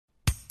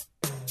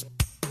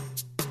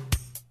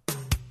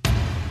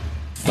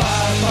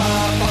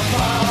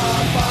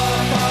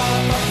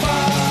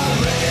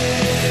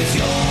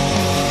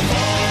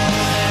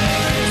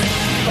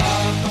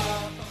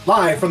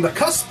Live from the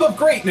cusp of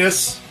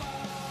greatness,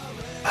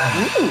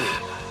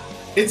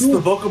 it's the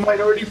Vocal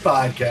Minority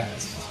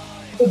Podcast.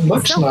 It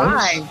looks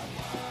nice. High.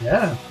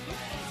 Yeah.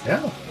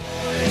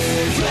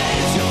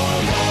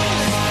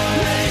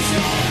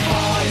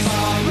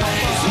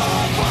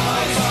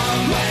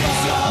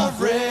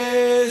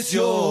 Raise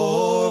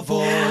your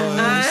voice.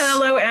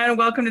 Hello and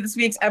welcome to this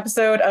week's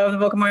episode of the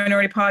Vocal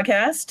Minority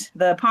Podcast,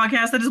 the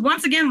podcast that is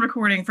once again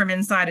recording from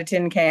inside a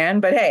tin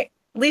can. But hey,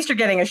 at least you're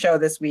getting a show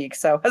this week,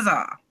 so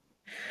huzzah.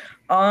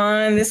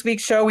 On this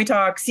week's show, we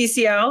talk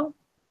CCL,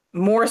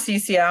 more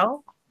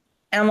CCL,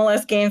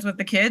 MLS games with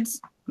the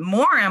kids,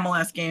 more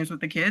MLS games with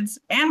the kids,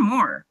 and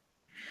more.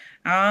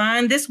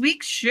 On this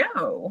week's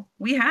show,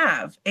 we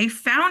have a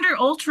founder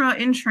ultra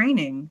in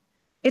training.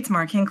 It's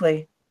Mark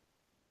Hinckley.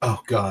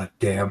 Oh, God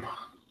damn.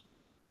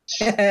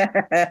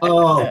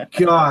 Oh,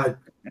 God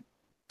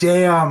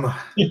damn.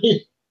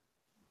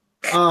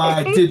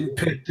 I didn't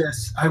pick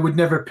this. I would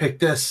never pick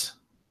this.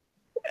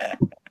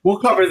 We'll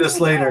cover this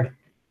later.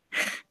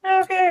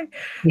 Okay.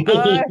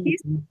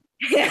 He's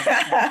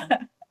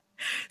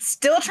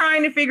still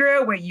trying to figure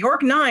out what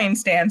York 9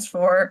 stands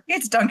for.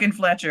 It's Duncan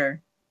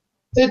Fletcher.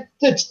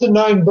 It's the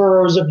 9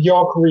 boroughs of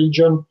York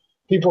region.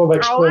 People have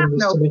explained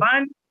this to me.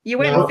 Fun. You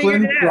went and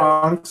figured Brooklyn, it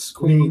out. Bronx,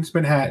 Queens,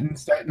 Manhattan,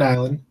 Staten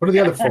Island. What are the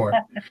other four?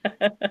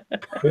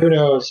 Who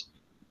knows?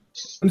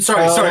 I'm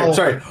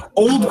sorry.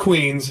 Old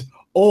Queens,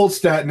 old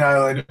Staten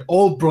Island,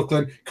 old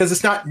Brooklyn. Because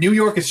it's not New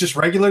York, it's just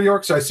regular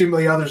York, so I assume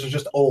the others are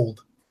just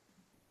old.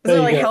 Is it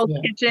like Hell's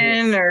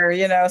Kitchen or,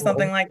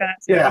 something like that?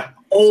 Yeah,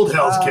 old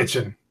Hell's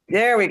Kitchen.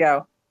 There we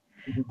go.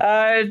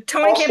 Tony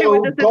can't be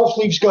Also, with us. golf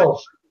leagues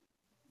golf.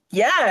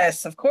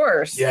 Yes, of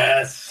course.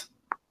 Yes.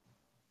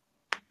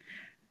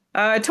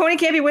 Tony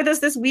can't be with us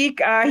this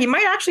week. He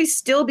might actually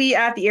still be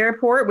at the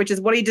airport, which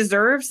is what he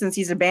deserves since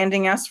he's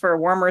abandoning us for a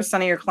warmer,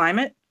 sunnier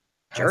climate.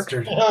 Jerk.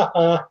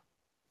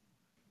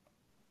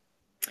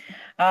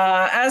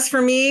 As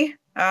for me,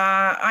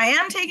 I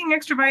am taking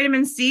extra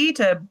vitamin C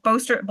to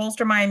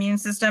bolster my immune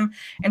system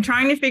and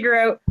trying to figure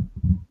out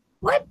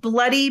what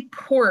bloody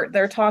port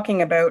they're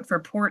talking about for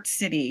Port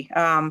City.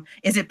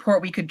 Is it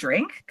port we could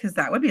drink? Because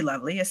that would be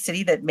lovely. A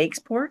city that makes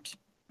port.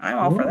 I'm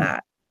all for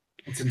that.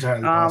 It's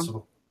entirely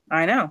possible.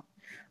 I know.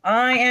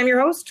 I am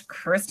your host,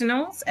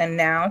 Kristin, and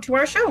now to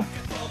our show.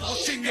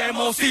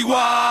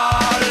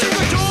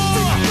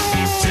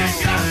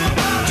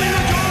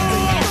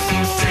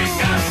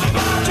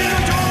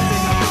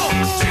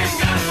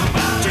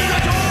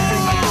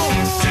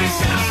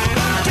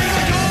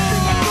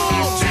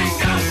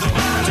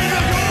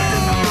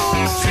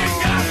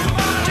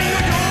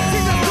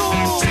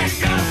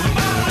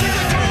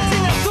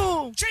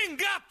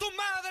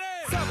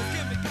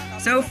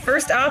 So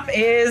first up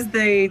is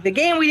the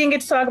game we didn't get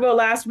to talk about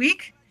last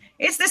week.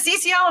 It's the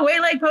CCL away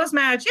leg post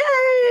match. Yay!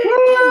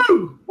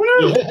 Woo!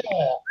 Woo!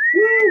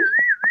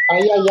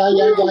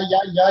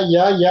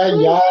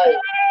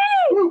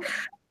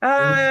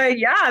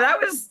 That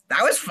was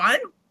fun.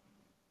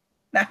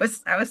 That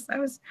was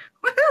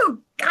woohoo!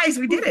 Guys,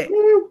 we did it.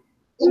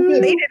 They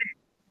did it.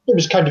 It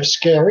was kind of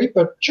scary,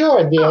 but sure,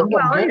 in the end.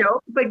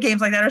 Well, but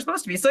games like that are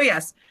supposed to be. So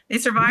yes, they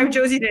survived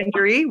Josie's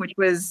injury, which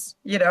was,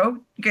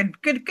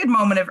 good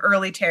moment of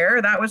early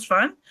terror. That was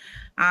fun.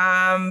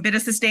 Bit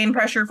of sustained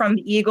pressure from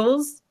the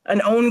Eagles,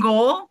 an own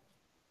goal.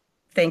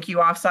 Thank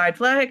you, offside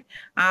flag.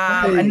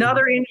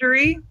 Another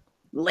injury,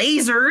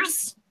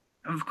 lasers,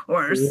 of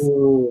course.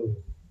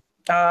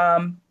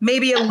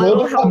 Maybe a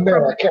little help.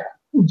 America.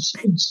 It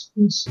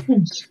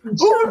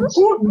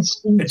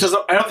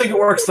doesn't. I don't think it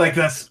works like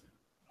this.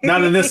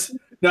 Not in this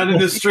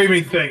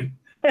streaming thing.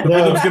 The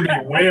rhythm's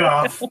gonna be way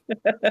off.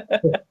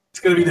 It's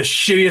gonna be the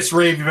shittiest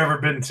rave you've ever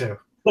been to.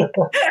 But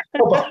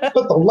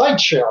the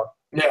light show.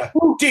 Yeah.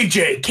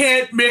 DJ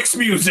can't mix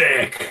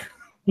music.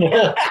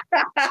 Yeah.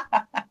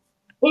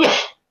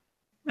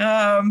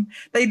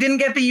 They didn't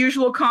get the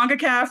usual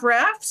CONCACAF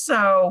ref,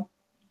 so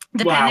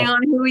depending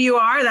on who you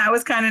are, that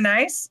was kind of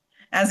nice,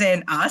 as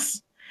in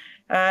us.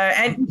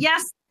 And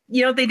yes,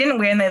 they didn't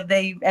win.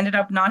 They ended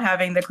up not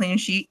having the clean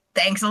sheet.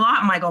 Thanks a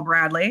lot, Michael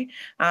Bradley.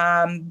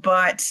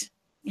 But,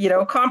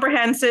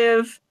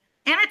 comprehensive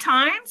and at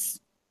times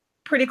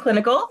pretty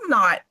clinical.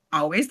 Not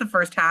always. The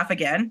first half,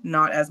 again,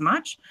 not as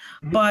much.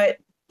 Mm-hmm. But,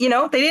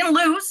 they didn't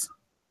lose.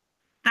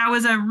 That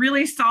was a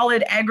really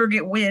solid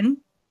aggregate win.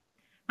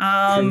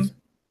 And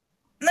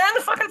then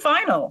the fucking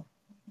final.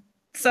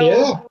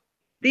 So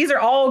these are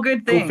all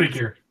good things. Go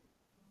figure.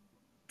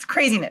 It's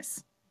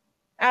craziness.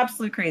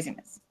 Absolute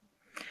craziness.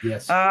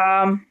 Yes.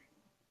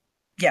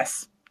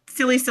 Yes.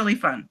 Silly, silly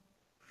fun.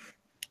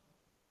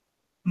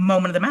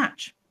 Moment of the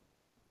match.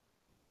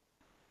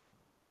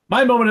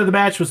 My moment of the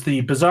match was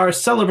the bizarre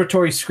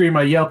celebratory scream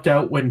I yelped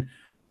out when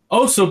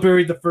Oso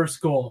buried the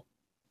first goal.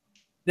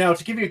 Now,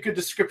 to give you a good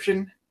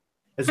description,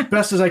 as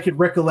best as I could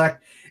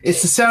recollect,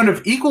 it's the sound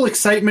of equal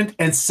excitement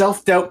and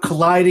self-doubt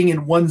colliding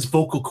in one's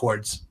vocal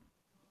cords.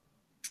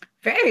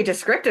 Very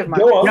descriptive,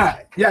 Mike.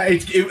 Yeah.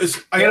 It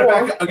was. I'm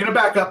gonna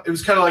back up. It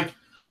was kind of like,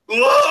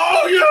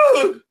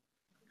 oh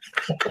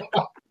yeah.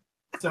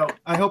 So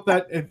I hope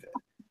that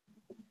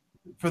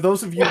For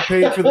those of you who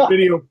paid for the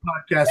video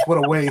podcast, what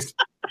a waste.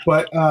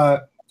 But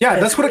yeah,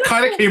 that's what it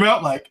kind of came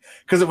out like,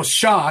 because it was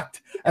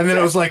shocked, and then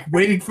it was like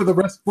waiting for the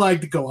rest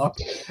flag to go up,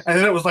 and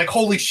then it was like,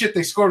 holy shit,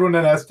 they scored one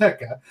at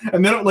Azteca,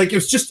 and then it was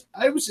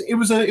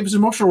an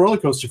emotional roller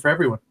coaster for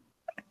everyone.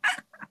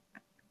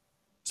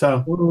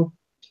 So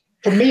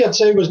for me, I'd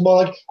say it was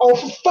more like, oh,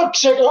 for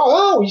fuck's sake,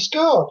 oh, he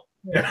scored.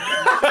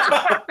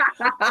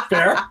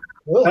 Fair.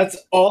 That's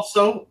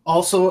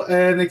also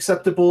an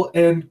acceptable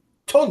and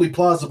totally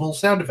plausible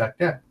sound effect.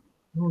 Yeah.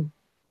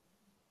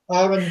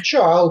 And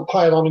sure, I'll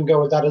pile on and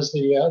go with that as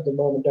the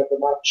moment of the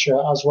match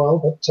as well.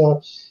 But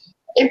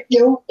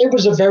it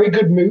was a very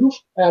good move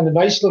and a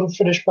nice little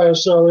finish by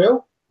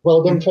Osorio.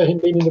 Well done for him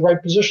being in the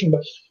right position.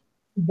 But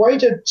why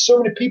did so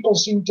many people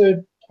seem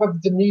to have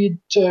the need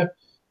to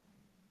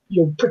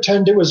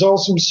pretend it was all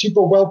some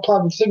super well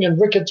planned thing and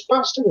Ricketts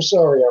passed to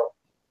Osorio?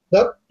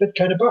 That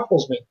kind of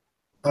baffles me.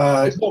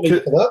 There's no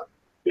need for that.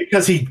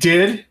 Because he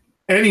did.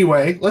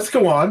 Anyway, let's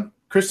go on.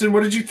 Kristin,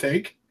 what did you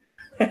think?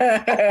 I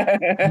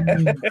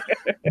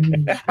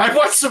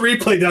watched the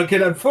replay,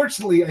 Duncan.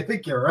 Unfortunately, I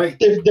think you're right.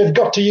 They've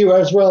got to you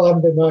as well,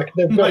 haven't they, Mark?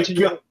 They've got to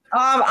you.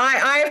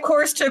 I of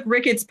course took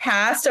Ricketts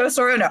past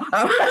Osorio.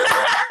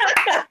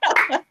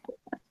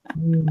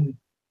 No.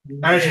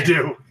 As you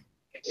do.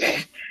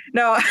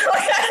 No,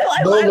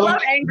 I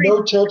love angry. I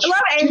love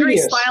angry,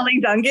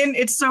 smiling Duncan.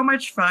 It's so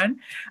much fun.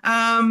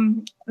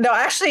 No,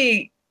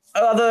 actually,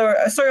 the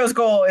Osorio's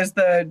goal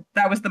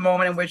that was the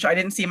moment in which I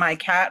didn't see my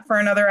cat for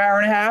another hour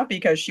and a half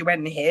because she went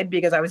and hid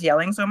because I was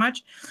yelling so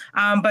much.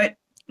 But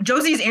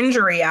Josie's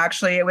injury,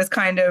 actually, it was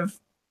kind of,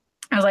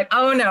 I was like,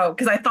 oh no,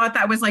 because I thought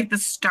that was like the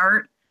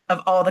start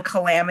of all the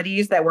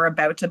calamities that were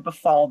about to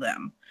befall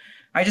them.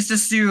 I just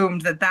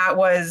assumed that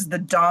was the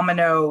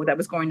domino that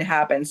was going to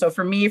happen. So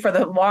for me, for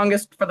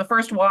the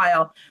first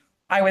while,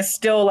 I was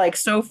still like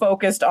so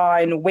focused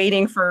on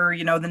waiting for,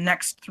 the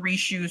next 3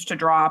 shoes to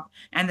drop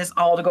and this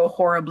all to go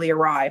horribly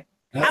awry.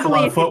 That's a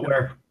lot of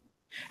footwear.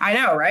 I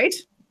know, right?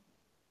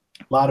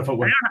 A lot of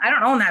footwear. I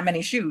don't own that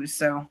many shoes,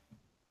 so.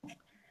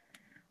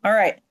 All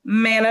right,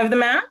 man of the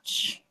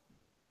match.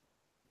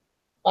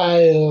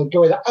 I'll go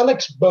with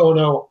Alex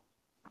Bono.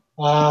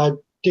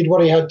 Did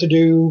what he had to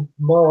do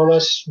more or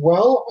less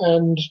well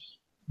and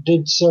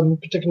did some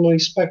particularly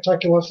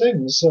spectacular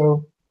things.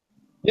 So,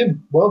 yeah,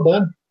 well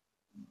done.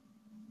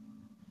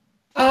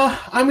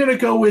 I'm going to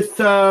go with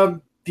the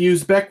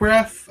Uzbek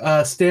ref,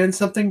 Stan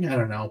something. I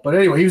don't know. But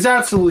anyway, he was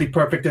absolutely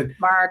perfect. And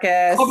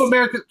Marcus. Club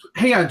America,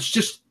 hang on,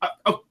 just,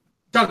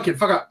 Duncan,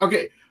 fuck off.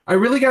 Okay, I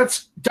really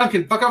got,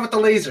 Duncan, fuck off with the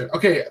laser.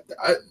 Okay,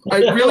 I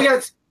really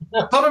got,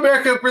 Club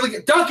America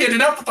Duncan,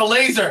 enough with the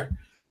laser.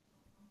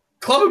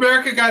 Club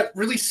America got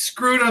really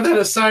screwed on that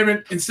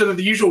assignment instead of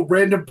the usual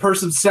random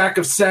person sack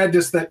of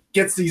sadness that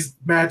gets these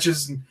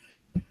matches.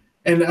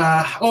 And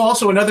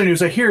also another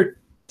news, I hear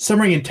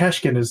Summary in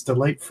Teshkin is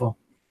delightful.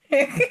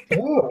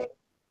 It's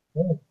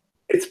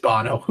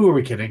Bono. Who are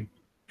we kidding?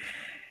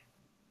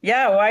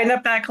 Yeah, wind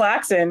up that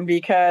klaxon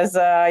because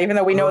even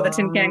though we know the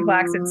Tin Can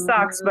klaxon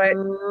sucks, but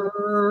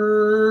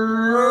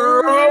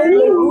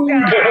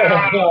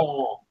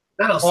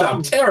that'll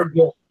sound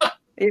terrible.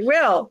 It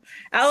will.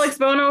 Alex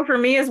Bono for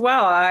me as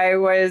well. I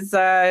was,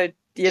 that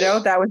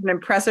was an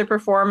impressive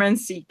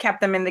performance. He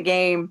kept them in the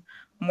game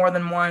more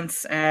than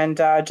once and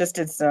just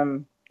did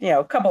some,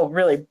 a couple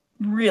really,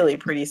 really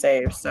pretty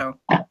saves. So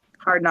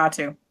hard not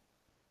to.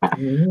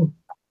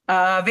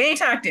 Vanny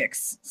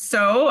Tactics.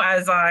 So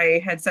as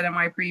I had said in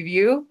my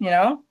preview,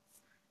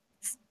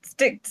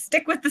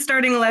 stick with the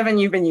starting 11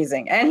 you've been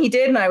using. And he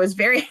did, and I was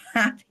very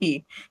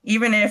happy,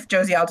 even if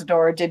Josie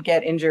Altidore did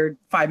get injured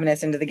 5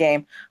 minutes into the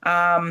game.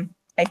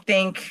 I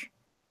think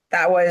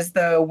that was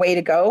the way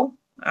to go.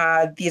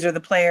 These are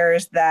the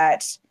players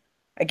that,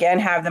 again,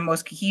 have the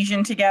most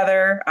cohesion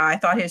together. I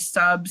thought his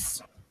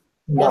subs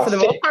were, for the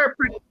most part,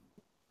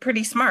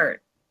 pretty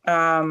smart.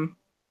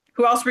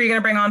 Who else were you going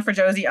to bring on for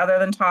Josie other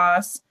than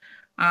Toss?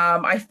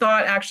 I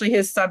thought, actually,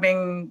 his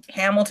subbing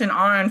Hamilton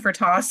on for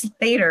Toss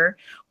later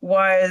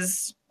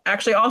was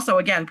actually also,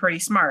 again, pretty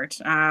smart.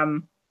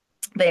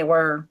 They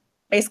were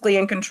basically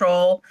in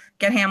control,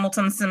 get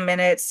Hamilton some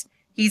minutes.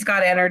 He's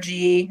got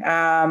energy.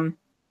 I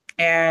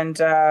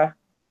don't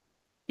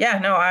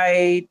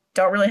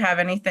really have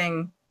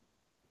anything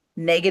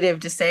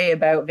negative to say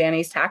about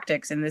Vanny's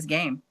tactics in this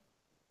game.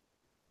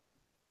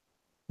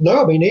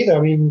 No, me neither.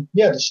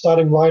 The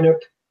starting lineup,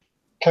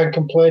 can't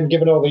complain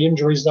given all the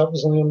injuries. That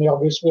was the only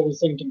obvious really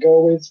thing to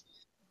go with.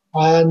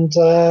 And,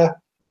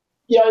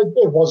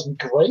 it wasn't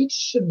great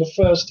in the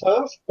first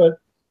half, but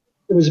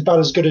it was about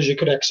as good as you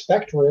could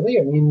expect, really.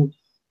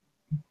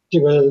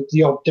 There were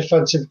the odd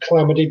defensive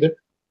calamity that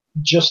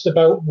just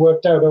about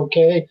worked out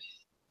okay,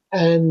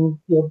 and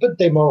but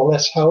they more or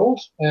less held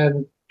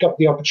and got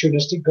the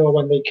opportunistic goal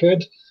when they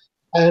could.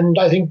 And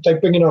I think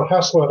bringing on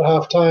Hassler at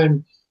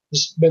halftime,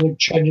 just really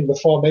changing the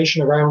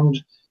formation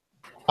around,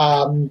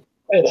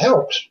 it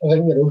helped. I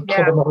think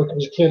Club America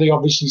was clearly,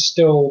 obviously,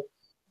 still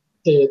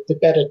the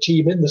better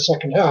team in the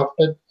second half,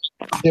 but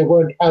they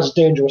weren't as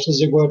dangerous as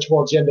they were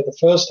towards the end of the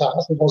first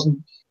half. It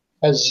wasn't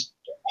as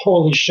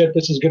holy shit,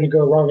 this is going to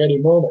go wrong any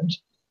moment.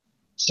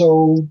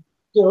 So,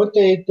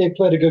 they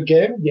played a good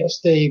game. Yes,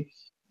 they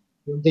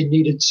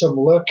needed some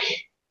luck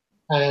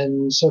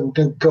and some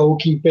good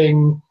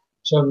goalkeeping,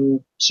 some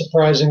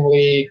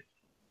surprisingly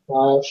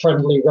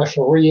friendly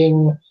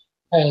refereeing,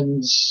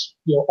 and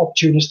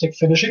opportunistic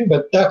finishing.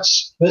 But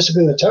that's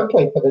basically the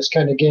template for this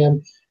kind of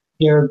game.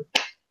 You've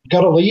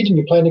got a lead and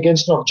you're playing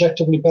against an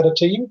objectively better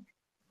team.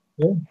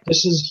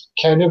 This is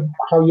kind of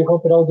how you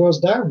hope it all goes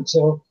down.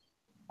 So,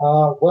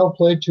 well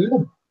played to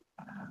them.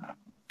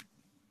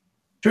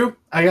 True.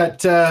 I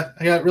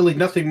got really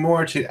nothing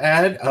more to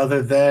add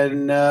other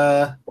than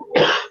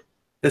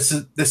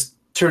this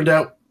turned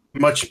out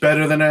much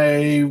better than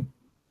I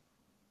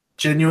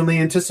genuinely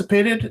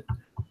anticipated.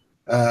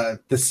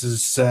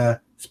 It's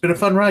been a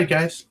fun ride,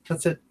 guys.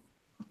 That's it.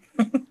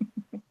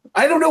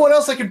 I don't know what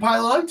else I can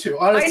pile on to.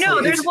 Honestly, I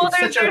know there's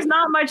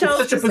not much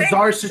else. It's such a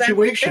bizarre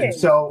situation.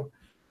 So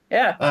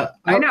yeah,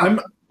 I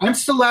know. I'm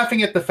still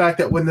laughing at the fact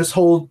that when this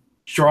whole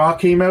draw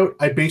came out,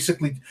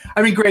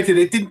 granted,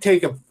 it didn't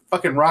take a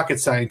fucking rocket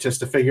scientist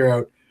to figure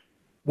out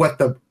what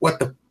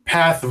the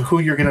path of who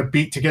you're going to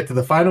beat to get to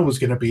the final was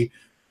going to be,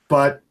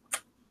 but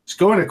it's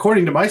going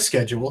according to my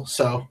schedule.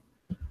 So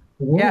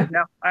yeah,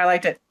 no, I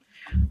liked it.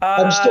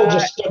 I'm still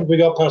just stunned we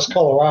got past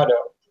Colorado.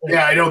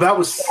 Yeah, I know that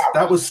was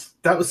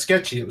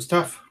sketchy. It was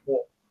tough.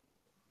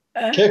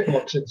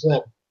 Kickbooks since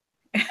then.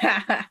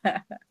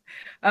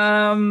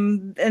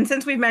 And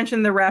since we've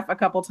mentioned the ref a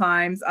couple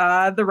times,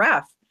 the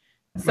ref.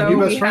 So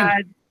we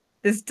had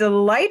this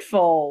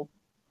delightful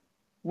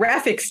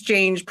ref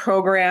exchange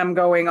program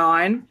going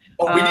on.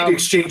 Oh, we need to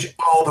exchange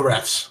all the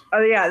refs.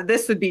 Oh yeah,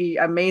 this would be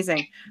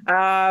amazing.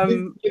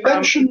 You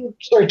mentioned,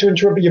 sorry to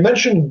interrupt, but you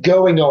mentioned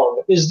going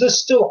on. Is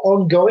this still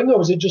ongoing, or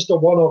is it just a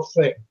one-off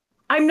thing?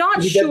 I'm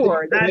not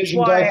sure. That's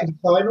why for the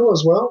final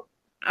as well.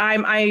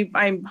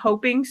 I'm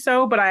hoping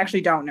so, but I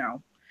actually don't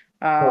know.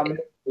 Okay.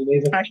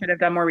 I should have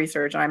done more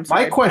research. I'm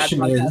sorry.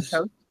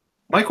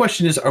 My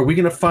question is, are we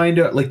going to find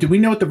out, do we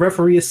know what the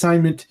referee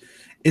assignment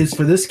is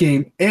for this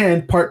game?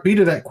 And part B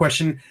to that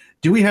question,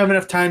 do we have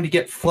enough time to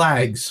get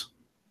flags?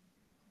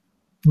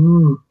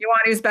 You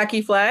want to use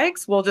Becky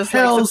flags? We'll just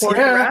support the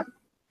ref.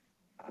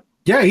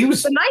 Yeah, he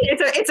was.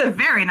 It's a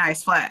very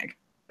nice flag.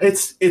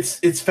 It's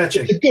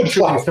fetching. It's a good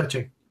flag. It's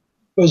fetching.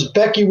 It was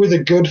Becky with a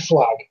good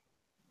flag.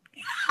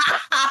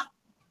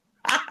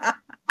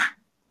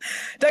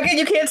 Duncan,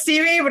 you can't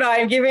see me, but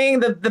I'm giving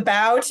the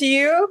bow to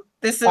you.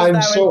 I'm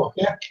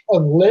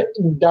lit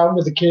and down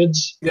with the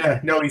kids.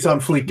 Yeah, no, he's on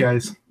fleek,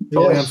 guys.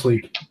 Totally on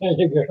fleek. There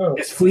you go.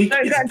 His fleek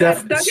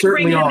is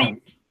certainly on.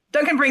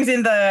 Duncan brings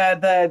in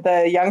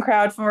the young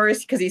crowd for us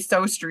because he's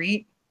so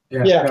street.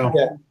 Yeah.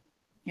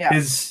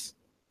 His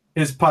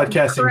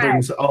podcasting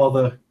brings all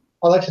the.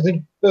 I like to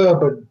think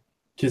urban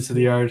kids to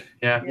the yard.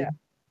 Yeah.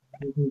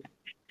 Mm-hmm.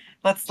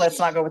 Let's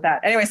not go with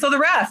that. Anyway, so the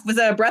ref was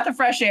a breath of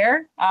fresh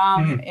air,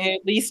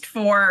 at least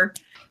for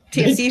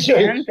TFC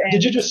fans.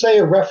 Did you just say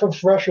a ref of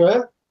fresh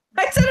air?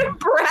 I said a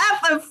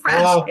breath of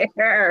fresh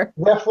air.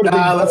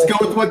 Let's go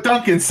with what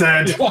Duncan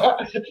said.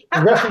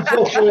 Ref of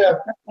fresh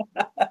air.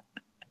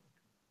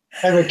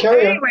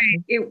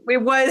 Anyway,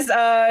 it was,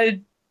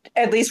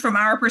 at least from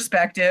our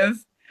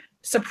perspective,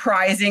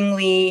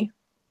 surprisingly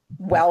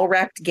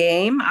well-wrecked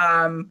game,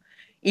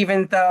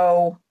 even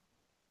though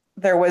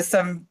there was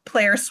some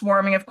player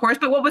swarming, of course.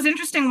 But what was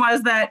interesting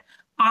was that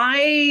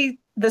by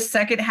the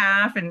second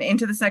half and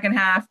into the second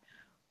half,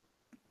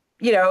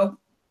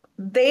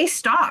 they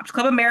stopped.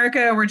 Club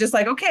America were just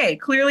like, okay,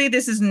 clearly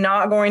this is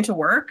not going to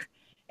work.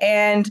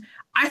 And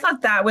I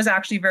thought that was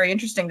actually very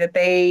interesting that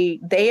they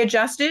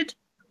adjusted,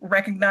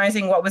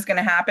 recognizing what was going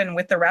to happen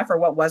with the ref or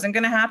what wasn't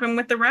going to happen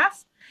with the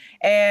ref.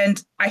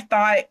 And I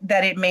thought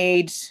that it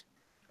made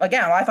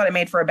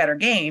for a better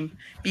game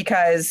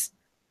because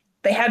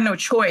they had no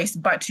choice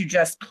but to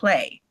just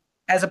play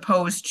as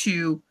opposed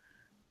to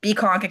be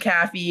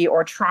CONCACAF-y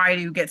or try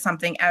to get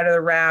something out of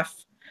the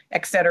ref,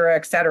 et cetera,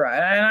 et cetera.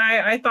 And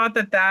I thought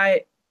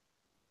that,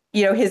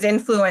 his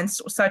influence,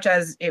 such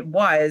as it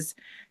was,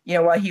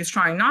 while he was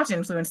trying not to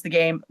influence the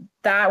game,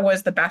 that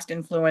was the best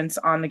influence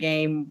on the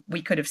game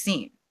we could have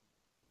seen.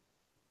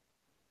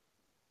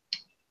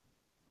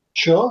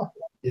 Sure.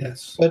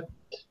 Yes. But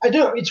I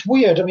don't know, it's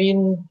weird. I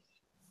mean,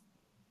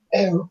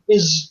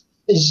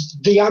 is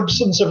the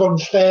absence of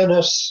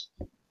unfairness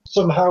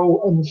somehow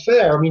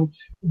unfair? I mean,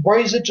 why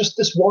is it just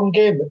this one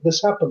game that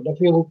this happened? I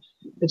feel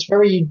it's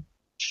very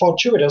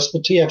fortuitous for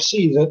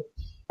TFC that,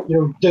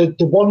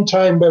 the one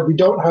time where we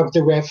don't have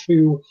the ref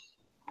who,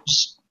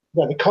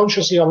 whether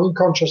consciously or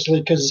unconsciously,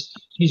 because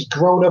he's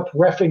grown up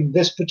reffing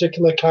this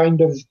particular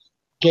kind of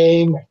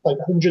game like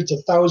hundreds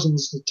of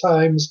thousands of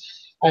times,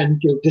 and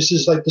this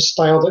is like the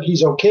style that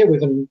he's okay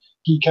with and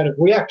he kind of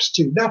reacts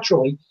to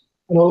naturally,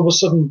 and all of a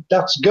sudden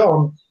that's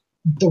gone.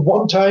 The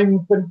one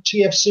time when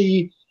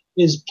TFC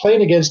is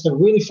playing against a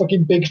really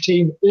fucking big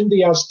team in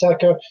the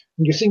Azteca,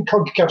 and you think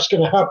CONCACAF's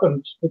going to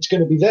happen, it's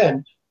going to be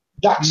then.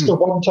 That's the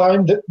one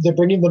time that they're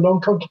bringing the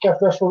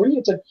non-CONCACAF referee.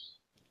 It's like,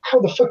 how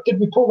the fuck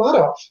did we pull that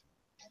off?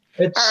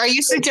 Are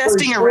you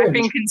suggesting a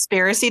reffing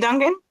conspiracy,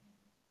 Duncan?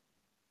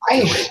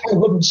 I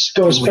wouldn't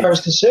go as far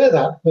as to say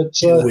that, but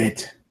Do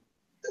it.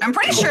 I'm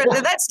pretty sure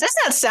does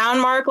that sound,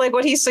 Mark, like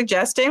what he's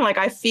suggesting? Like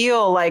I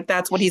feel like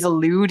that's what he's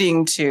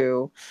alluding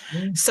to.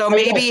 So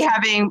maybe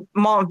having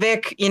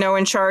Montvic,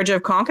 in charge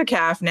of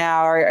CONCACAF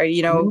now, or a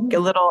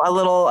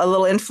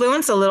little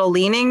influence, a little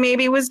leaning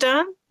maybe was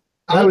done.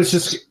 I was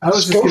just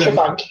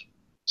Scotiabank.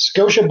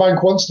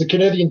 Scotiabank wants the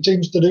Canadian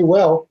teams to do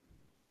well.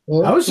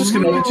 I was just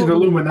going to mention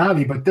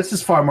Illuminati, but this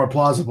is far more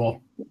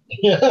plausible.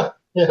 Yeah.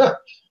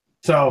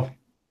 So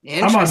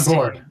I'm on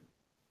board.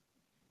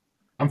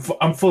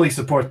 I'm fully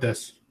support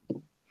this.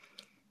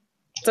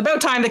 It's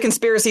about time the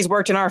conspiracies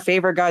worked in our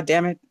favor. God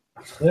damn it!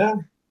 Yeah.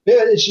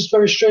 It's just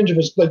very strange if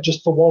it's like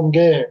just for one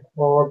game,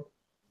 or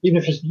even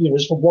if it's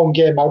it's for one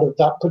game out of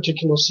that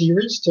particular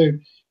series, to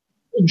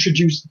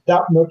introduce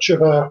that much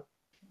of a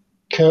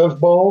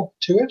curveball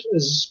to it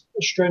is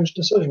a strange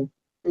decision.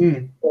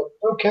 But,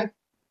 okay.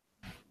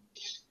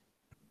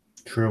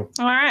 True.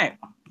 All right.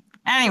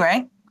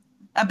 Anyway,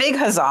 a big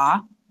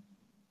huzzah.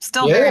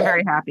 Still very,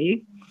 very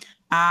happy.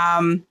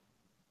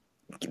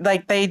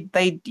 Like they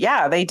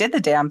did the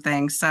damn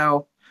thing.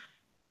 So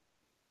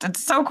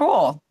it's so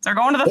cool. They're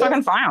going to the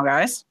fucking final,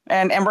 guys.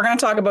 And we're going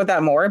to talk about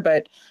that more,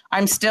 but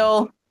I'm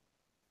still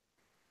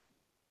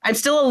a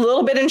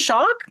little bit in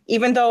shock,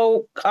 even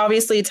though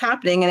obviously it's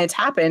happening and it's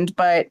happened,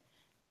 but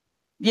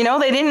they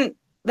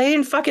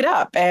didn't fuck it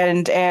up.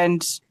 And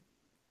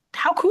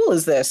how cool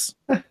is this?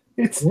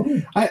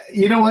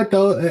 You know what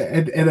though?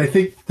 And I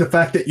think the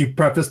fact that you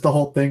prefaced the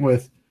whole thing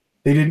with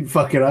they didn't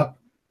fuck it up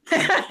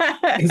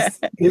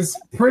is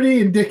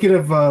pretty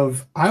indicative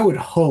of, I would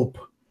hope,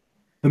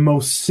 the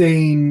most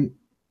sane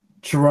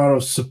Toronto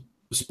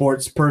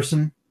sports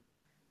person.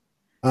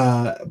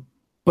 But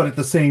at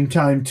the same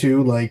time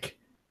too, like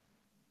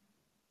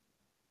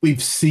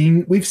we've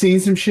seen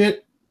some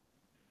shit,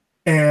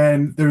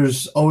 and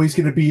there's always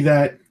going to be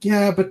that,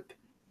 but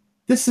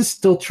this is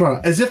still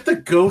Toronto. As if the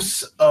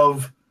ghosts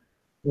of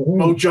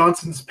Mo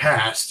Johnson's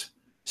past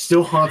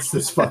still haunts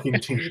this fucking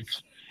team.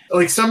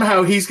 Like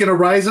somehow he's going to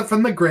rise up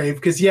from the grave,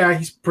 because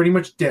he's pretty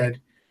much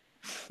dead.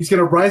 He's going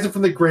to rise up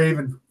from the grave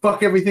and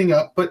fuck everything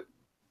up, but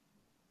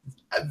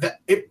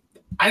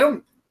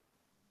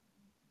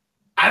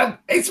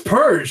it's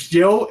purged,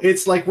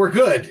 It's like we're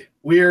good.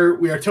 We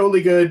are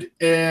totally good,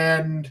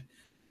 and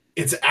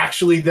it's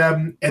actually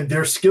them and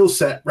their skill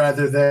set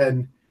rather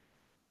than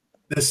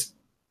this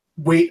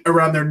weight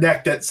around their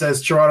neck that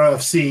says Toronto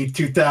FC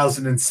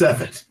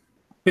 2007,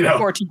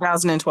 or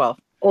 2012,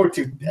 or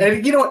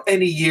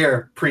any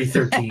year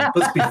pre-13.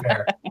 Let's be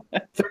fair,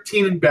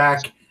 13 and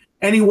back.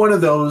 Any one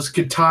of those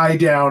could tie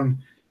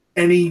down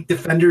any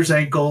defender's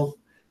ankle,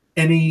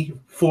 any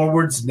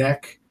forward's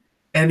neck,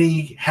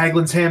 any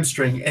Hagelin's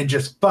hamstring, and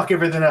just fuck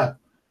everything up.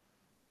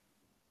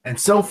 And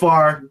so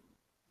far,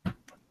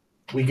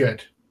 we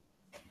good.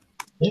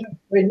 Yeah, I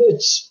mean,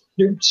 it's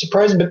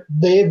surprising, but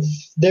they've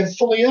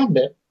fully earned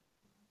it.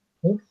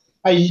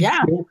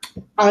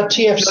 Are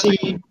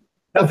TFC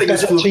a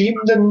better team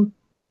than?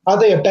 Are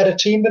they a better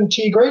team than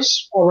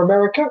Tigres or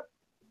America?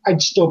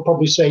 I'd still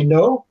probably say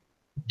no.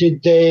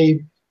 Did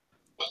they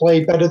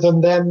play better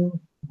than them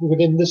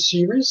within this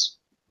series,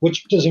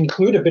 which does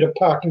include a bit of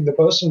parking the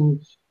bus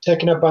and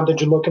taking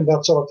advantage of luck and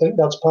that sort of thing?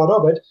 That's part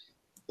of it.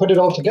 Put it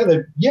all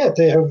together,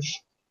 they have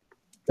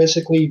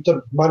basically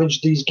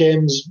managed these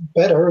games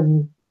better,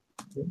 and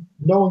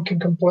no one can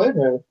complain,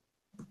 really.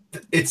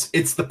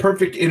 It's the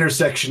perfect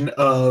intersection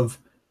of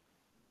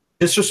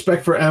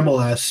disrespect for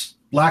MLS,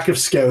 lack of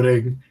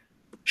scouting,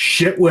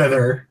 shit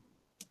weather,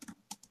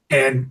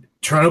 and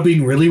Toronto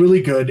being really,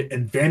 really good,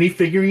 and Vanny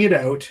figuring it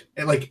out.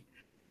 And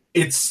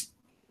it's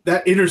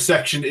that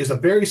intersection is a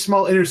very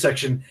small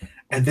intersection,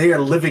 and they are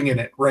living in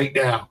it right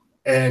now.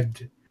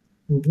 And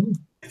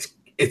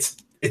it's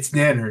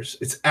nanners.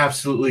 It's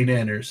absolutely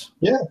nanners.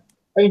 Yeah.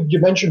 I mean, you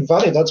mentioned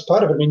Vanny. That's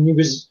part of it. I mean, he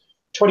was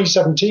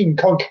 2017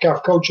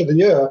 CONCACAF Coach of the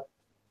Year,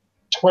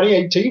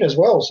 2018 as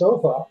well so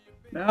far.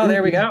 Oh,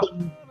 there we go.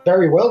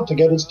 Very well to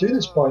get us to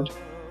this point.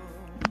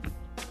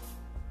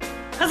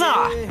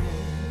 Huzzah!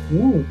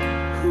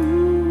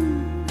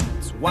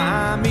 It's why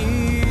I'm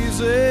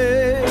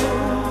easy.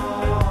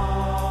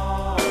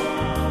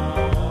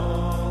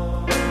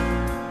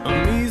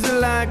 I'm easy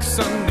like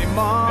Sunday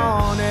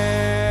morning.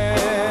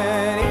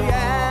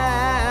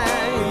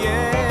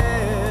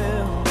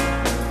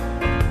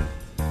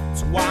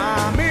 It's why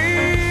I'm easy.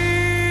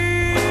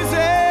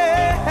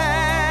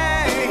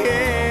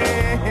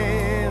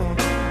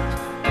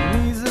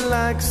 I'm easy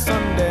like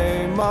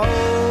Sunday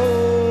morning.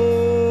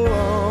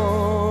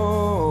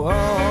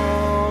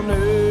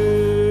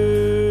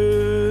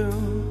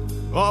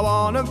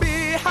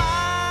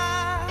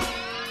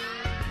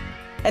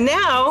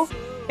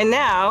 And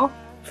now,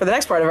 for the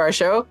next part of our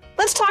show,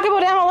 let's talk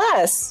about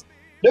MLS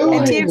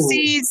and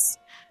TFC's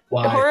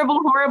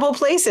horrible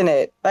place in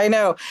it. I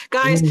know.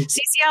 Guys,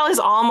 CCL is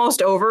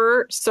almost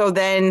over, so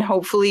then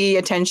hopefully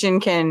attention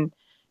can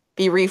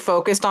be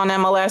refocused on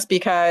MLS,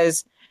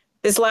 because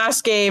this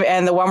last game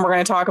and the one we're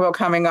going to talk about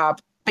coming up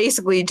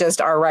basically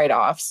just are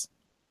write-offs.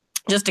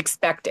 Just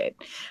expect it.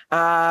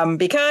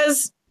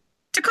 Because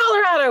to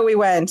Colorado we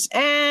went,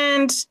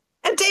 and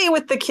a day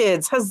with the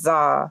kids.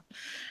 Huzzah.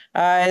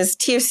 As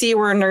TFC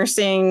were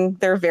nursing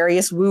their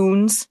various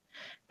wounds,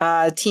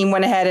 team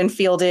went ahead and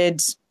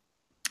fielded.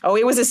 Oh,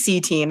 it was a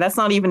C team. That's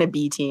not even a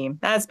B team.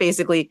 That's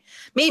basically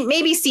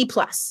maybe C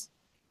plus.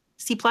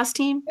 C plus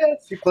team? Yeah,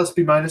 C plus,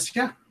 B minus,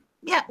 yeah.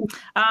 Yeah.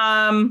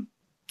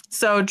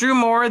 So Drew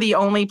Moore, the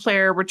only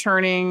player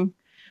returning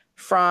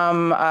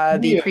from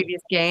the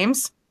previous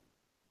games.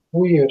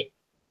 Weird.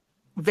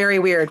 Very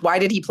weird. Why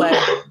did he play?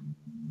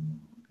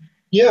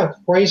 Yeah,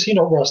 why is he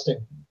not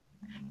resting?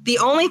 The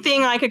only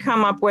thing I could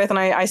come up with, and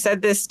I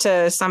said this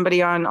to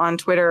somebody on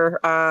Twitter,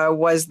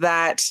 was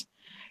that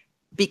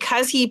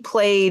because he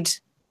played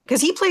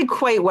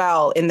quite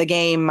well in the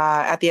game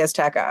at the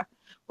Azteca.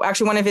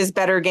 Actually, one of his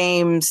better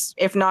games,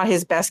 if not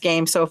his best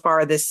game so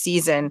far this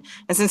season.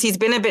 And since he's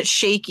been a bit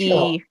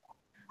shaky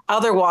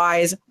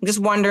otherwise, I'm just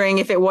wondering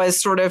if it was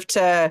sort of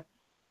to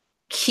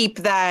keep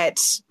that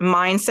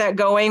mindset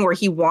going where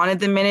he wanted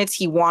the minutes.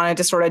 He wanted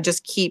to sort of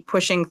just keep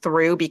pushing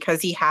through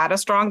because he had a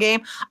strong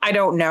game. I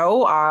don't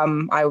know.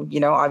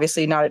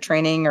 Obviously not at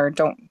training or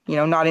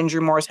not in Drew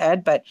Moore's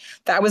head, but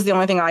that was the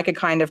only thing I could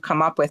kind of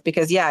come up with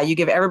because you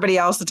give everybody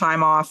else the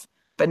time off,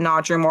 but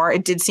not Drew Moore.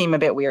 It did seem a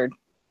bit weird.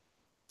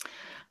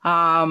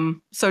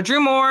 So Drew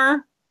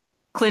Moore,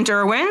 Clint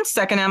Irwin,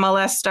 second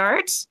MLS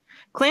start.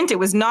 Clint, it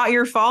was not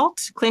your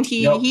fault. Clint,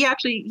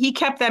 he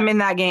kept them in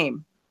that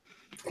game.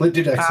 Clint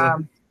did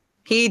excellent.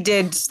 He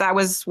did. That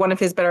was one of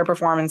his better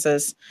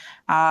performances.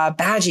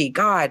 Badgie,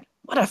 God,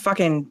 what a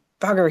fucking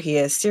bugger he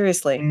is.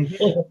 Seriously.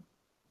 Mm-hmm.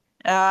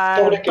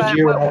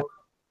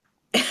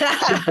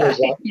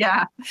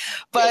 Yeah.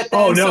 But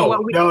no.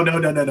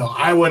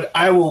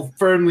 I will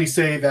firmly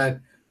say that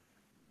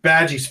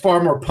Badgie's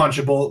far more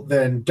punchable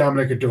than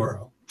Dominic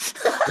Adoro.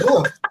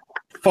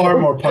 Far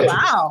more punchable.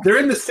 Wow. They're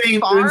in the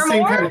same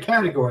kind of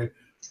category,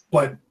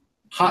 but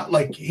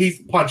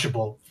he's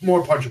punchable,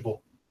 more punchable.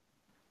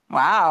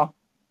 Wow.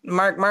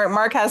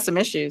 Mark has some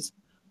issues.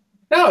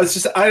 No, it's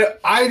just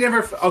I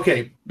never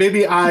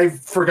maybe I've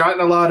forgotten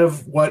a lot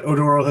of what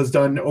Oduro has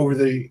done over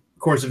the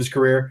course of his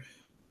career,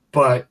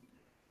 but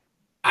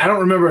I don't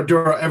remember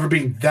Oduro ever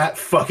being that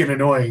fucking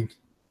annoying.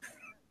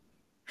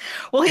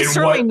 Well, he's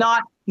certainly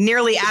not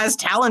nearly as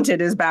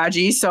talented as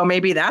Badgie, so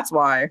maybe that's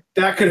why.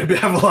 That could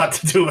have a lot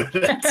to do with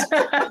it.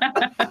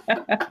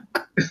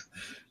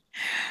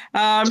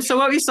 So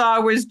what we saw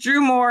was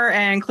Drew Moore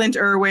and Clint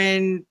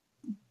Irwin,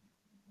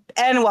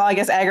 and I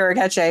guess Agar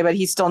Akeche, but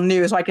he's still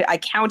new, so I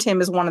count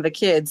him as one of the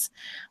kids.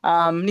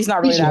 He's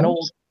not really that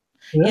old.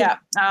 Yeah.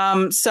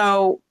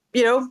 So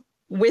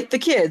with the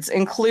kids,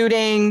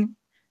 including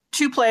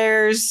two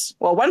players,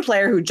 one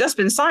player who just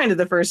been signed to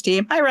the first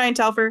team. Hi, Ryan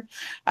Telfer.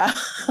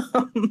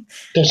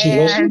 Does he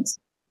listen?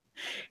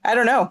 I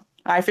don't know.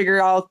 I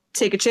figure I'll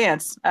take a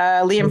chance.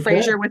 Liam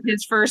Fraser with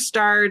his first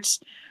start.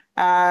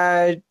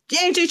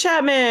 AJ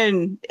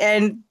Chapman,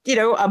 and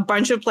a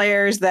bunch of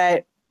players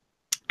that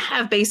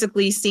have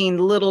basically seen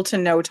little to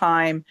no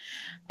time.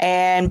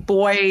 And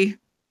boy,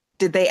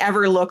 did they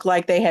ever look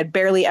like they had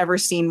barely ever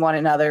seen one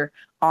another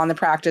on the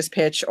practice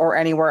pitch or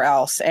anywhere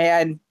else.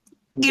 And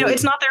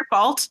it's not their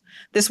fault.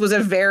 This was a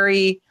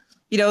very,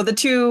 the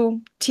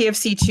two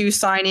TFC2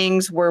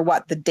 signings were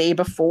the day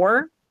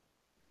before?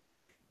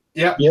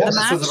 Yeah, the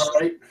match. This was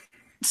about right.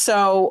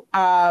 So,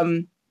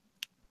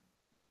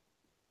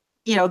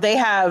 they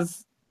have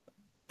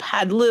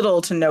had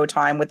little to no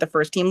time with the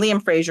first team.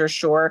 Liam Fraser,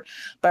 sure,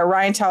 but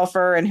Ryan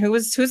Telfer and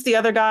who's the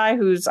other guy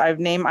whose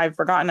I've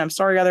forgotten. I'm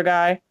sorry, other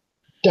guy.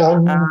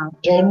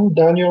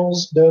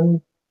 Daniels.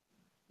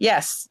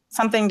 Yes,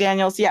 something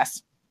Daniels.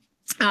 Yes.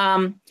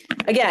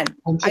 Again,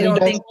 Anthony I don't Daniels?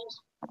 think.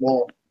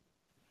 No.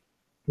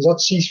 Is that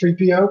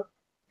C3PO?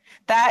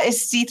 That is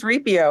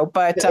C3PO,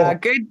 but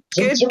good.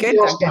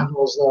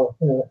 Daniels, though.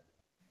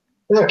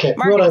 Yeah. Okay,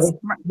 somebody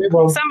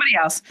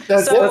else.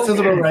 That sounds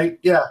about right.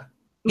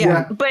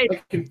 Yeah, but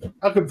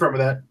I'll confirm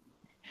with that.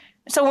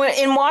 So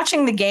in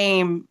watching the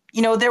game,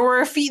 there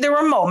were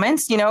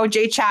moments,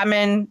 Jay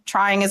Chapman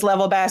trying his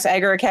level best,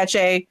 Agar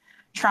Akeche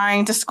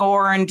trying to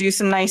score and do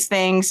some nice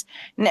things.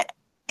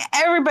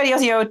 Everybody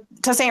else,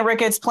 Toussaint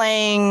Ricketts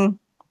playing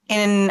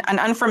in an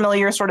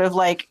unfamiliar sort of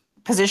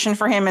position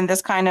for him in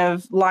this kind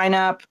of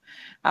lineup.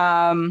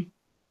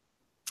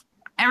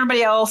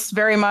 Everybody else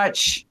very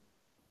much,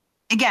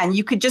 again,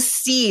 you could just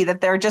see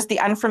that they're just the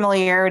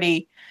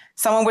unfamiliarity.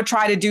 Someone would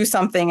try to do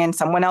something and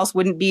someone else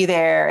wouldn't be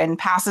there, and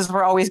passes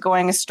were always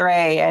going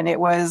astray. And it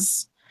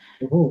was,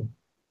 it was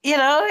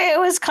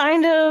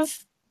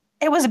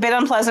it was a bit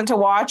unpleasant to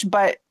watch,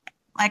 but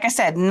like I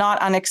said, not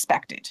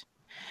unexpected.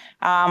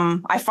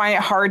 I find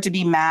it hard to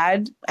be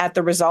mad at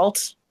the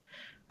result.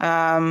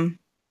 I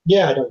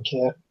don't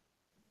care.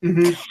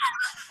 Mm-hmm.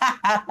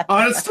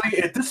 Honestly,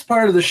 at this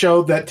part of the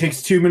show that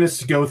takes 2 minutes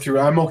to go through,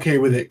 I'm okay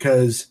with it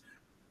because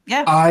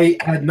I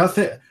had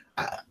nothing.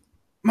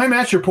 My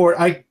match report,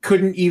 I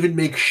couldn't even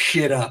make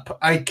shit up.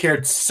 I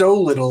cared so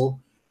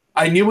little.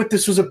 I knew what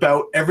this was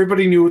about.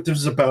 Everybody knew what this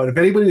was about. If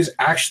anybody was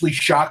actually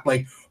shocked,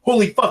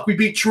 holy fuck, we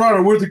beat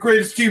Toronto, we're the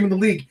greatest team in the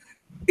league,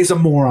 is a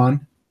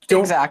moron.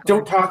 don't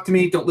talk to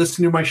me. Don't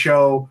listen to my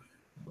show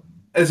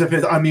as if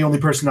I'm the only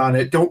person on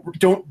it.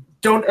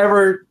 Don't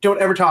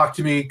ever talk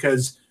to me,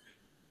 because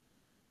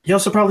you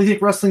also probably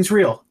think wrestling's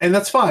real, and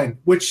that's fine.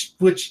 Which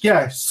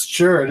yeah,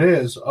 sure it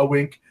is, a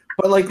wink.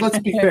 But like, let's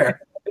be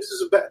fair.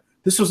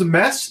 This was a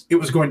mess. It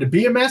was going to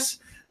be a mess.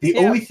 The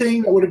only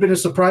thing that would have been a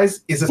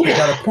surprise is if they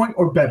got a point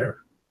or better.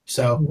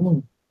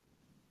 So.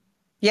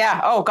 Yeah.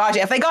 Oh God.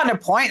 If they got a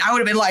point, I would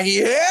have been like,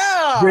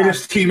 yeah.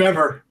 Greatest team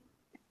ever.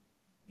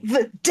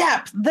 The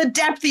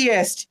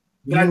depthiest.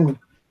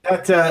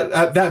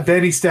 That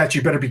Vanny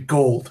statue better be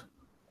gold.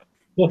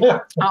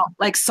 Oh,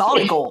 like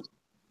solid gold.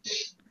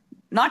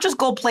 Not just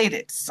gold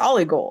plated,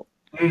 solid gold.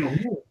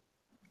 Mm-hmm.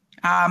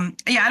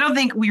 I don't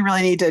think we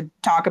really need to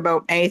talk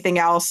about anything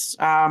else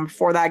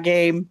for that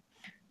game.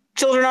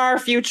 Children are our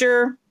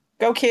future.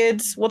 Go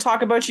kids. We'll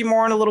talk about you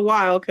more in a little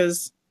while,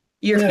 because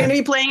you're going to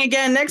be playing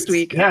again next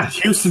week. Yeah,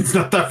 Houston's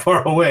not that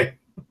far away.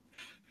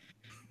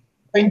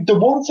 I mean, the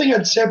one thing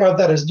I'd say about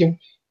that is,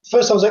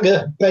 first I was like,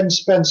 Ben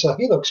Spencer,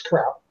 he looks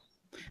crap.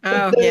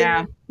 Oh,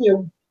 then,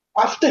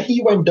 after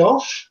he went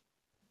off,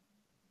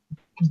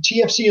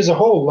 TFC as a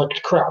whole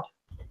looked crap.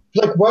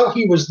 Like, while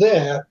he was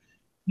there,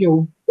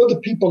 other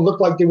people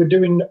looked like they were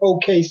doing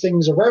okay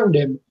things around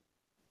him.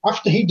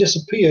 After he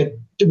disappeared,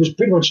 there was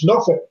pretty much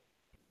nothing.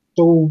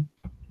 So,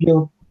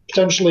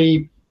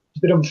 potentially a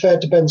bit unfair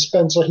to Ben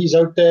Spencer. He's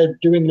out there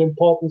doing an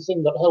important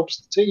thing that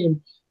helps the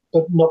team,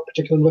 but not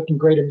particularly looking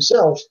great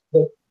himself.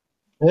 But,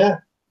 yeah.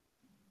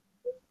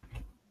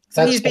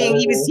 So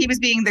he was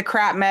being the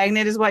crap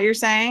magnet, is what you're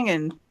saying,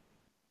 and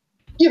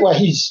well,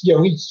 he's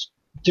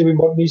doing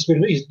what needs to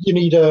be. You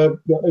need a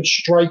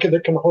striker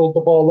that can hold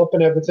the ball up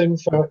and everything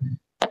for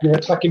your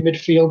attacking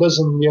midfielders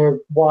and your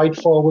wide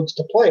forwards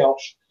to play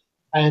off.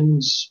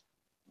 And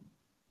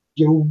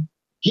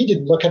he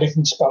didn't look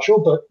anything special,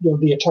 but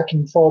the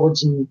attacking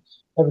forwards and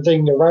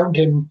everything around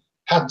him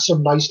had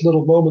some nice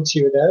little moments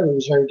here and there. It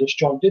was very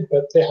disjointed,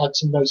 but they had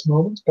some nice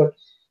moments. But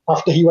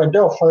after he went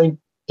off, I think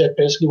there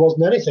basically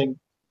wasn't anything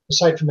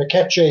aside from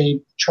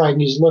Akeche trying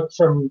his luck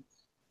from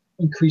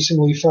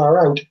increasingly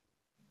far out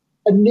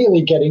and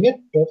nearly getting it,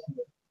 but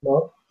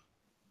not.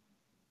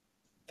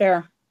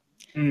 Fair.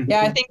 Mm-hmm.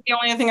 Yeah, I think the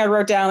only thing I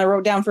wrote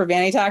down for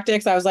Vanny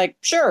Tactics, I was like,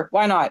 sure,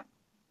 why not?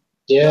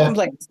 Yeah.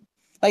 Like,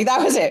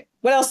 that was it.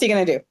 What else are you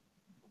going to do?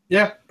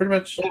 Yeah, pretty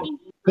much. Yeah.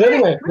 But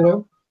anyway,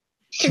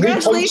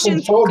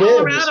 congratulations,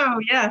 Colorado.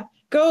 Yeah.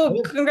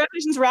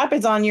 Congratulations,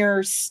 Rapids, on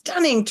your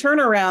stunning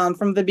turnaround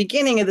from the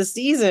beginning of the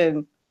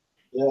season.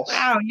 Yes.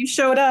 Wow, you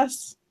showed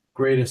us.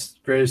 Greatest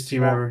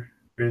team ever.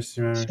 Greatest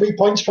team ever. 3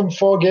 points from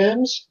 4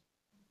 games.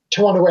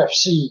 Toronto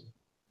FC,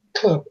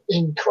 club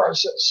in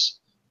crisis.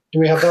 Do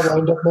we have that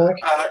lined up, Mark?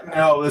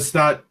 No, it's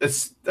not.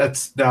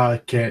 No, I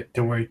can't.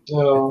 Don't worry.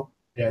 No.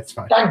 Yeah, it's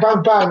fine. Bang,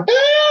 bang, bang.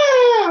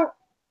 Ah!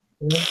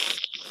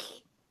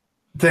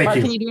 Thank Mark,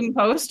 you. can you do it in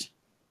post?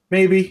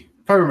 Maybe,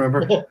 if I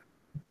remember.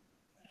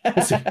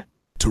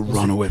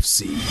 Toronto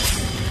FC,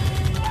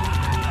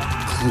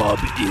 club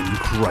in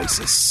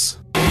crisis.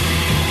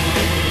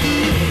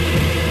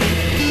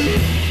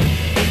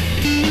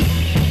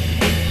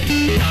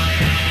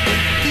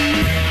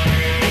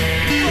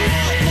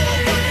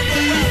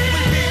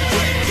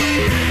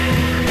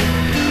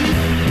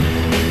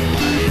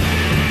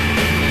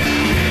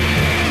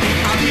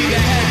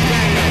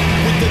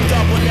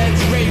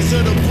 To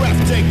the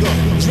breathtaker,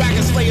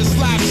 Dragon Slayer,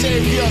 Slash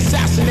Savior,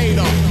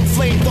 Assassinator,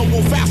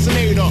 Flamethrower,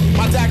 Fascinator,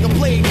 my dagger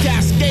blade,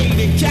 Cascade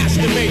and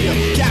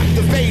Castivator,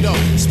 Captivator,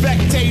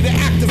 Spectator,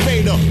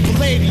 Activator,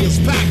 Palladius,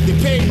 back, they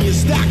pay me in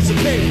stacks of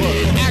paper,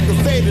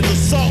 Aggravated,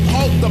 Assault,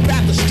 Hulk, the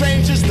bat, the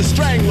Strangers, the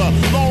Strangler,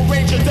 Lone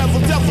Ranger, Devil,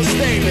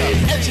 Devastator,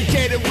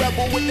 Educated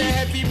Rebel with the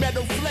heavy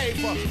metal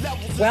flavor.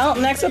 Well,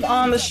 next up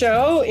on the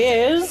show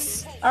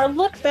is our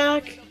look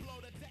back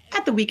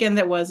at the weekend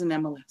that was in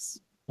MLS.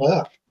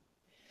 Yeah.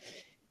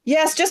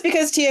 Yes, just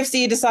because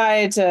TFC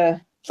decided to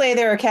play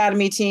their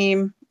academy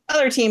team,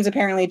 other teams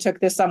apparently took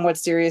this somewhat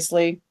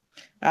seriously.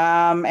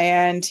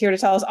 And here to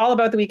tell us all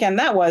about the weekend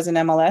that was in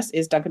MLS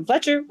is Duncan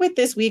Fletcher with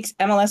this week's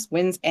MLS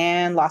wins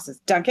and losses.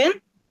 Duncan?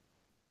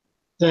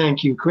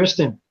 Thank you,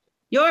 Kristin.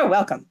 You're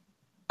welcome.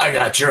 I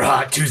got your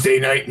hot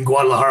Tuesday night in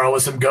Guadalajara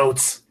with some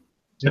goats.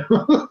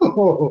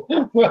 Well,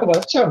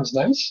 that sounds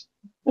nice.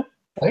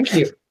 Thank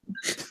you.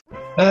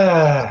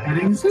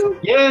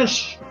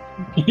 Yes,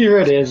 here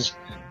it is.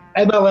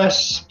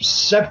 MLS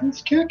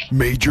 7th kick?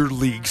 Major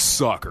League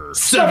Soccer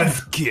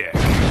 7th kick.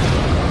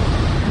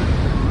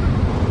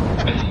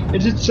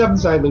 Is it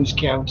 7th? I lose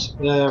count,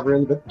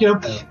 really. But,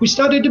 we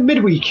started in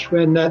midweek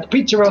when the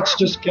Pizza Rats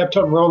just kept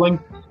on rolling,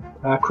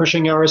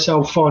 crushing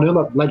RSL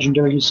 4-0 at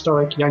legendary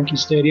historic Yankee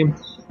Stadium.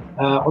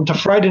 Onto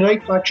Friday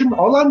night action,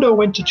 Orlando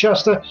went to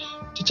Chester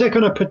to take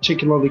on a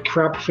particularly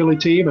crap Philly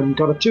team and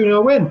got a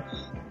 2-0 win.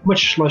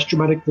 Much less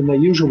dramatic than their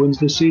usual wins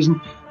this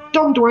season.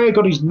 Dom Dwyer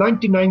got his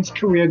 99th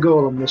career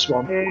goal in this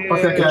one,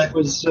 which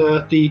was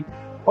the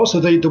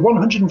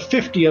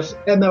 150th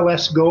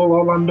MLS goal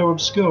Orlando have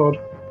scored.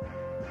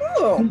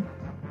 Oh.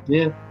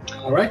 Yeah.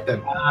 All right,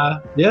 then.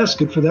 Yes,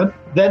 good for them.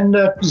 Then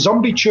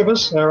Zombie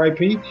Chivas,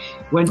 RIP,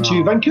 went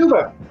to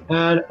Vancouver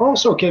and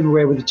also came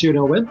away with a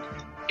 2-0 win.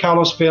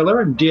 Carlos Vela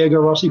and Diego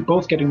Rossi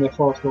both getting their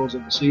 4th goals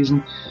of the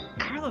season.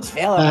 Carlos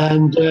Vela.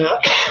 And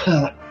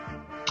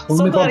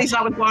so glad he's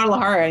not with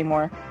Guadalajara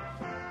anymore.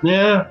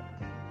 Yeah.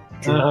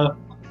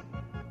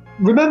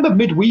 Remember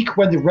midweek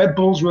when the Red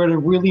Bulls were in a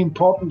really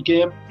important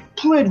game,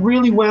 played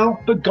really well,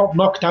 but got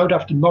knocked out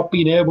after not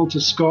being able to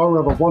score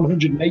over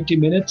 180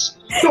 minutes?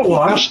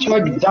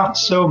 Hashtag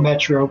that's so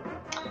Metro.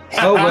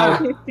 Oh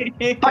well.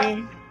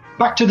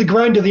 Back to the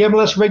grind of the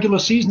MLS regular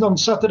season on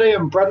Saturday,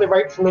 and Bradley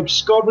Wright Phillips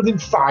scored within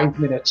 5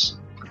 minutes.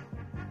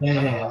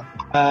 They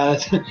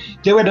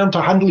went on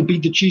to handily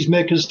beat the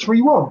Cheesemakers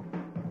 3-1,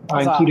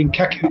 including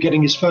Kaku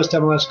getting his first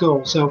MLS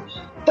goal. So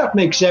that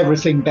makes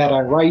everything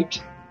better, right?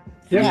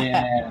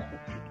 Yeah.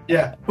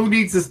 Who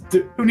needs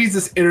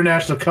this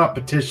international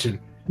competition?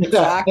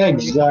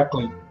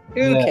 Exactly.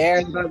 Who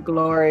cares about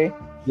glory?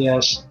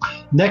 Yes.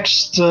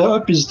 Next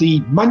up is the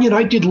Man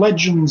United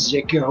legend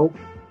Zico,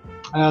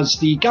 as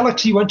the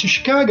Galaxy went to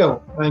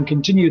Chicago and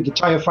continued the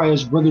Tire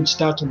Fire's rugged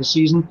start to the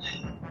season.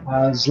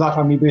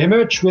 Zlatan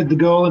Ibrahimovic with the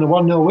goal in a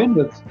 1-0 win,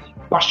 with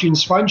Bastian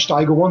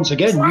Schweinsteiger once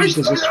again used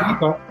as a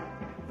sweeper.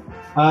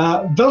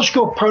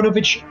 Veljko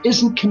Paunovic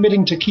isn't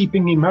committing to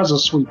keeping him as a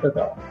sweeper,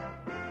 though.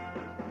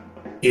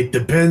 It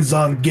depends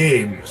on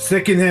game.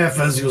 Second half,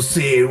 as you'll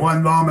see, in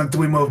one moment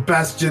we moved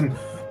Bastian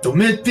to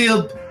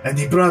midfield, and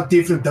he brought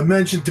different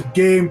dimension to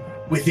game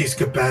with his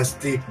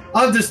capacity,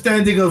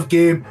 understanding of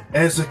game,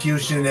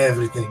 execution,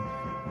 everything.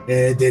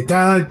 The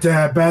talent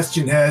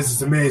Bastian has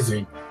is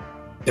amazing.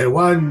 The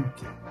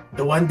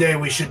one day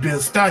we should build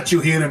a statue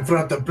here in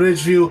front of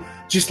Bridgeview,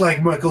 just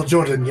like Michael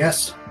Jordan,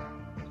 yes?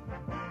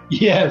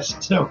 Yes,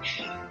 so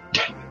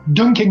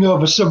dunking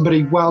over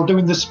somebody while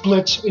doing the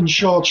splits in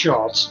short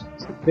shorts.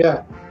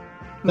 Yeah,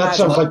 that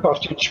sounds like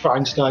Bastian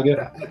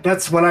Schweinsteiger.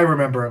 That's what I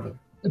remember of it.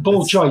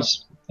 Bold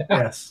choice.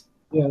 Yes.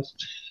 Yes.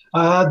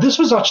 This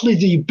was actually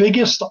the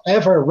biggest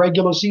ever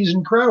regular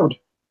season crowd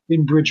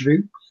in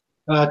Bridgeview,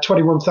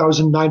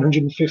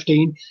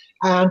 21,915.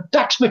 And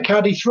Dax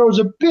McCarty throws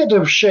a bit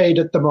of shade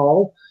at them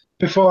all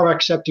before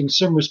accepting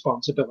some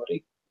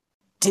responsibility.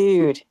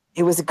 Dude,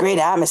 it was a great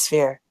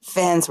atmosphere.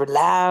 Fans were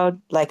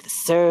loud, like the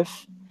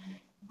surf.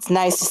 It's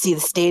nice to see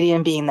the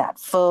stadium being that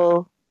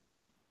full.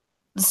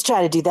 Let's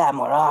try to do that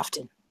more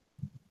often.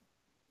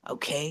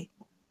 Okay.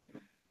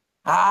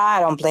 I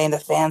don't blame the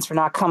fans for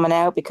not coming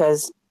out,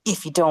 because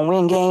if you don't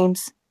win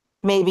games,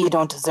 maybe you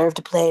don't deserve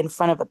to play in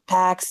front of a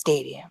packed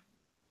stadium.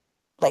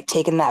 Like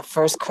taking that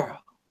first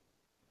curl.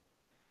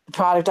 The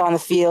product on the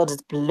field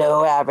is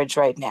below average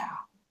right now.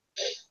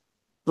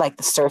 Like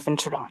the surf in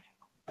Toronto.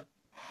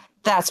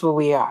 That's what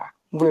we are.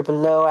 We're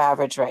below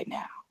average right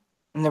now.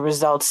 And the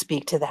results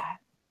speak to that.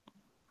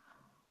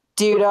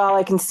 Dude, all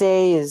I can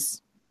say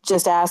is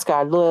just ask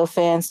our loyal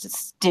fans to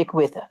stick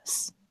with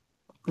us.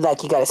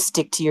 Like you gotta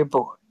stick to your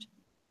board.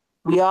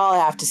 We all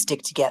have to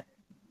stick together.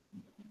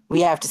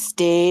 We have to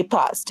stay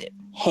positive.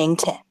 Hang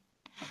 10.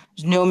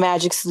 There's no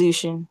magic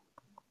solution.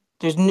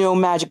 There's no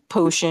magic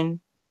potion.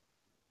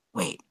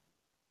 Wait,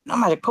 no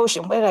magic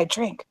potion. What did I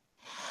drink?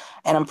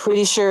 And I'm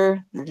pretty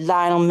sure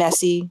Lionel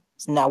Messi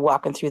is not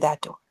walking through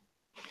that door.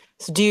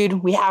 So,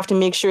 dude, we have to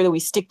make sure that we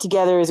stick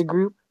together as a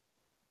group,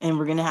 and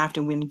we're going to have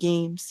to win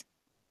games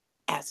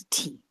as a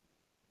team.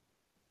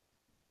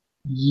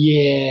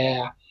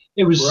 Yeah.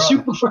 It was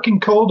super fucking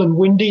cold and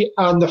windy,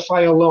 and the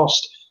Fire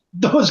lost.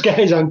 Those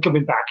guys aren't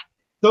coming back.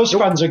 Those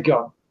fans are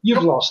gone.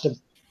 You've lost them.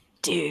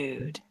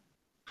 Dude,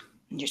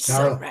 you're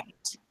so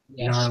right.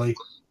 Yes. Gnarly.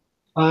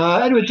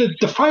 Anyway,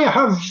 the Fire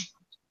have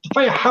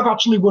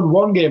actually won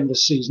one game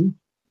this season.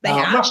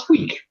 Last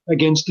week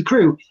against the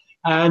Crew.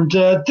 And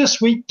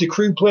this week, the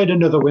Crew played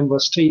another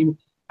winless team,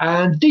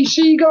 and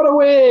DC got a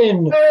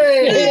win.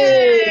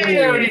 Hey!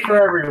 Charity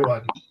for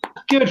everyone.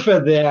 Good for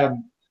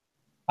them.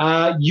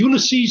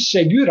 Ulysses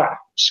Segura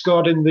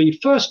scored in the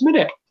first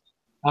minute,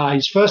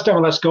 his first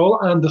MLS goal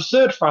and the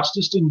third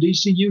fastest in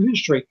DCU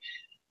history,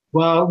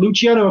 while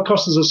Luciano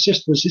Acosta's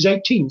assist was his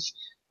 18th,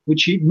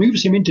 which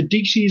moves him into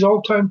DC's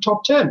all-time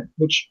top 10,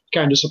 which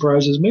kind of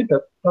surprises me,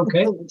 but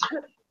okay.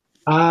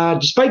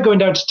 Despite going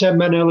down to 10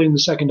 men early in the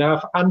second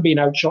half and being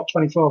outshot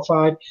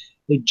 24-5,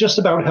 they just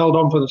about held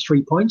on for the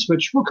 3 points,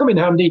 which will come in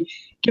handy,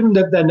 given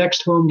that their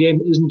next home game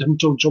isn't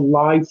until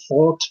July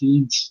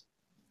 14th.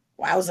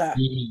 Wowza.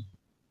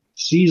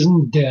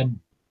 Season done.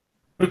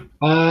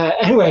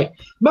 Anyway,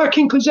 Mark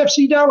Hinckley's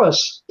FC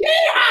Dallas.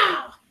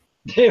 Yeah!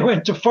 They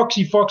went to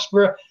Foxy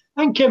Foxborough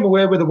and came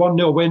away with a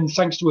 1-0 win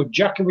thanks to a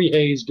Jackery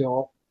Hayes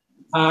goal.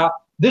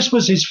 This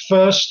was his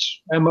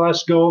first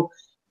MLS goal.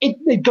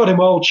 It got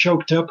him all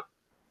choked up.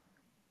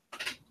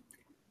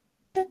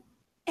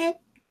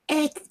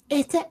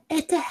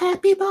 It's a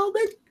happy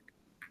moment.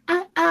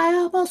 I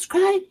almost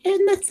cried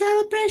in the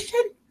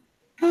celebration.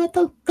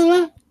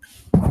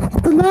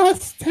 The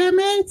last 10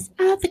 minutes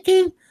of the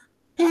game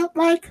felt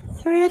like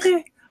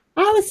forever.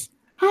 I was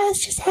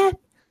just happy.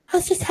 I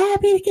was just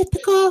happy to get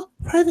the goal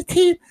for the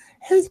team.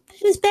 It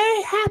was a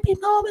very happy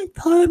moment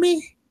for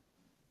me.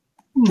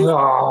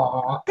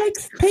 Aw,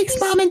 Thanks,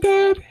 Mom and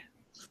Dad.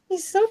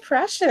 He's so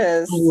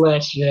precious.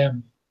 bless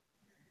him.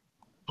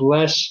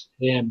 Bless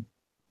him.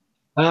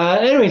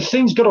 Anyway,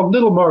 things got a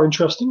little more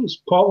interesting as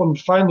Portland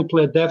finally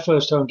played their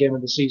first home game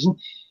of the season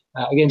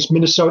against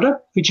Minnesota,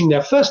 featuring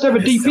their first ever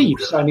DP,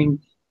 signing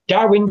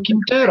Darwin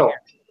Quintero.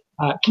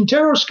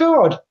 Quintero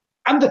scored,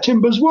 and the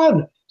Timbers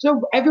won.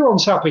 So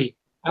everyone's happy,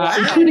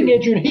 including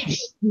Adrian Heath,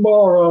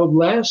 more or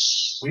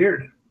less.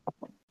 Weird.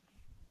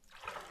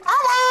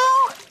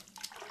 Hello.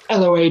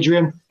 Hello,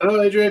 Adrian.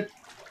 Hello, Adrian.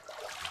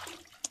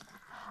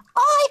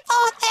 I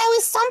thought there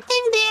was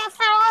something there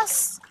for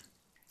us.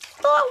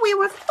 Thought we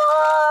were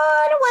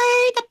far and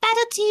away the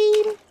better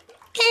team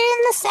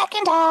in the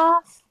second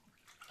half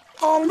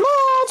and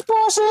large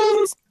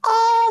portions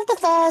of the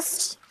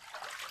first.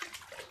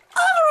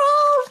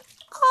 Overall,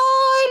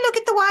 I look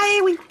at the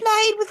way we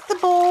played with the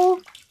ball.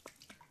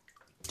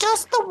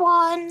 Just the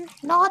one,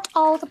 not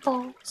all the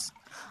balls.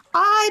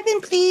 I've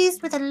been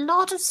pleased with a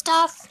lot of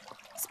stuff,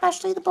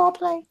 especially the ball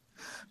play.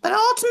 But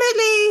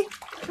ultimately,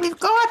 we've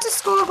got to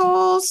score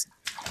goals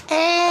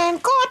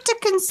and got to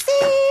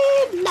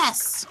concede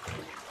less.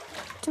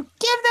 To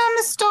give them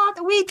the start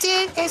that we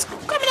did is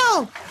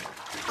criminal.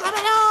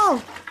 Criminal.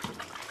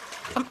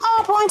 From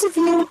our point of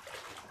view,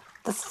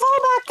 the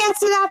fullback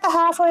gets it at the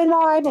halfway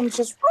line and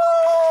just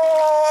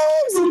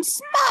runs and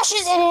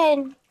smashes it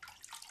in.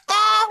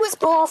 That was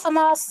poor from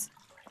us.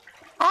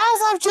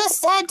 As I've just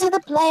said to the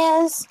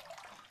players,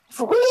 if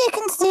we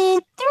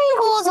concede 3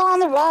 goals on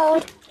the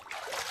road,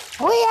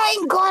 we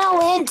ain't gonna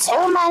win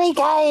too many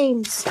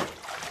games.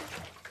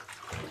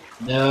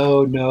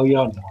 No,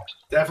 you're not.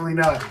 Definitely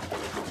not.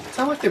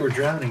 Sound like they were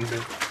drowning a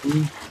bit.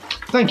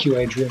 Thank you,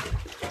 Adrian.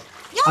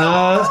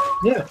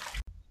 Yeah.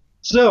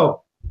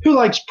 So, who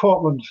likes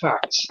Portland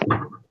facts?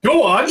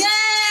 Go on.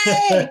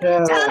 Yay!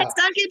 Tell us,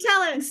 Duncan,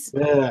 tell us.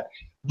 Yeah.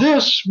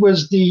 This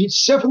was the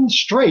 7th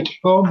straight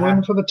home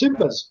win for the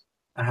Timbers.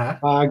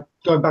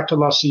 Going back to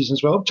last season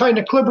as well, tying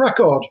a club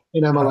record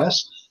in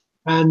MLS.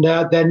 And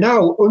they're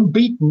now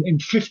unbeaten in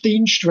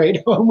 15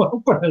 straight home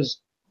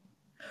openers.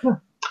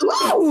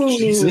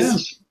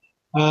 Jesus.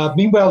 Yes.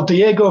 Meanwhile,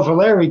 Diego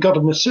Valeri got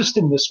an assist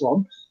in this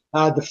one,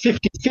 the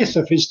 55th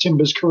of his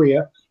Timbers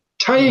career,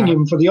 tying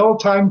him for the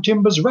all-time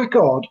Timbers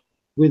record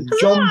with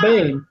John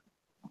Bain.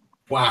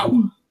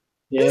 Wow.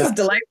 Yeah. This is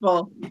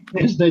delightful.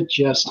 Isn't it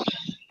just?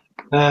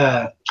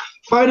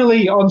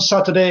 Finally, on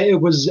Saturday,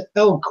 it was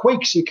El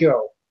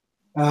Quakexico.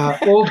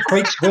 Old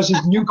Quakes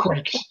versus New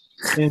Quakes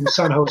in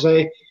San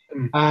Jose.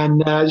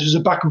 And this was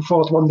a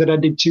back-and-forth one that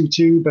ended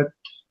 2-2, but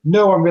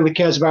no one really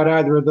cares about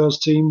either of those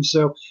teams.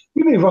 So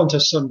we move on to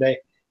Sunday.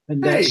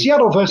 And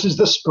Seattle versus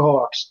the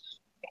Sparks.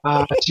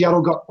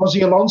 Seattle got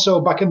Ozzy Alonso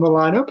back in the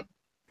lineup.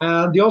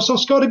 And they also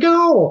scored a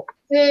goal.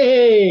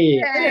 Hey!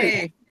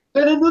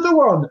 And another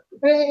one.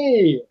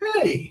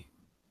 Hey!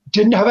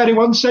 Didn't have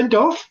anyone sent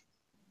off.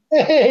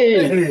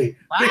 Hey!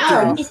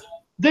 Wow.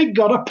 They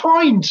got a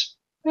point.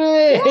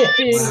 Hey!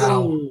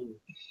 Wow.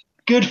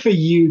 Good for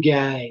you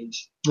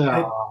guys.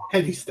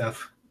 Heavy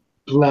stuff.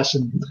 Bless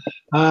them.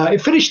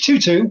 It finished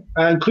 2-2,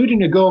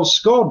 including a goal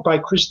scored by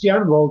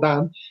Christian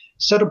Roldan,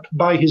 set up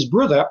by his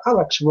brother,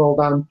 Alex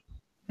Roldan,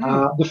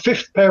 the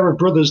 5th pair of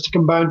brothers to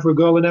combine for a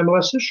goal in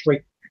MLS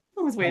history.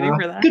 I was waiting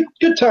for that.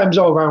 Good times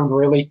all round,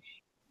 really,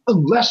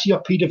 unless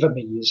you're Peter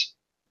Vermees.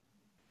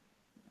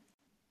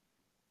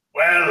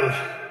 Well,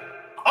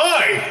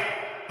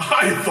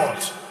 I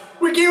thought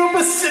we gave up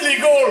a silly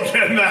goal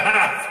in the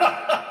half.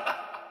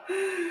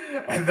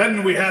 And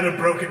then we had a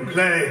broken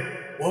play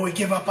where we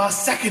give up our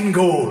second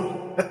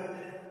goal.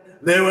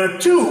 There were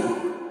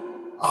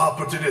 2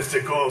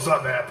 opportunistic goals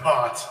on their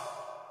part.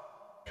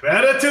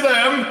 Credit to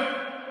them.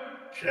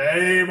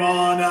 Shame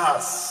on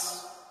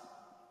us.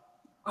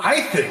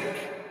 I think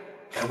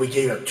that we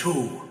gave up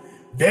 2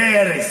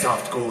 very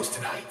soft goals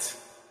tonight.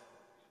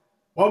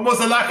 One was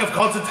a lack of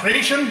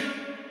concentration.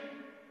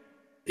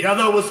 The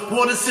other was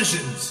poor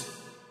decisions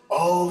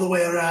all the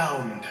way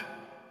around.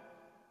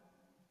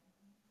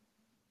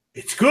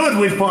 It's good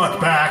we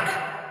fought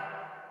back.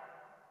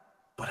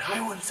 But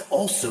I would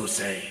also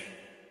say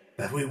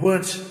that we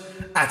weren't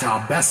at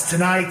our best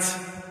tonight.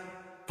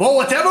 For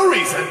whatever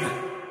reason,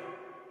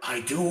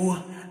 I do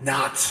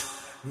not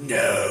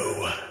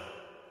know.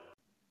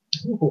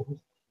 Ooh,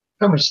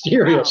 how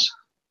mysterious.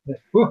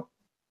 Wow.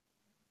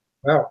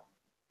 Wow.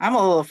 I'm a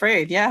little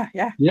afraid. Yeah.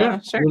 Sure.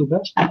 A little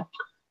bit.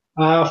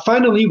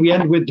 Finally, we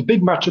end with the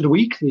big match of the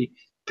week, the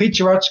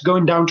Pizza Rats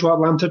going down to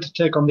Atlanta to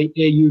take on the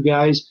AU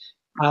guys,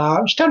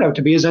 which turned out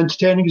to be as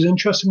entertaining, as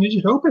interesting as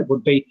you'd hope it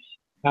would be.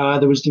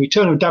 There was the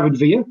return of David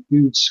Villa,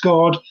 who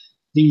scored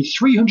the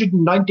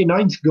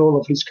 399th goal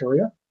of his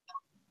career,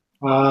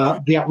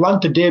 the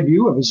Atlanta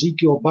debut of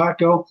Ezekiel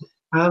Barco,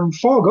 and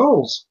 4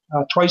 goals.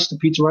 Twice the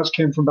Pizza Rats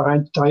came from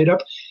behind to tie it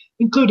up,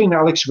 including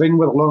Alex Ring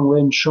with a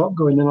long-range shot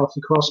going in off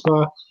the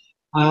crossbar.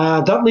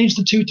 That leaves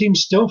the 2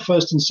 teams still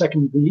first and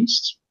second in the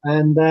East,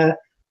 and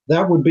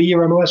that would be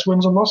your MLS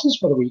wins and losses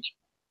for the week.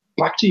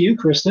 Back to you,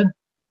 Kristin.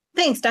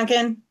 Thanks,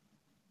 Duncan.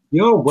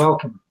 You're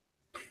welcome.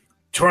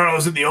 Toronto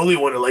isn't the only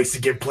one who likes to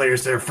give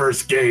players their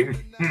first game.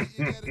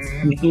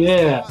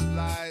 Yeah.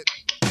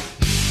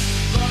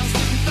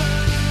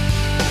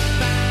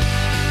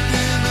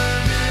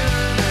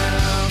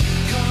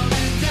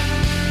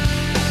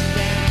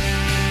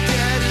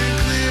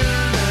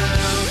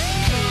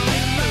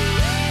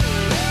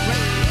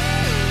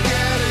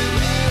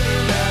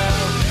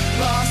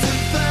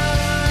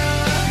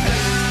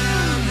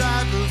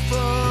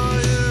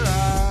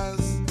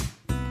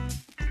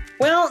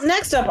 Well,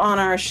 next up on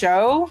our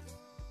show,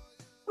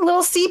 a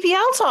little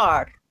CPL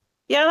talk.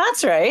 Yeah,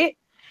 that's right.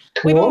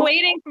 Cool. We've been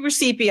waiting for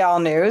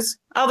CPL news,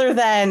 other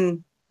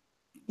than,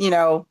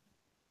 the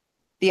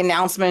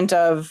announcement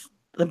of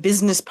the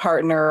business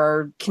partner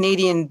or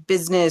Canadian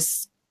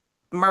business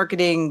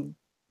marketing,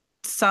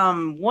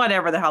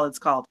 whatever the hell it's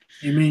called.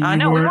 You mean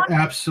you weren't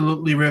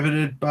absolutely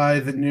riveted by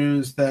the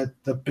news that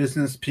the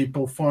business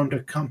people formed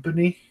a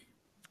company?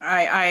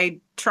 I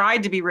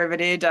tried to be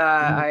riveted.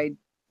 I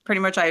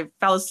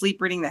fell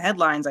asleep reading the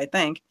headlines, I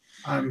think.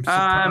 I'm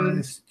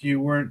surprised you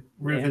weren't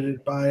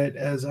riveted by it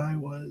as I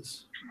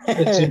was.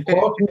 It's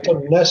important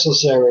and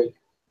necessary.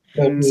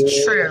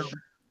 It's true.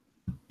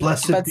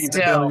 Blessed be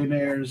the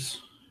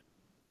billionaires.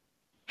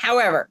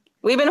 However,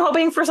 we've been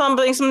hoping for some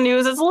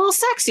news that's a little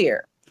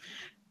sexier.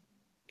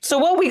 So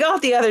what we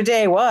got the other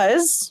day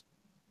was,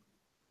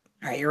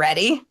 are you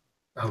ready?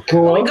 Okay.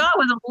 What we got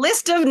was a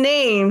list of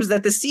names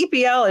that the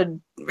CPL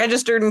had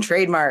registered and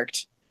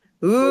trademarked.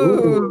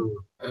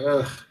 Ooh.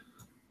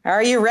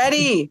 Are you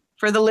ready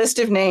for the list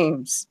of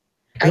names?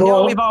 I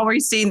know we've already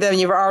seen them,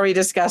 you've already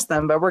discussed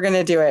them, but we're going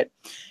to do it.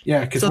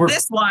 Yeah, because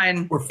this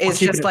one is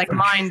just like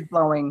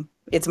mind-blowing.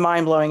 It's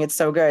mind-blowing. It's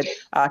so good.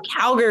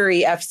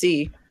 Calgary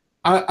FC.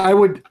 I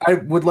would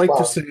like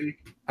to say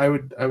I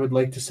would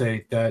like to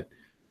say that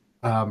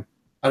out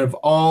of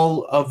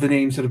all of the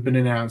names that have been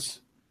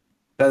announced,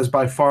 that is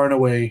by far and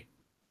away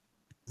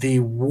the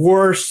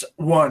worst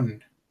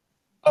one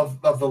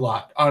of the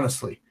lot,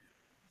 honestly.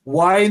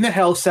 Why in the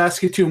hell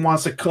Saskatoon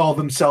wants to call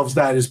themselves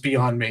that is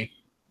beyond me.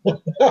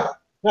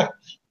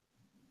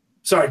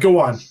 Sorry, go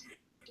on.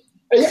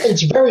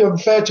 It's very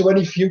unfair to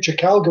any future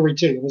Calgary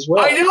team as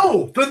well. I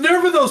know! The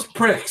nerve of those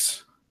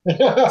pricks.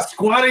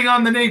 Squatting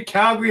on the name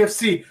Calgary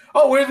FC.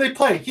 Oh, where do they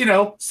play?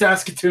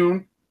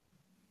 Saskatoon.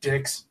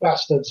 Dicks.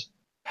 Bastards.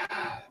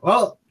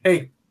 Well,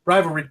 hey,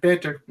 rivalry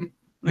banter.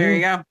 There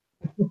you go.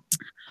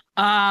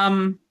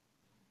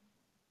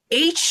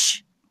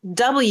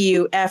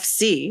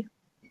 HWFC.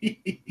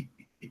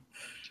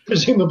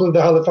 Presumably the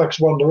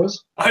Halifax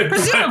Wanderers.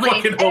 Presumably.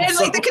 And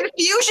so. The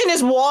confusion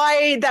is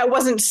why that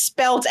wasn't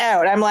spelt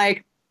out. I'm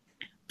like,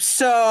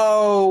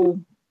 so,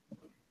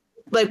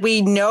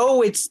 we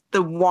know it's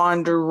the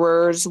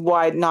Wanderers.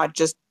 Why not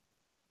just?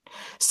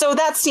 So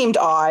that seemed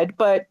odd,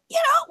 but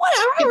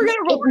whatever. We're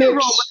gonna roll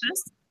with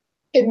this.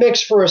 It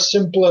makes for a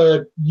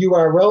simpler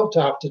URL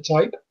to have to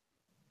type.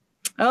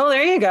 Oh,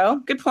 there you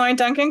go. Good point,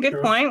 Duncan. Good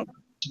point.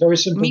 It's a very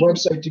simple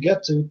website to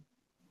get to.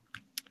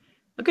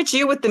 Look at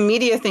you with the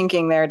media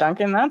thinking there,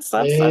 Duncan. That's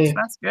good.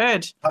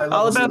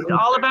 All about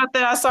the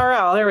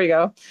SRL. There we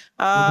go.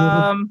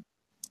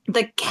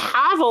 The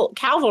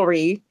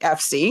Cavalry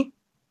FC.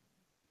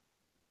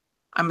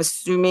 I'm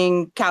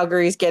assuming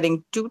Calgary's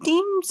getting 2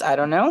 teams. I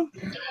don't know.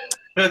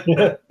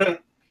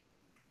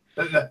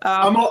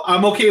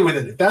 I'm okay with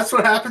it. If that's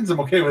what happens,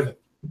 I'm okay with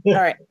it. All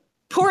right.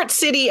 Port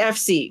City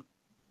FC.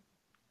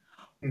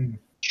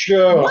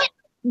 Sure.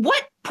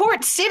 What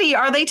Port City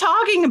are they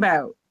talking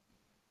about?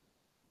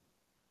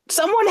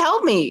 Someone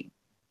help me.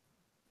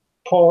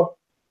 Port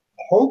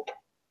Hope.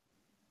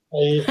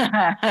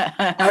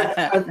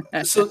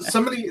 So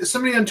somebody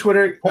on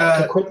Twitter.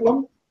 Port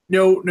Coquitlam.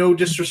 No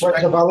disrespect.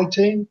 Port Valley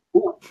team.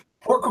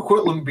 Port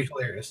Coquitlam would be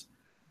hilarious.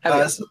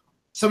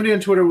 Somebody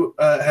on Twitter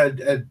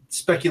had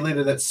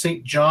speculated that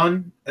St.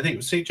 John, I think it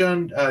was St.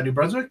 John, New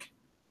Brunswick,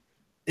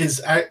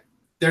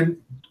 they're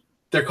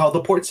called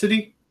the Port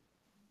City.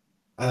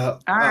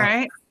 All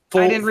right.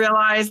 I didn't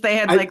realize they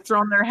had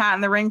thrown their hat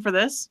in the ring for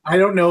this. I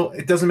don't know.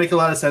 It doesn't make a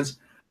lot of sense.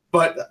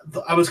 But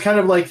I was kind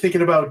of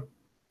thinking about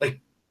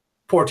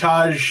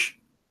Portage,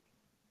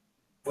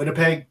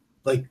 Winnipeg.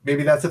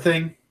 Maybe that's a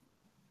thing.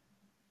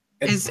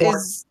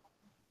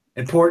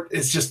 And Port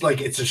is just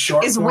it's a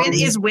short. Is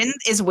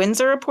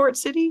Windsor a port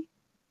city?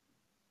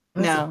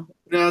 No,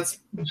 it's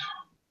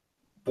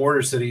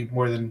border city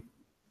more than.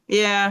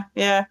 Yeah.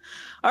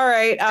 All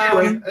right. I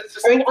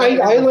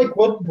like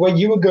what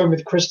you were going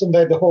with, Kristin.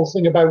 There, the whole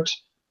thing about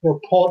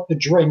port the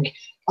drink.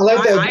 I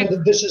like the idea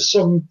that this is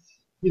some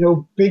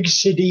big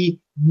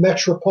city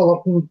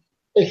metropolitan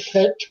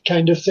effect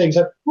kind of things.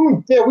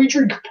 Yeah, we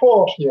drink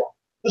port here.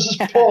 This is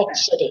Port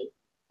City,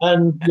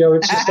 and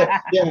it's just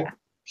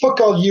fuck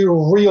all you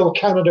real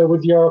Canada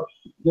with your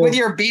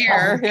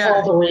beer,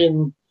 Calgary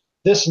and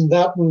this and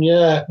that, and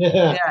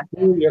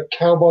your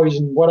cowboys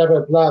and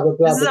whatever, blah blah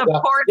blah. This is a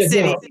port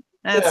city.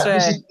 That's right.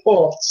 This is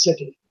Port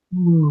City.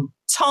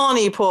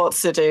 Tawny Port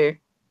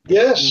City.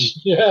 Yes,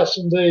 yes,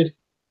 indeed.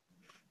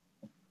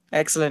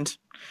 Excellent.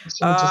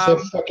 Something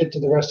to say fuck it to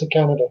the rest of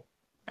Canada.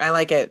 I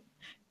like it.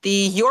 The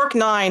York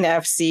 9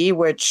 FC,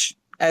 which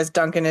as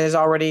Duncan has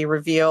already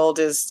revealed,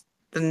 is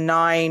the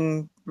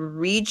 9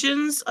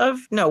 regions of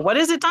what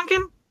is it,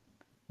 Duncan?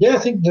 Yeah, I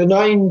think the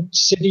 9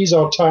 cities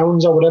or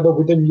towns or whatever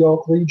within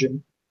York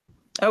region.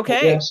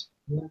 Okay. Yes.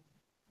 Yeah.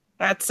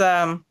 That's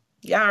all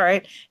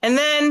right. And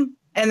then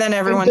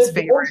everyone's the one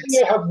favorites.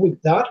 thing I have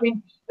with that, I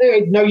mean,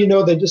 now you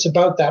know that it's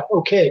about that,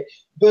 okay.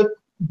 But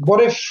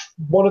what if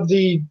one of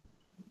the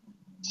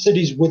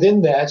cities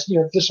within that,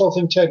 if this whole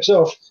thing takes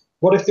off,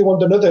 what if they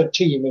want another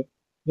team?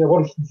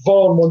 What if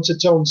Vaughan wants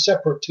its own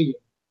separate team?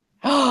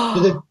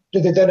 do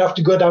they then have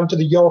to go down to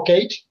the York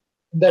 8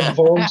 and then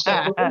Vaughan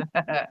separately?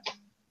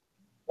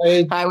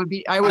 I would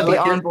be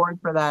on board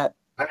for that.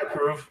 I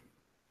approve.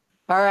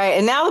 All right,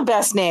 and now the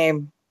best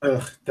name.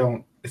 Ugh,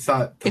 don't. It's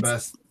not the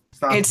best.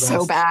 It's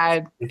so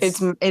bad. It's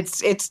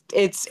Founders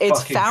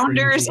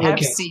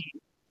FC.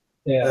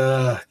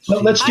 Yeah.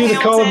 Let's do the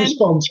call and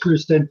response,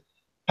 Kristin.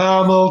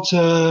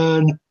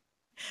 Hamilton.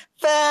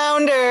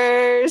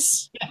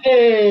 Founders.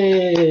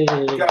 Hey.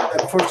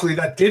 God, unfortunately,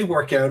 that did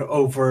work out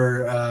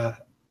over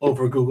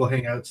Google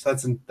Hangouts.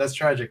 That's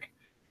tragic.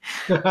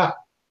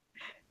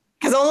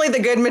 Because only the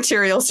good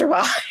material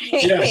survives.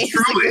 Yeah,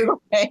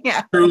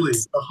 truly,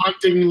 the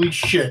hauntingly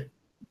shit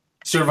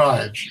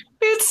survives.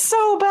 It's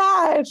so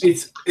bad.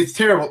 It's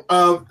terrible.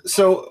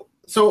 So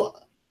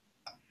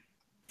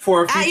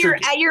for a future,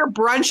 at your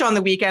brunch on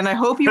the weekend, I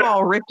hope you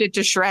all ripped it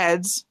to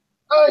shreds.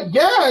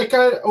 Yeah, I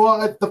got.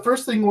 Well, the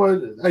first thing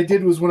I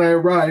did was when I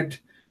arrived,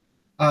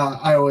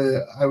 I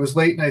was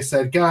late and I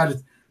said,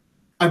 "God,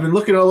 I've been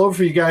looking all over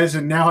for you guys,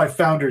 and now I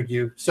foundered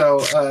you." So,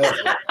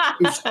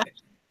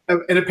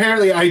 and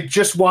apparently, I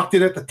just walked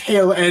in at the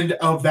tail end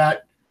of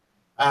that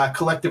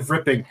collective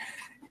ripping.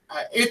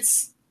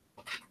 It's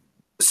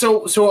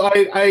so.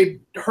 I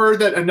heard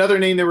that another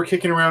name they were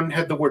kicking around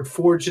had the word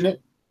 "forge" in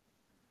it.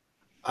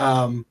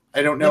 I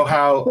don't know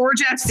how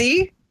Forge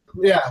FC.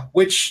 Yeah,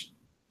 which.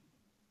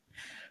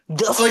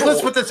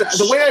 Let's put this.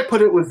 The way I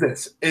put it was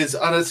this: is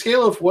on a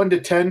scale of 1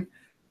 to 10,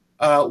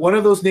 one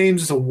of those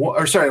names is a 1.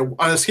 Or sorry,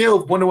 on a scale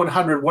of 1 to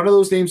 100, one of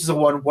those names is a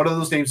 1. One of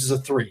those names is a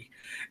 3.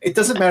 It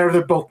doesn't matter;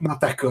 they're both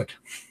not that good.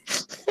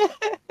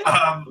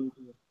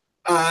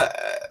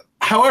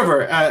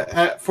 However,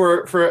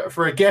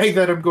 for a gag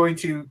that I'm going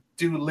to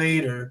do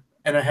later,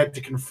 and I had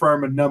to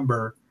confirm a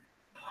number,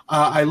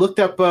 I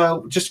looked up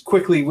just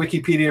quickly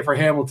Wikipedia for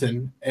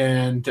Hamilton,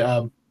 and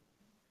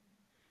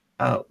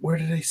where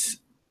did I see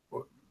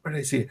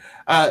it?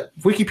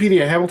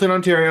 Wikipedia, Hamilton,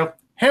 Ontario.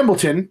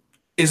 Hamilton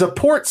is a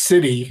port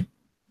city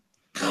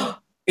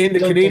in the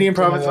Canadian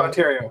province of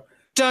Ontario.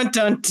 Dun,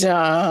 dun,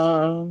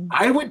 dun.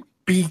 I would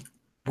be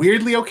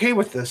weirdly okay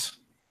with this.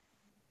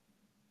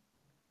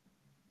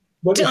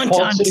 What, dun,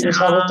 dun,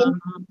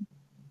 dun.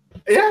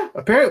 Yeah,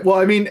 apparently.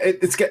 Well, I mean,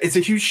 it's a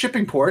huge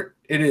shipping port.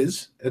 It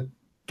is,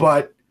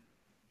 but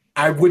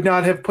I would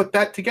not have put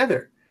that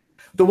together.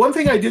 The one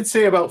thing I did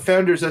say about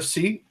Founders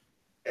FC,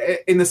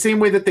 in the same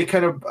way that they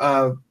kind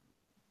of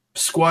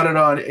squatted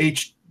on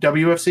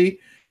HWFC,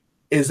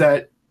 is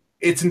that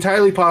it's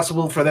entirely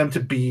possible for them to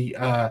be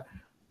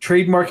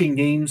trademarking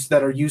names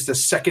that are used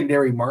as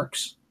secondary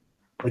marks.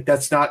 Like,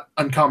 that's not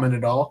uncommon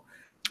at all.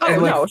 Oh,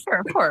 and no, sure,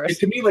 of course.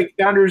 To me, like,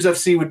 Founders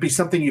FC would be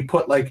something you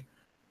put, like,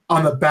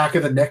 on the back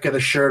of the neck of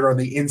the shirt or on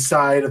the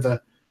inside of the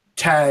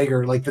tag,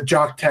 or, like, the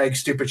jock tag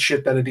stupid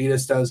shit that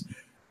Adidas does.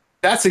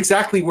 That's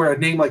exactly where a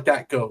name like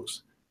that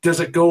goes.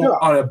 Does it go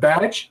on a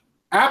badge?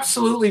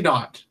 Absolutely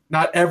not.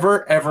 Not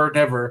ever, ever,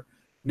 never,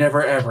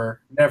 never,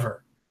 ever,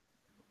 never.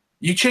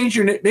 You change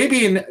your name,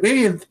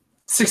 maybe in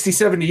 60,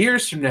 70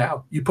 years from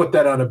now, you put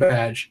that on a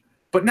badge,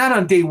 but not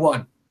on day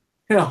one.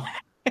 No,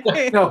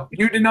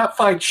 you did not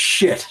find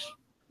shit.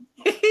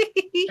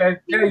 Okay?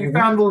 Yeah, you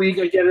found the league.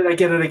 I get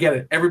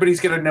it.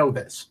 Everybody's going to know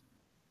this.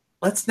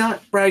 Let's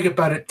not brag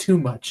about it too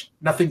much.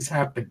 Nothing's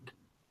happened.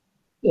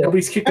 Yeah.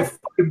 Nobody's kicked a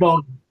fucking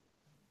ball.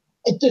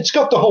 It's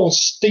got the whole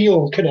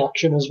steel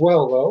connection as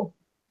well, though.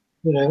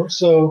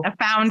 So a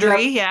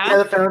foundry, yeah,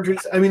 the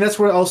foundries. I mean, that's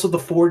where also the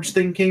forge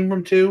thing came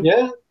from too.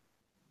 Yeah,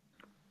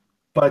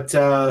 but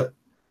I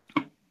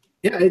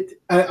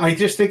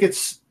just think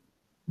it's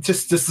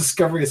just this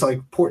discovery is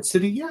like Port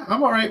City. Yeah,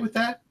 I'm all right with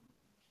that.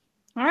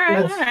 All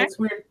right, that's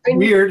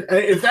weird.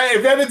 If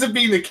that ends up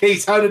being the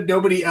case, how did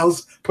nobody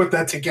else put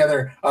that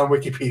together on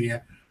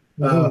Wikipedia?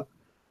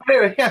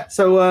 Anyway, yeah.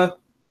 So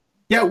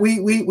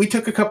we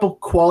took a couple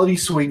quality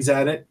swings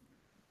at it.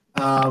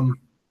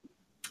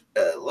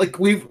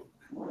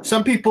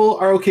 Some people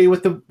are okay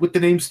with the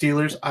name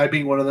Steelers, I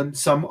being one of them.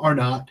 Some are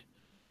not.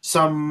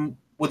 Some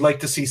would like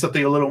to see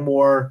something a little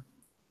more,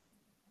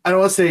 I don't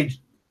want to say,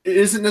 it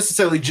isn't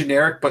necessarily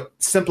generic, but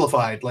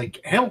simplified, like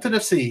Hamilton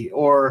FC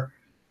or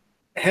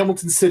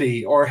Hamilton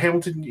City or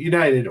Hamilton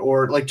United,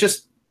 or like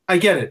just, I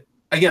get it.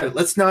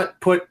 Let's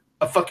not put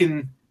a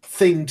fucking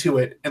thing to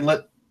it and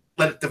let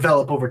it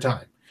develop over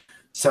time.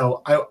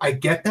 So I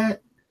get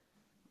that,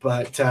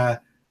 but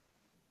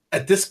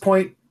at this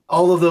point,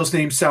 all of those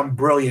names sound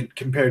brilliant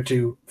compared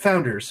to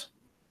Founders.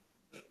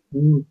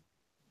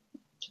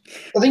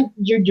 I think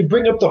you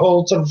bring up the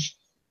whole sort of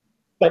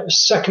like a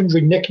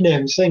secondary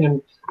nickname thing,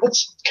 and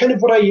that's kind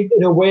of what I,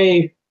 in a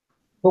way,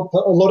 hope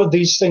that a lot of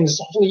these things,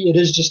 hopefully it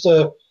is just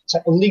it's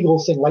like a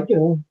legal thing, like,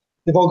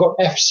 they've all got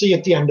FC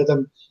at the end of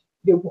them.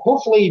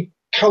 Hopefully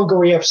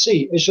Calgary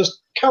FC is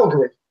just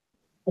Calgary,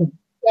 and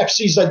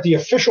FC is like the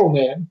official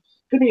name.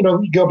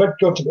 You go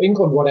to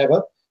England,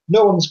 whatever.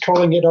 No one's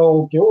calling it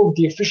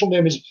the official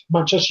name is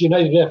Manchester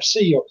United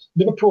FC or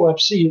Liverpool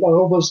FC or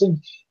all those things.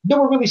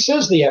 No one really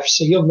says the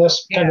FC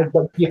unless kind of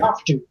like you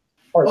have to,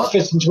 or it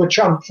fits into a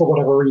chant for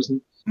whatever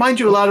reason. Mind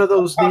you, a lot of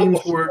those names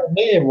were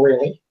name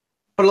really,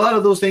 but a lot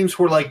of those names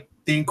were like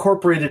the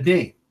incorporated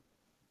name.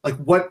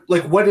 What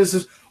is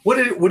this? What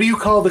do you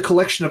call the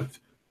collection of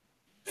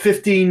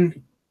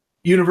 15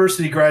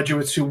 university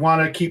graduates who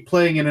want to keep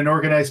playing in an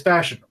organized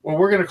fashion? Well,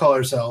 we're going to call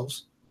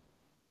ourselves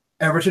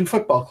Everton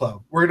Football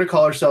Club. We're going to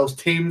call ourselves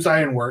Thames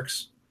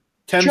Ironworks.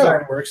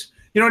 Ironworks.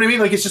 You know what I mean?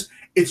 Like it's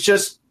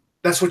just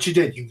that's what you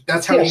did.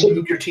 That's how you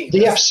moved your team.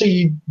 The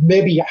FC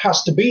maybe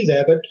has to be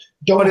there, but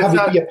don't have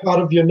it be a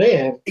part of your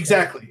name.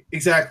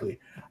 Exactly.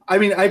 I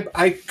mean,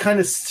 I kind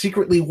of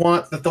secretly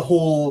want that the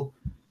whole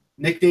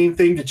nickname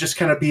thing to just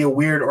kind of be a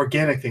weird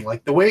organic thing,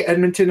 like the way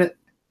Edmonton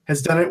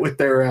has done it with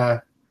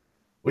their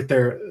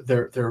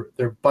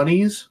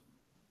bunnies.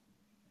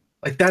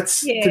 Like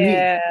that's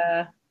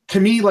to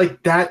me,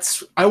 like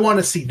that's I want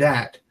to see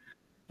that.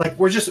 Like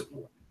we're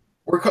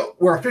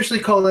officially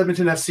called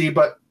Edmonton FC,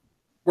 but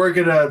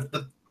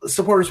the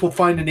supporters will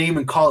find a name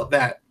and call it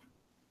that.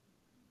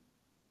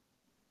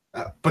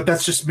 But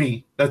that's just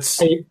me.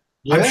 That's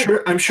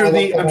I'm sure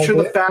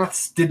the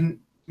facts didn't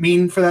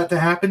mean for that to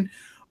happen,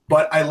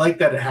 but I like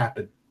that it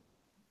happened.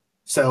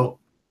 So,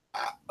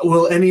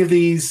 will any of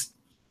these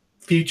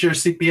future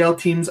CPL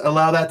teams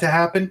allow that to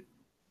happen?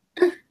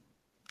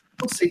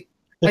 We'll see.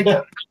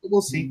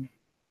 We'll see.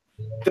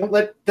 Don't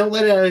let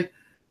a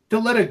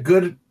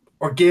good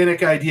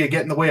organic idea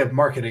get in the way of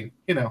marketing.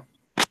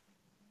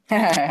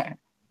 But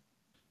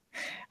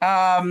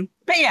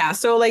yeah,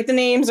 so like the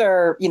names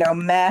are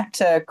meh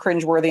to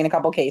cringeworthy in a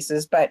couple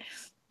cases, but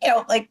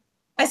like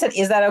I said,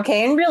 is that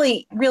okay? And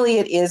really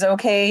it is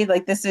okay.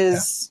 Like this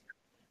is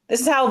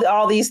how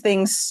all these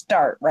things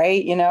start,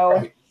 right?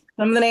 Right.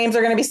 Some of the names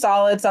are going to be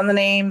solid, some of the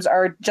names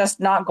are just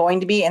not going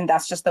to be, and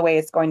that's just the way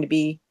it's going to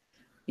be.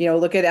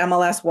 Look at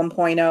MLS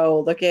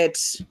 1.0, look at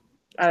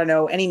I don't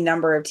know, any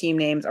number of team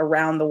names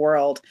around the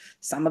world.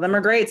 Some of them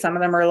are great. Some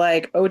of them are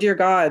like, oh dear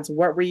gods,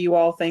 what were you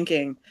all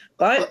thinking?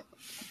 But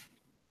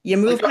you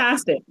move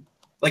past it.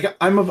 Like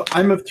I'm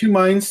of two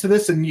minds to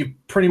this, and you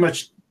pretty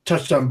much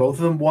touched on both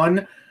of them.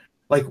 One,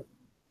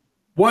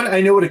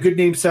 I know what a good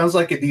name sounds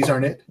like, and these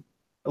aren't it.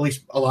 At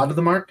least a lot of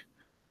them aren't.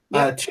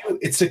 Yeah. Two,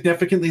 it's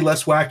significantly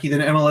less wacky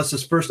than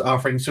MLS's first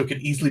offering, so it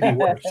could easily be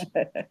worse.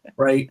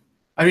 Right?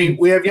 I mean,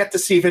 we have yet to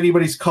see if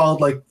anybody's called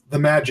like the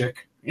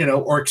Magic,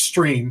 or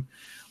Extreme,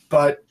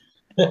 but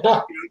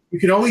you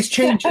can always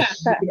change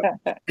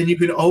it. And you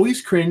can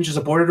always cringe as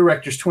a board of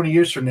directors 20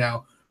 years from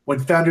now when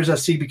Founders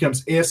FC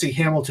becomes AFC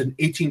Hamilton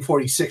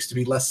 1846 to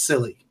be less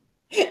silly.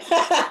 And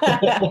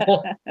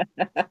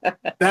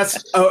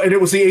it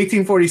was the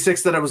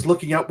 1846 that I was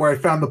looking up where I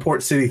found the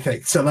Port City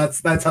thing. So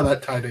that's how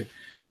that tied in.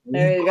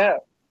 There you go.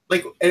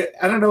 Like,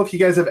 I don't know if you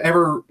guys have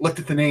ever looked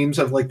at the names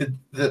of like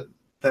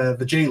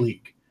the J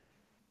League.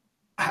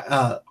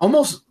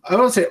 Almost, I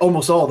won't say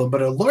almost all of them,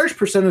 but a large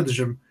percentage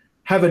of them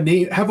have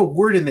a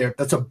word in there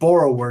that's a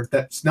borrow word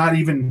that's not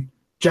even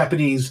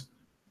Japanese,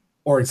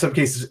 or in some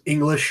cases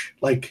English.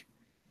 Like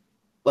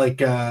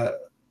what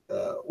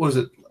was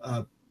it?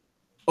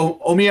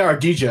 Omiya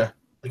Ardija.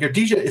 Like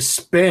Ardija is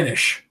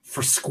Spanish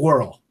for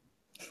squirrel.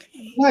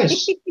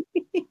 Nice.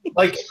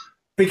 Like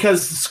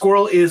because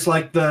squirrel is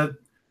like the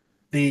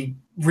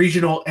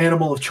regional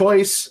animal of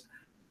choice,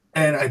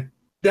 and I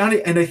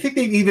think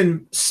they've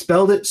even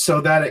spelled it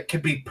so that it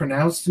can be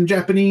pronounced in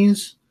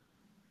Japanese,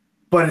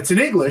 but it's in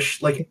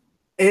English, like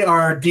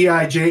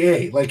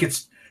Ardija. Like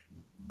it's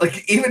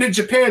like even in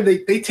Japan,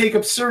 they take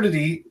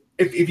absurdity.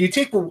 If you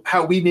take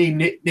how we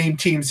name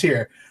teams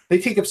here, they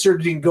take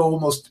absurdity and go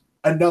almost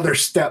another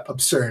step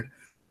absurd.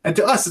 And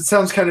to us, it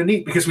sounds kind of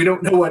neat because we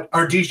don't know what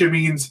Ardija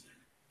means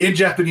in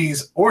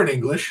Japanese or in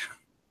English.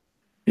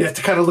 You have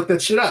to kind of look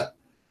that shit up.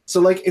 So,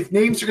 like, if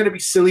names are going to be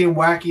silly and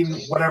wacky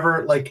and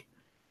whatever, like,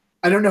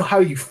 I don't know how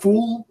you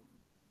fool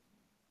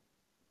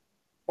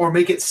or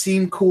make it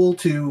seem cool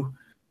to,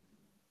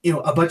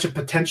 a bunch of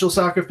potential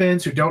soccer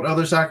fans who don't know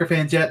they're soccer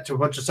fans yet, to a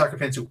bunch of soccer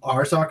fans who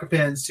are soccer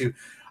fans, to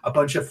a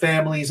bunch of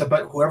families,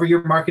 about whoever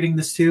you're marketing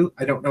this to.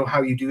 I don't know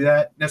how you do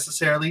that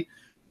necessarily,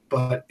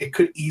 but it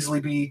could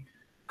easily be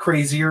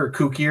crazier or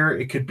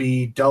kookier. It could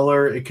be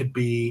duller. It could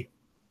be,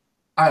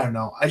 I don't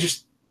know. I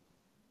just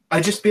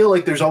feel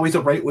like there's always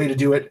a right way to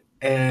do it,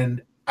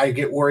 and I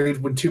get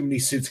worried when too many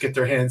suits get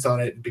their hands on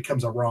it, it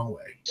becomes a wrong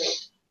way.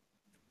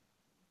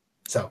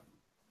 So,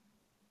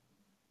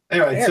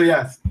 anyway, so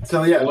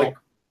yeah, like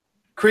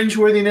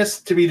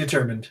cringeworthiness to be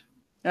determined.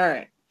 All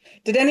right.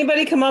 Did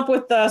anybody come up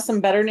with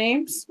some better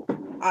names?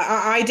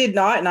 I did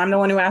not, and I'm the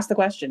one who asked the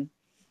question.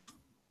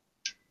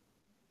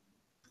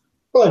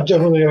 Well, I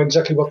don't really know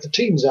exactly what the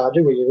teams are,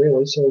 do we,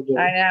 really? So,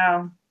 I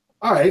know.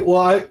 All right.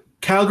 Well,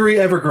 Calgary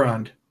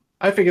Evergrande.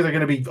 I figure they're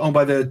going to be owned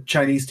by the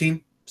Chinese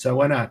team, so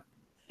why not?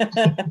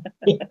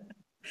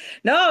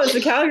 No, it's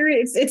the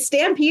Calgary. It's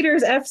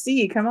Stampeders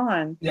FC. Come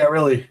on. Yeah,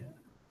 really.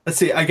 Let's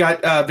see. I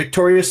got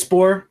Victoria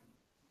Sport,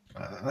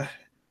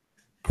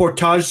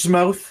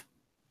 Portagemouth.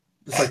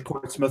 It's like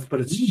Portsmouth,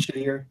 but it's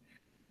shittier.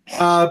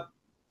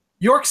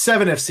 York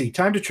 7 FC.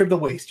 Time to trim the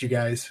waist, you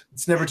guys.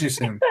 It's never too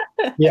soon.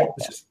 Yeah.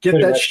 Let's just get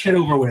that shit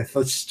over with.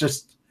 Let's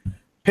just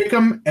pick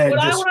them and. What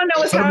I want to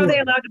know is how are they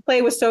allowed to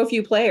play with so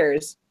few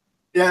players?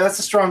 Yeah, that's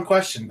a strong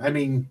question. I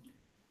mean,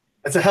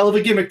 that's a hell of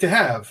a gimmick to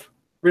have,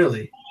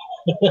 really.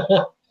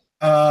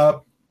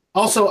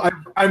 Also,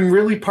 I'm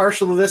really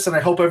partial to this, and I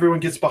hope everyone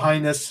gets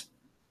behind this.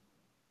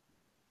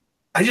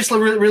 I just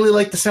really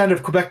like the sound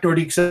of Quebec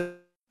Nordique.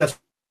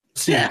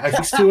 I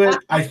used to it.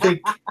 I think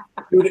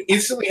it would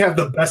instantly have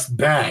the best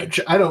badge.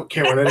 I don't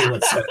care what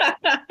anyone said.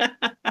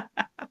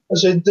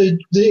 So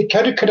they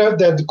kind of cut out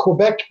there the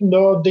Quebec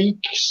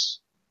Nordiques.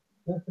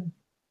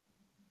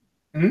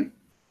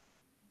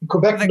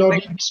 Quebec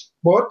Nordiques.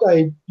 What?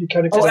 You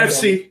kind of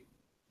FC.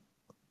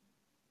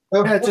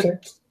 Oh, yeah, okay.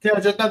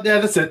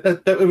 That's it.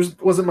 That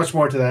wasn't much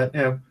more to that.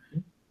 Yeah.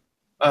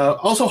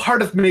 Also,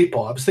 Heart of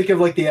Maple. I was thinking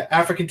of like the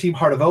African team,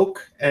 Heart of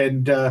Oak,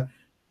 and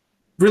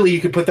really, you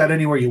could put that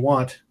anywhere you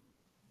want.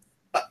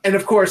 And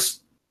of course,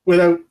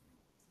 without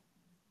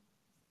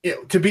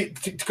to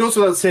goes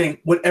without saying,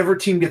 whatever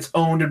team gets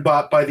owned and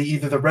bought by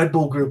either the Red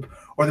Bull Group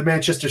or the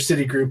Manchester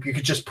City Group, you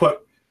could just put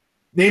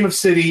name of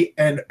city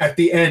and at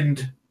the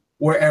end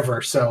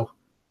wherever. So,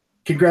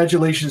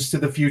 congratulations to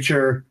the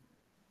future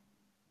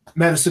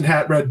Medicine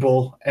Hat Red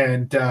Bull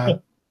and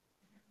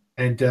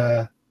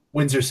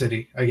Windsor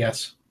City, I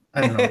guess.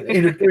 I don't know.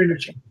 They're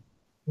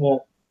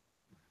interchangeable.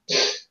 Yeah.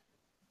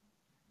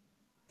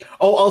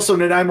 Oh, also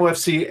Nanaimo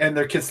FC and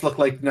their kits look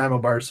like Nanaimo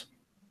bars.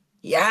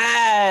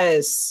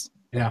 Yes.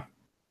 Yeah.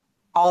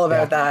 All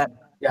about that.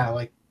 Yeah,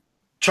 like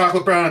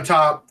chocolate brown on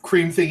top,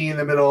 cream thingy in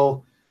the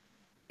middle,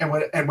 and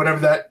whatever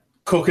that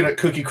coconut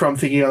cookie crumb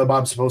thingy on the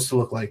bottom is supposed to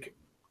look like.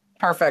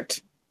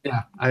 Perfect.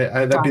 Yeah,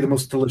 that'd be the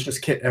most delicious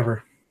kit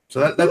ever.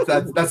 So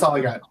that's all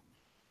I got.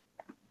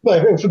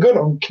 Well, if we're going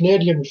on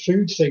Canadian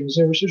food things,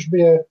 there should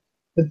be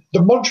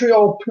the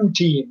Montreal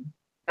poutine.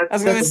 I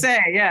was going to say,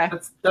 yeah.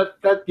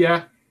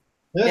 Yeah.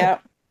 Yeah.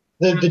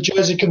 The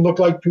jersey can look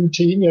like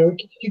poutine.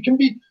 You can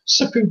be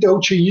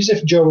Saputo cheese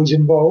if Joey's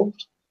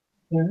involved.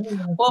 Yeah.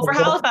 Well, for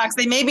Halifax,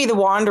 they may be the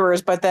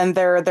Wanderers, but then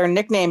their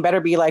nickname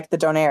better be like the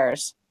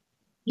Donaires.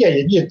 Yeah,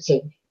 you'd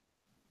think.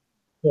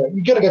 Yeah,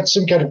 you got to get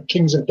some kind of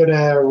Kings of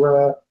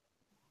Donaire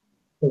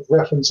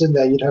reference in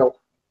there. You'd hope.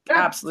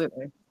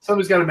 Absolutely.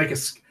 Somebody's got to make a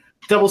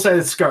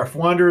double-sided scarf.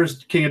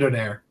 Wanderers, King of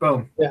Donaire.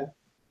 Boom. Yeah.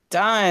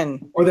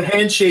 Done. Or the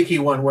handshakey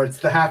one where it's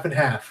the half and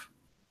half.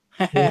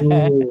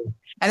 And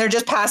they're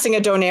just passing a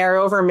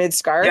Donaire over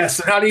mid-scarf? Yes,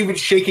 they're not even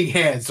shaking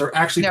hands. They're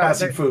actually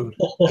passing food.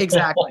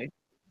 Exactly.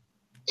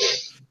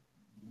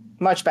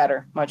 Much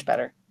better. Much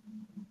better.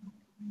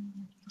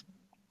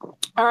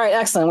 All right,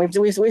 excellent.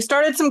 We've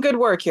started some good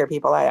work here,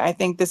 people. I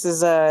think this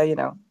is,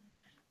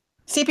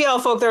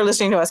 CPL folk that are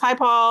listening to us. Hi,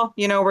 Paul.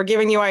 We're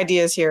giving you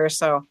ideas here,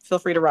 so feel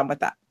free to run with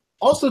that.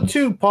 Also,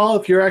 too, Paul,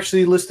 if you're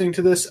actually listening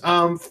to this,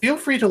 feel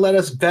free to let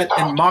us vet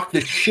and mock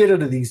the shit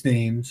out of these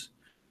names,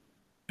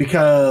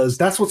 because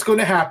that's what's going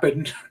to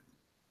happen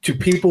to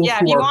people. Yeah,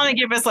 if you want to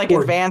give us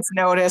advance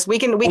notice, we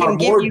can give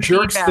more you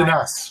jerks feedback. than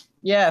us.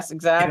 Yes,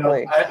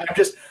 exactly.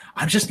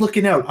 I'm just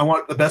looking out. I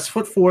want the best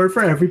foot forward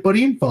for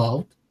everybody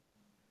involved.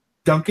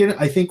 Duncan,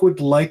 I think, would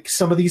like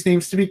some of these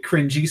names to be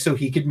cringy so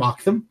he could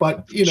mock them,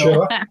 but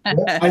Sure.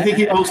 I think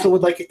he also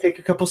would like to take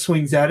a couple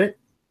swings at it.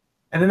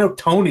 And I know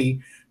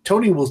Tony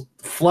will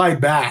fly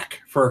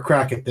back for a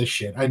crack at this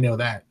shit. I know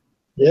that.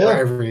 Yeah.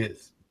 Wherever he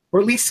is. Or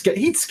at least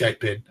he'd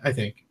Skype in, I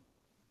think.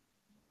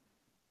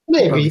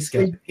 Maybe.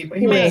 He might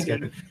Skype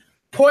in.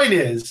 Point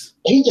is,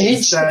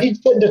 he'd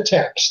send a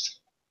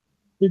text.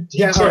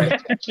 Yeah, all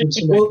right.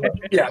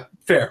 Yeah,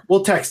 fair.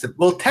 We'll text him.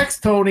 We'll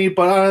text Tony,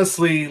 but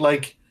honestly,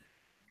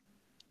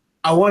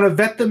 I want to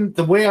vet them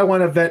the way I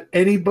want to vet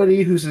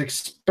anybody who's an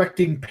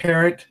expecting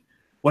parent,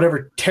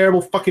 whatever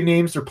terrible fucking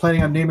names they're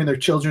planning on naming their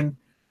children.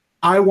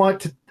 I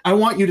want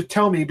you to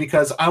tell me,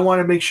 because I want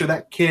to make sure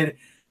that kid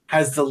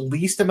has the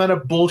least amount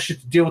of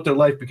bullshit to deal with their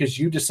life, because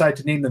you decide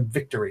to name them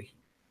Victory.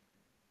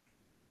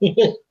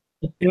 You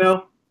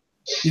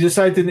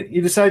decide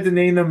to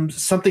name them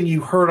something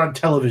you heard on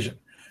television.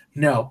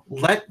 No,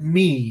 let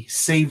me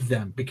save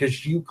them,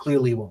 because you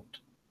clearly won't.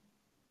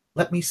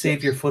 Let me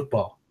save your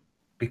football,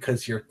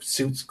 because your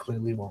suits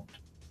clearly won't.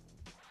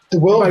 The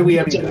world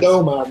needs a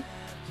no man.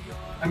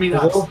 The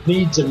world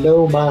needs a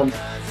no man.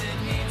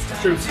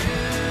 True.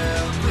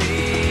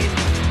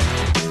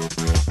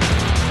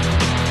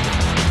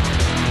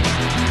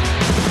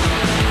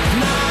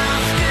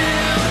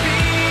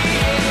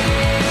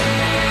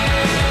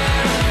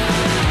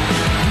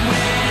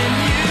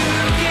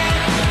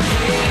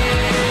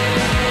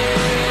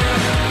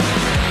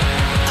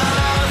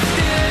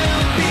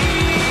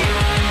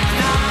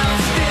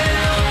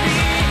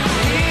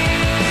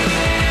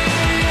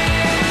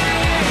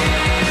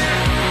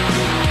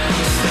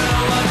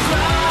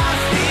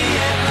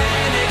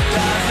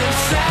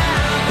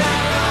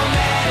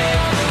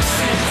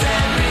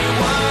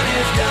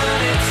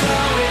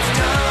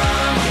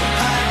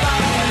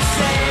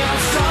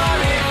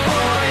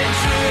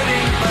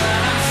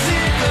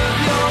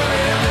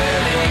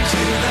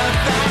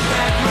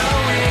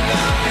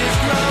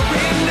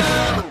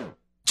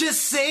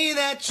 say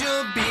that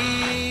you'll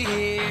be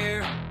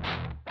here.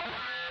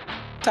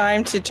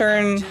 Time to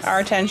turn our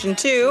attention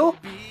to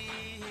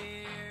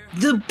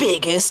The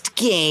biggest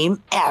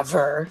game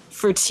ever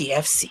for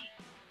TFC.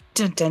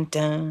 Dun dun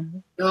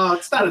dun. No,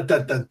 it's not a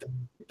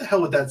dun-dun-dun. What the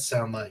hell would that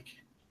sound like?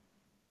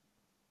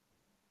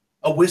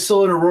 A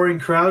whistle and a roaring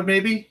crowd,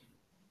 maybe?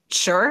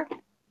 sure.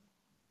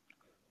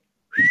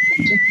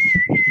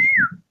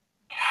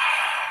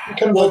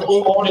 Kind of like a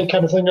morning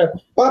kind of thing.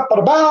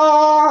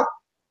 Ba-ba-da-ba!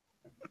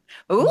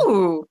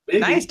 Ooh, Maybe.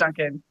 nice,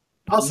 Duncan.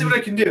 I'll see what I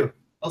can do.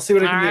 I'll see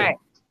what I can All do. right.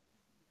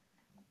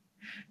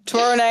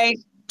 Tomorrow night,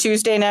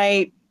 Tuesday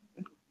night,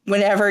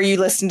 whenever you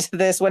listen to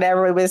this,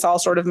 whenever this all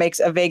sort of makes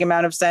a vague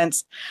amount of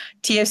sense,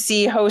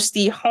 TFC hosts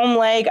the home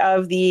leg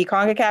of the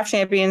CONCACAF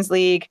Champions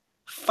League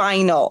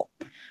final,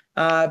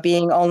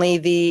 being only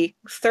the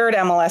third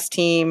MLS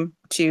team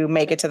to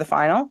make it to the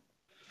final.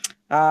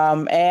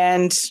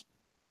 And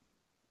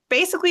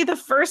basically the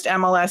first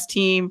MLS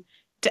team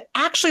to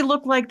actually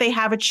look like they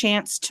have a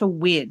chance to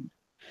win.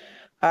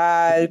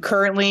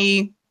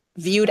 Currently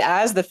viewed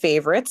as the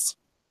favorites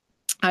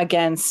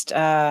against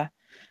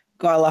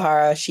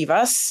Guadalajara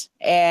Chivas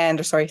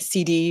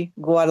CD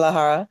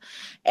Guadalajara.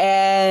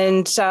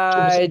 And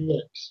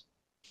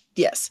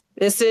yes,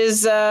 this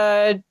is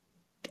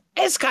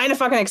it's kind of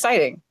fucking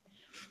exciting.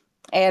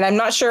 And I'm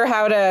not sure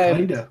how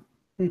to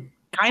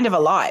kind of a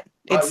lot.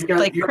 It's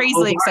like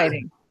crazily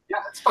exciting. Yeah,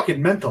 it's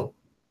fucking mental.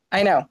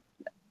 I know.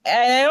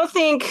 And I don't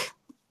think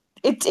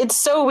it's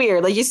so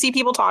weird. Like, you see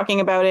people talking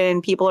about it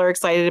and people are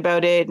excited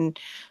about it, and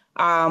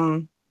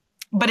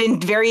but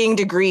in varying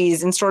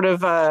degrees, and sort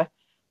of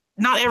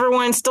not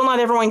everyone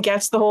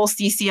gets the whole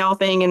CCL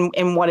thing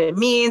and what it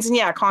means. And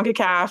yeah,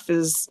 CONCACAF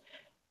is,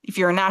 if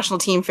you're a national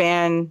team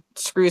fan,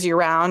 screws you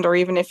around, or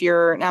even if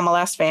you're an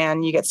MLS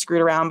fan, you get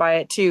screwed around by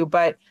it too.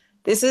 But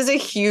this is a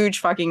huge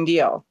fucking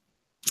deal.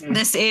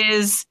 This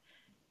is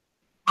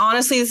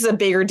a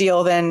bigger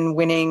deal than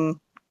winning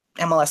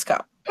MLS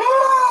Cup.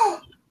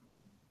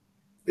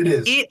 It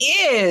is. It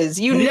is.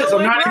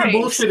 I'm not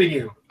even bullshitting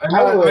you.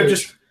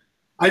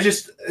 I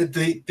just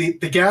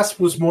the gasp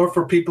was more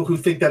for people who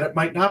think that it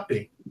might not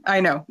be.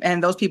 I know,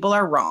 and those people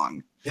are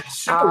wrong. It's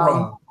super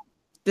wrong.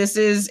 This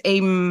is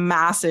a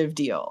massive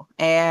deal,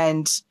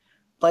 and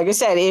like I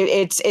said,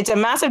 it's a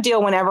massive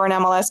deal whenever an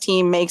MLS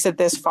team makes it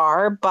this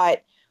far.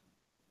 But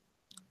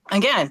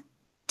again,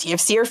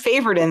 TFC are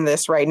favored in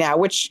this right now,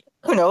 which,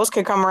 who knows,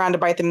 could come around to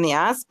bite them in the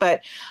ass.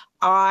 But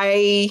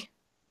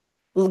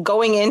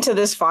going into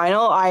this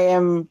final, I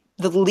am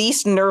the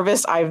least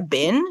nervous I've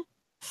been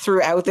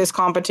throughout this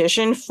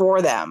competition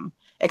for them,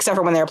 except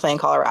for when they're playing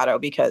Colorado,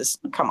 because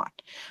come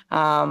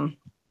on.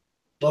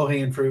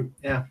 Low-hanging fruit.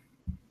 Yeah.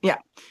 Yeah.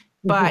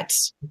 But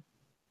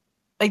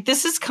like,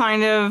 this is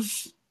kind of,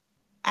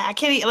 I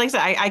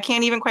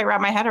can't even quite wrap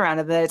my head around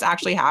it, that it's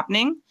actually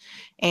happening.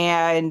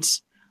 And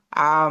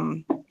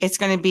it's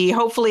going to be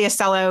hopefully a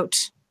sellout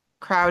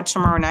crowd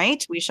tomorrow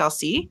night. We shall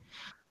see.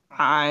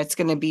 It's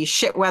going to be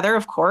shit weather,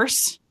 of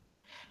course.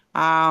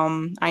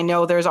 I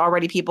know there's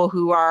already people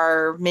who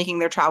are making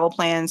their travel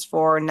plans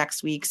for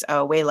next week's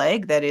away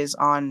leg that is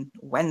on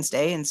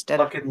Wednesday instead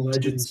fucking of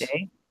legends.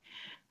 Tuesday.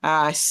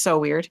 So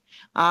weird.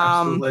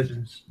 Absolute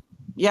legends.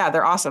 Yeah,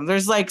 they're awesome.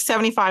 There's like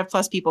 75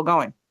 plus people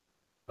going.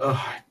 Oh,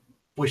 I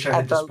wish I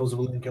had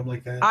disposable income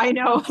like that. I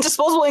know.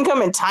 Disposable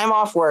income and time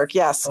off work.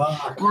 Yes.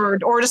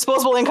 Or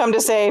disposable income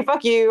to say,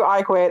 fuck you,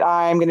 I quit.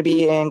 I'm going to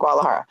be in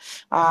Guadalajara.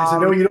 I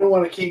know you don't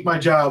want to keep my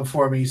job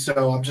for me,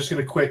 so I'm just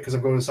going to quit because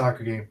I'm going to a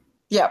soccer game.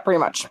 Yeah, pretty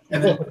much.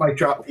 And then if I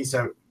drop, peace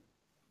out.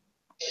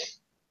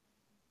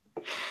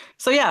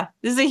 So yeah,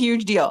 this is a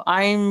huge deal.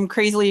 I'm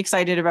crazily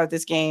excited about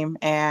this game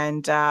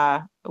and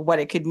what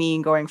it could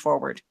mean going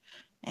forward.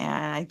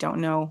 And I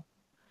don't know.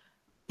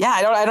 Yeah,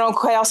 I don't know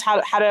quite else how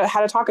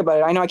to talk about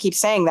it. I know I keep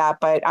saying that,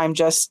 but I'm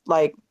just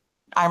like,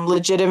 I'm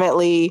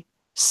legitimately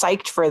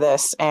psyched for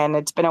this. And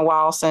it's been a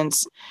while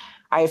since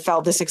I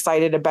felt this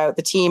excited about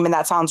the team. And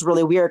that sounds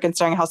really weird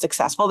considering how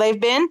successful they've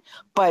been,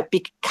 but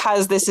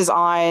because this is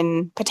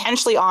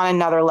potentially on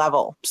another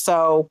level.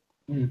 So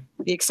the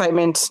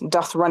excitement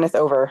doth runneth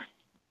over.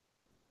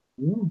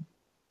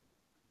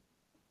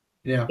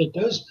 Yeah, it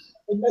does.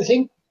 I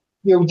think,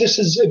 this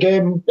is a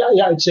game,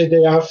 I'd say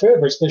they are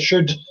favourites. They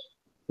should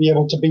be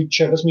able to beat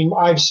Chivas. I mean,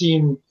 I've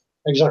seen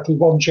exactly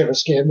one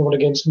Chivas game, the one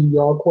against New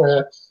York,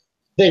 where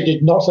they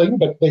did nothing,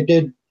 but they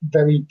did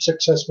very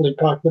successfully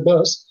park the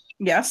bus.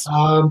 Yes.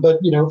 But,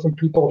 from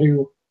people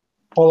who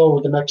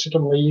follow the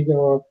Mexican League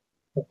or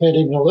are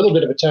paying a little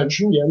bit of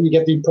attention, you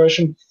get the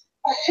impression,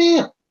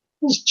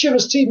 this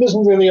Chivas team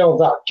isn't really all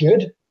that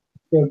good.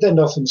 They're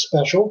nothing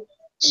special.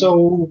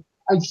 So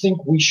I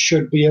think we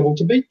should be able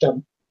to beat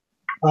them.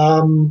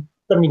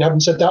 But I mean, having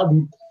said that,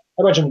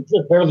 I imagine at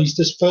the very least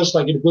this first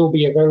leg, it will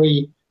be a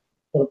very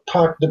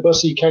park the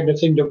bussy kind of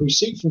thing that we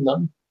see from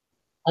them.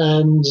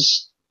 And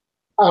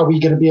are we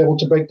going to be able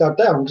to break that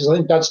down? Because I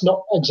think that's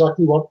not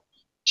exactly what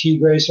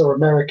Tigres or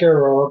America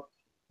or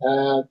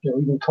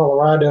even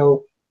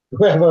Colorado,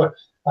 whoever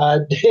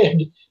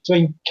did. So I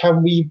mean,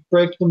 can we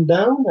break them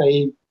down?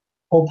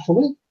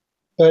 Hopefully.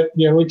 But,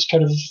 it's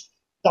kind of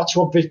that's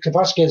what Victor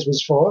Vasquez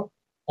was for.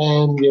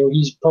 And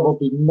he's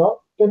probably not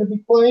going to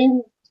be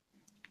playing.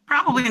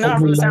 Probably not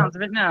from the sounds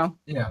of it, no.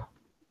 Yeah.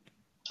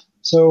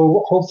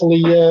 So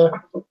hopefully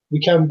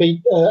we can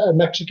beat a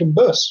Mexican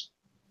bus.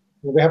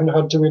 We haven't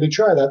had to really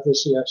try that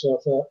this year so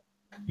far.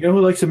 You know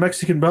who likes a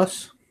Mexican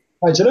bus?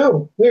 I don't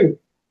know. Who?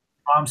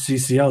 Mom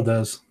CCL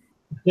does.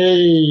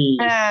 Hey.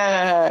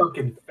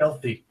 Fucking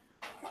filthy.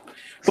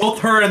 Both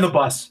her and the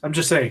bus. I'm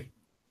just saying.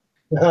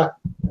 But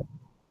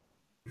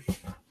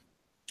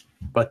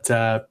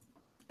I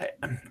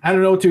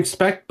don't know what to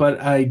expect,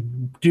 but I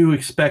do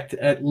expect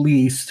at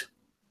least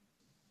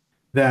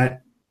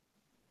that.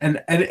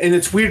 And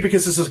it's weird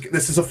because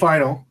this is a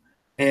final,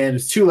 and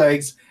it's 2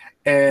 legs,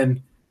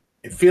 and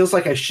it feels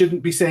like I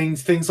shouldn't be saying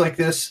things like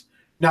this,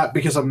 not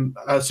because I'm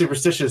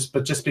superstitious,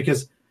 but just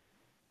because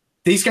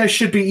these guys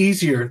should be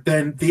easier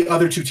than the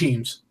other 2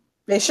 teams.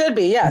 They should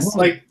be, yes.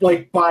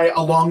 Like by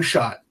a long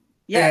shot.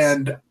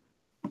 Yes.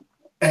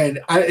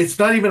 It's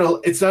not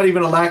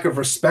even a lack of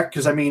respect,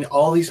 because I mean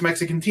all these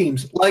Mexican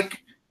teams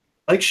like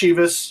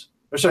Chivas,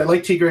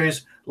 like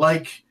Tigres,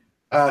 like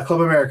Club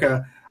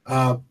America,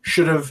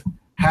 should have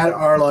had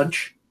our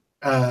lunch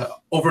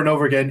over and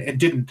over again and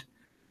didn't.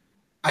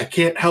 I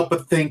can't help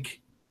but think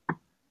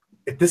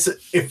if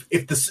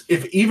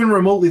even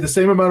remotely the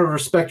same amount of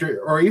respect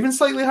or even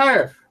slightly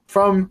higher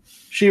from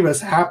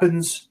Chivas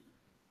happens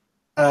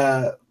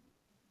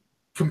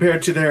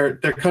compared to their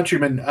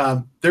countrymen,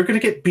 they're going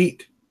to get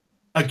beat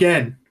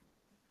again,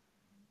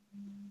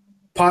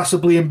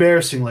 possibly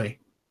embarrassingly,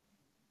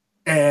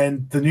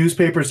 and the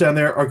newspapers down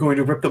there are going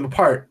to rip them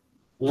apart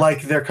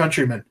like their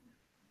countrymen,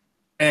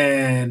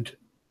 and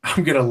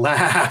I'm going to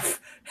laugh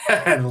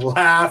and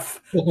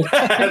laugh and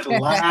laugh and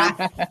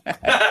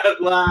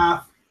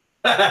laugh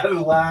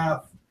and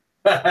laugh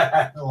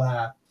and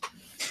laugh.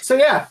 So,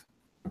 yeah.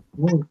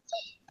 To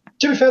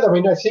be fair, I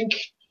mean, I think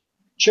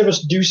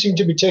Chivas do seem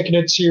to be taking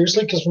it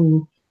seriously, because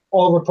from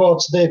all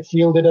reports, they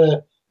fielded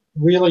a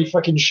really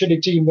fucking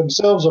shitty team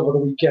themselves over the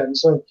weekend.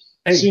 So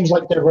it seems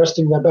like they're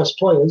resting their best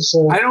players.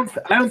 So I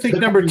don't think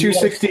number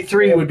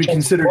 263 would be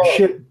considered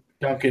shit,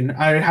 Duncan.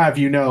 I have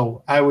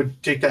I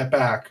would take that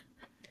back.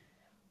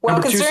 Well,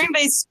 number considering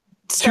they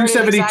started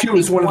 272 exactly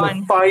is one of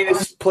the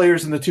finest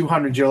players in the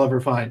 200 you'll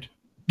ever find.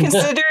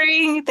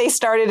 Considering they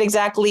started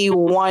exactly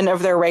one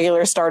of their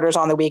regular starters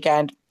on the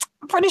weekend,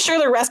 I'm pretty sure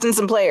they're resting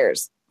some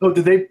players. Oh,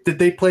 did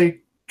they play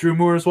Drew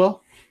Moore as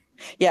well?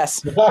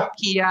 Yes.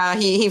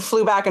 He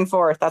flew back and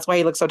forth. That's why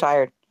he looks so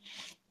tired.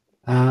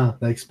 Ah,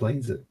 that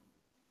explains it.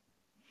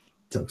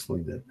 That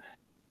explains it.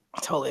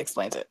 Totally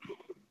explains it.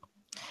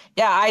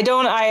 Yeah,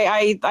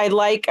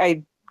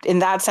 in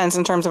that sense,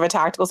 in terms of a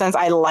tactical sense,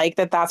 I like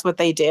that that's what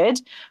they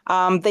did.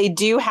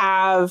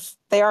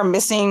 They are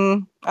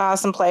missing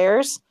some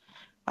players.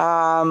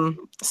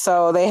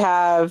 So they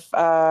have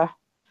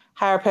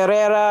Jair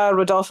Pereira,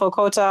 Rodolfo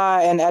Cota,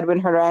 and Edwin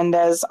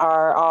Hernandez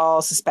are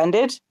all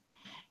suspended.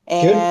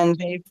 And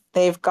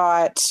they've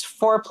got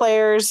 4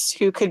 players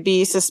who could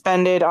be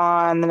suspended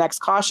on the next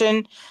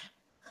caution.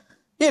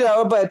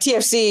 But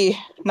TFC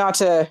not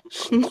to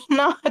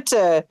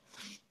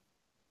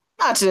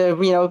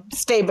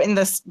stay in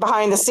this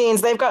behind the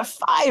scenes. They've got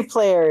 5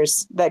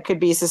 players that could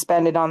be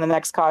suspended on the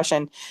next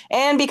caution.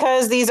 And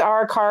because these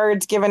are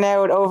cards given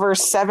out over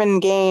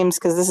 7 games,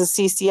 because this is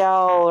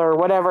CCL or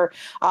whatever,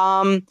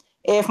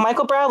 if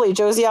Michael Bradley,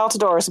 Josie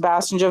Altidore,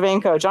 Sebastian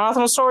Jovenko,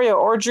 Jonathan Osorio,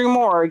 or Drew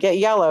Moore get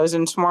yellows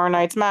in tomorrow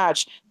night's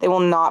match, they will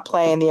not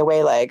play in the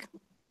away leg.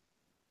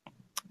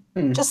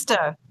 Just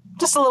a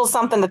little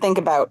something to think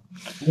about.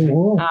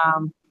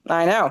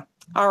 I know.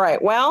 All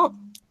right. Well,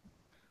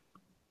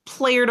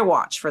 player to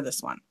watch for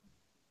this one.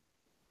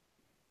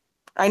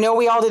 I know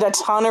we all did a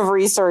ton of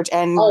research,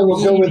 and I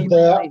will go with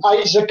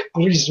Isaac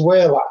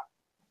Brizuela,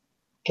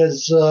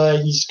 because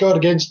he scored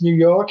against New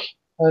York,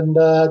 and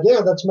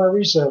that's my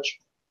research.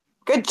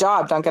 Good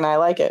job, Duncan. I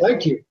like it.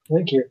 Thank you.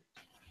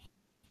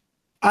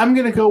 I'm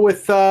gonna go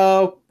with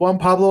Juan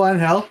Pablo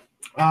Angel.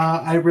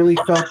 I really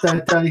felt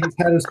that he's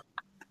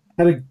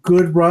had a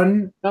good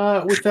run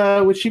with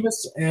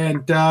Chivas,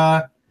 and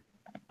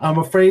I'm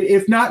afraid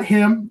if not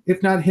him,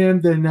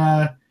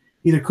 then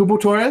either Kubo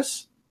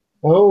Torres.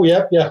 Oh,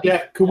 yeah.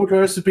 Kubo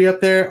Torres would be up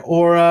there,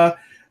 or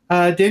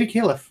Danny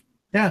Califf.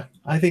 Yeah,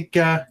 I think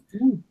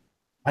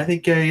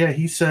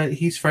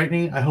he's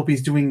frightening. I hope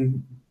he's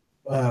doing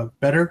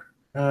better.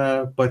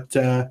 But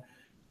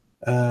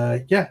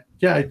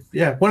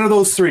one of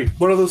those three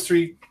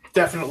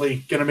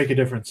definitely gonna make a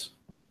difference.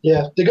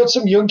 Yeah, they got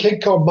some young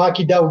kid called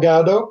Mikey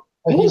Delgado,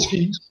 and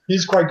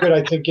he's quite good,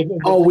 I think.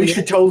 We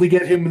should totally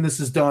get him when this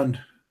is done.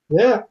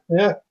 Yeah.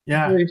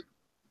 Agreed.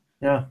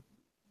 Yeah.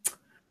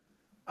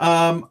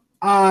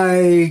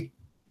 I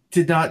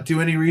did not do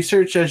any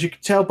research, as you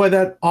can tell by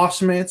that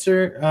awesome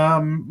answer.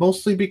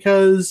 Mostly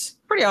because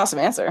pretty awesome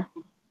answer.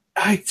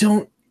 I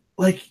don't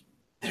like.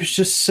 There's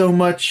just so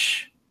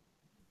much.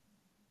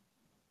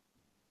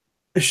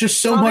 There's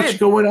just so much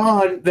going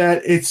on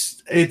that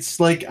it's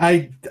like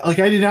I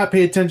did not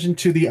pay attention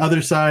to the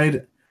other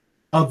side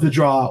of the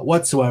draw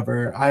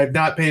whatsoever. I have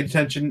not paid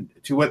attention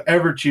to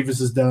whatever Chivas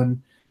has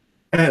done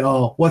at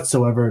all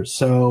whatsoever.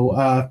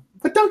 So,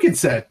 what Duncan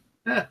said.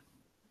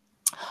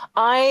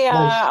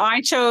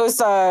 I chose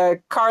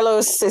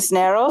Carlos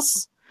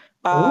Cisneros.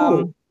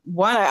 One,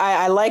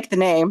 I like the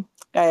name.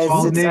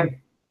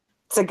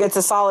 It's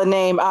a solid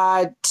name.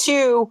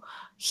 Two,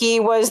 he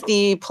was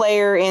the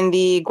player in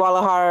the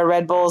Guadalajara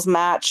Red Bulls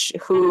match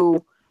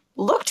who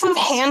looked to have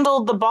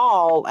handled the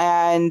ball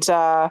and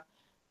Red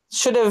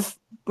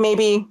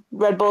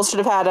Bulls should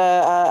have had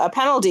a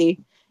penalty,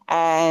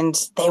 and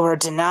they were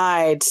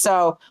denied.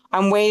 So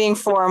I'm waiting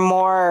for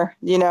more,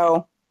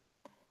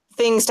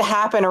 things to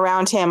happen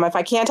around him. If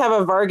I can't have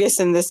a Vargas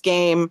in this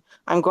game,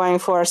 I'm going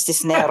for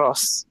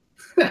Cisneros.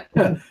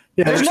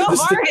 There's no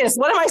Vargas.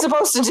 What am I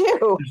supposed to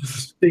do? There's a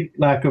distinct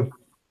lack of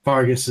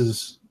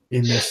Vargases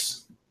in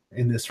this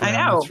round. I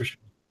know. That's for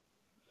sure.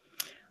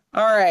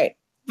 All right.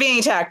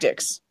 Vanny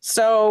tactics.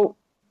 So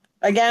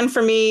again,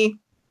 for me,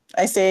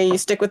 I say you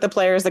stick with the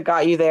players that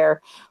got you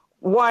there.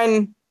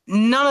 One,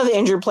 none of the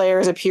injured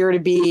players appear to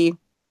be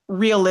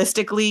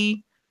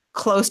realistically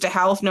close to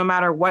health, no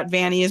matter what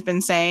Vanny has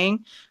been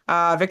saying.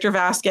 Victor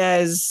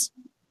Vasquez,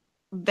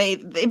 they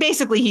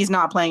basically, he's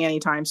not playing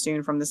anytime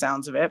soon from the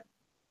sounds of it.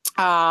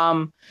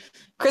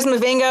 Chris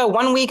Mavinga,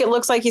 1 week it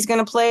looks like he's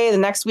going to play. The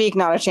next week,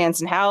 not a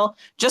chance in hell.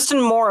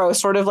 Justin Morrow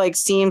sort of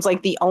seems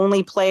like the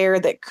only player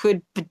that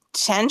could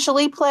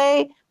potentially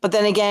play, but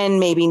then again,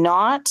 maybe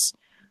not.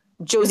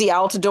 Josie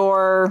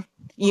Altidore,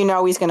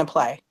 he's going to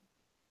play.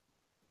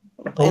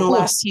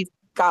 Unless he's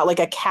got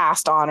a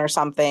cast on or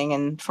something,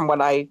 and from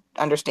what I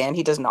understand,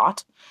 he does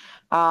not.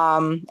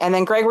 And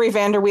then Gregory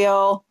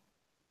Vanderweel,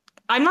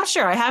 I'm not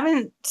sure. I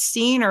haven't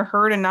seen or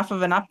heard enough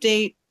of an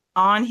update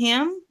on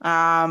him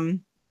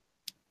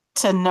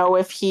to know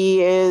if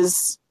he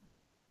is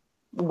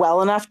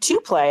well enough to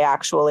play,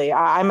 actually.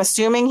 I'm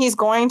assuming he's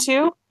going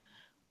to,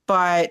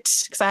 but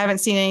because I haven't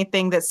seen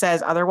anything that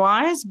says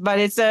otherwise. But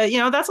it's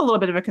that's a little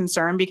bit of a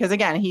concern because,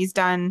 again, he's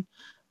done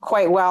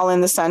quite well in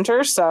the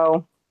center.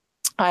 So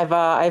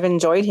I've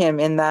enjoyed him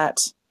in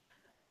that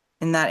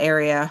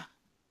area.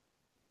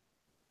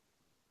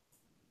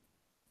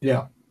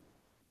 Yeah.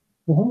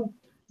 Mm-hmm.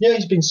 Yeah,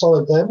 he's been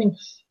solid there. I mean,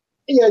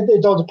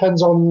 it all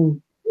depends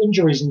on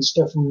injuries and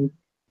stuff, and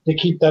they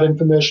keep that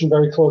information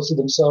very close to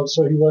themselves,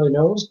 so he really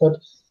knows. But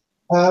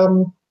I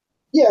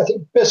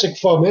think basic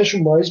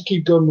formation-wise,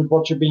 keep going with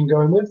what you've been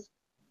going with.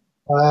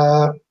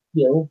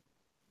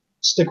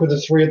 Stick with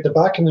the three at the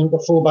back, and then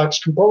the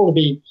fullbacks can probably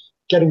be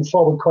getting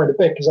forward quite a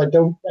bit because I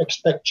don't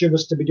expect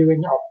Chivas to be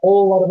doing a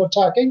whole lot of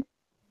attacking.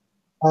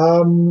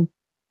 And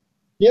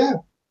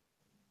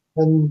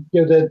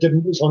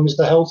as long as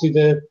they're healthy,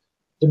 the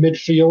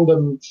midfield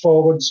and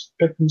forwards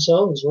pick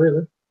themselves,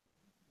 really.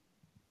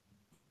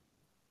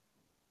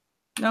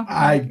 No.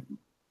 I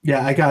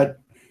got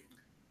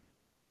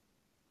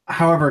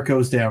however it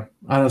goes down.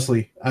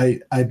 Honestly,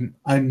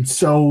 I'm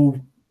so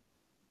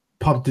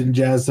pumped and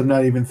jazzed. I'm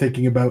not even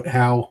thinking about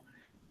how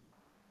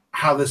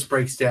this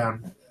breaks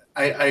down.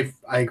 I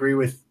agree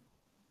with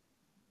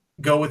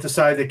go with the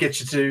side that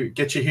gets you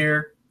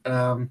here.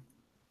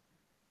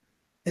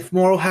 If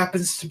Morrow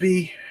happens to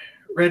be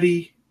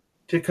ready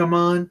to come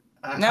on,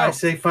 I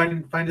say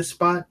find a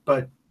spot.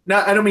 But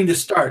I don't mean to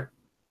start.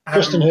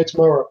 Kristin hates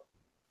Morrow.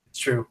 It's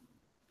true.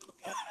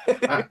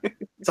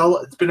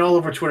 It's been all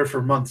over Twitter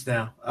for months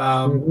now.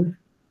 Damn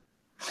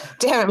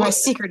it, my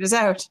secret is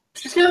out.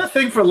 She's got a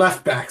thing for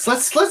left backs.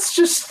 Let's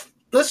just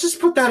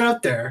put that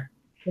out there.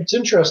 It's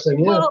interesting,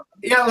 yeah. Well,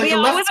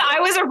 I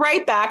was a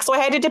right back, so I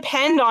had to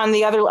depend on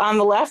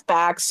the left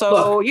back.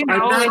 So look,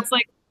 it's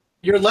like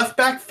your left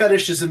back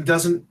fetishism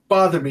doesn't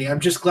bother me. I'm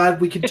just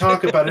glad we can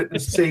talk about it in a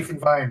safe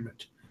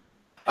environment.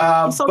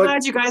 I'm so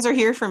glad you guys are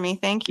here for me.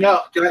 Thank you.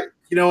 No,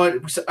 you know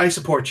what? I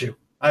support you.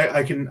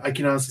 I can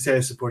honestly say I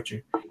support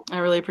you. I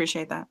really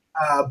appreciate that.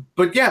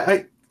 But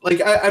yeah,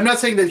 I'm not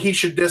saying that he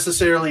should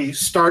necessarily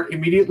start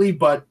immediately,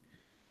 but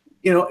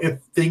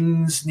if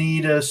things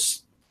need a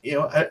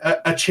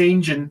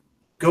change, and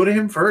go to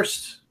him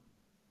first.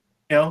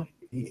 But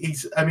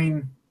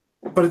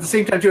at the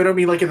same time too, I don't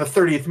mean like in the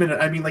 30th minute.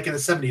 I mean like in the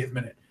 70th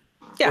minute.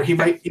 Yeah.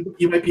 Where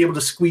you might be able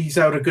to squeeze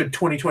out a good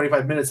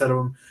 20-25 minutes out of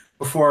him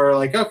before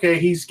okay,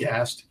 he's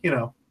gassed.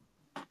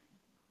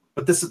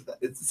 But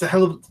it's a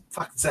hell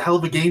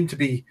of a game to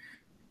be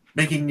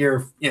making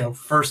your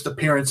first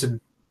appearance in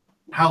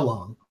how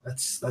long?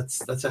 That's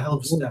a hell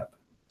of a step.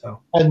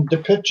 So, and the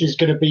pitch is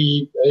going to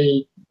be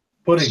a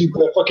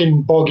super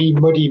fucking boggy,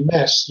 muddy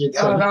mess.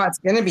 Oh no, it's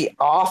going to be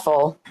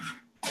awful.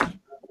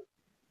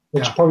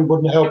 Which probably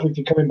wouldn't help if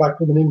you're coming back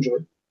from an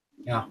injury.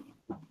 Yeah.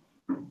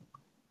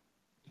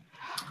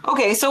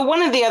 Okay, so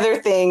one of the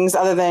other things,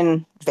 other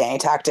than Vanny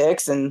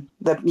tactics, and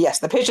the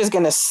pitch is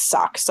going to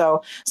suck.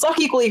 So suck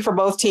equally for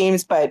both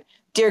teams, but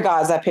dear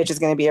gods, that pitch is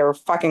going to be a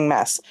fucking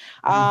mess.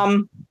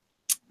 But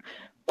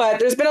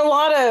there's been a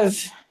lot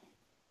of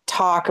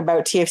talk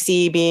about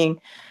TFC being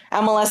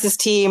MLS's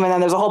team, and then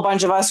there's a whole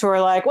bunch of us who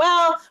are like,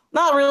 well,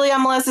 not really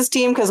MLS's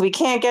team because we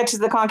can't get to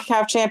the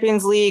CONCACAF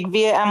Champions League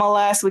via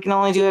MLS. We can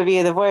only do it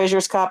via the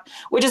Voyageurs Cup,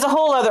 which is a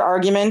whole other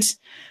argument,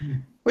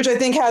 which I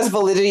think has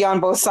validity on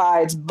both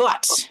sides.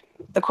 But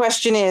the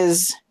question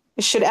is,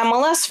 should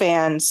MLS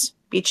fans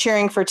be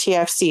cheering for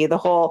TFC, the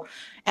whole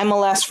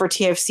MLS for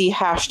TFC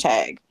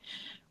hashtag,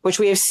 which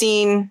we have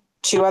seen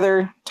 2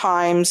 other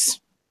times.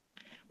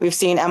 We've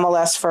seen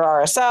MLS for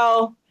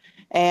RSL,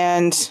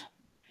 and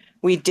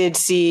we did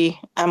see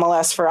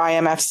MLS for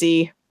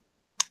IMFC,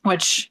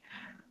 which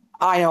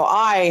I know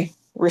I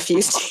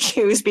refused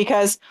to use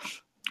because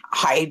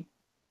I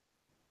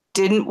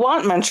didn't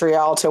want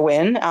Montreal to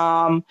win.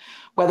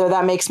 Whether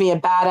that makes me a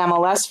bad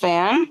MLS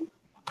fan,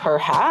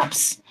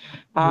 perhaps.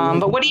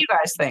 But what do you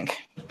guys think?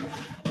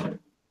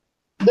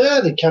 Yeah,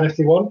 they can if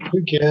they want.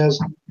 Who cares?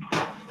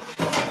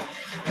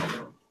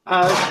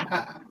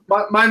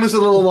 Mine was a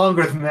little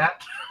longer than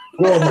that.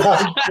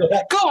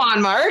 Go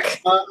on, Mark.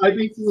 I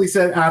basically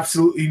said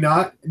absolutely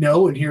not,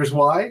 no, and here's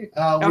why.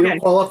 We don't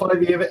qualify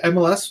via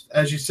MLS,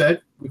 as you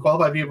said. We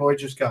qualify via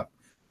Voyagers Cup.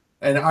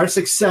 And our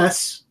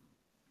success,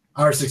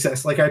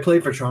 like I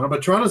played for Toronto,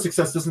 but Toronto's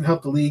success doesn't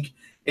help the league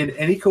in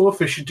any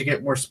coefficient to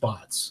get more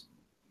spots.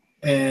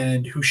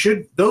 And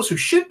those who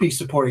should be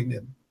supporting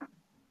them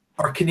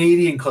are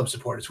Canadian club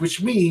supporters,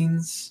 which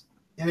means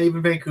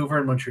even Vancouver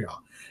and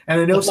Montreal.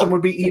 And I know some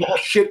would be eating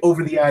shit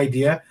over the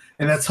idea,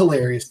 and that's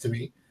hilarious to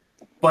me.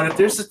 But if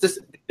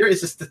there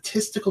is a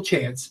statistical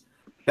chance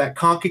that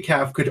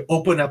CONCACAF could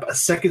open up a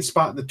second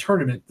spot in the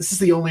tournament, this is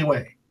the only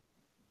way,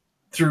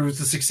 through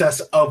the success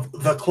of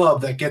the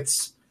club that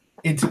gets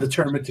into the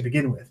tournament to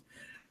begin with.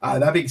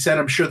 That being said,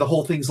 I'm sure the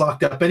whole thing's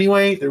locked up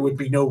anyway. There would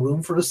be no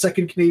room for a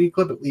second Canadian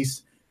club, at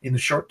least in the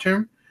short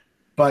term.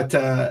 But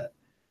that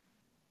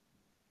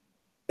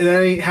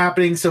ain't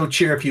happening, so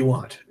cheer if you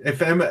want.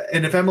 If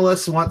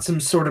MLS wants some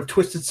sort of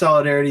twisted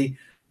solidarity,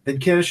 then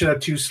Canada should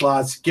have 2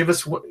 slots. Give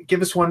us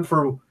one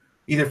for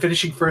either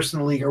finishing first in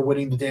the league or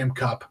winning the damn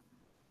cup.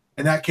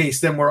 In that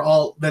case, then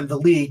the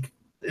league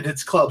and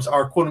its clubs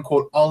are quote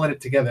unquote all in it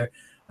together.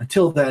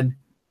 Until then,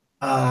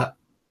 I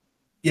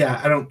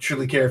don't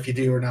truly care if you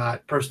do or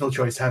not. Personal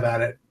choice, have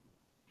at it.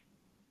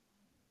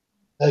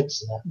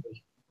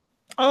 Exactly.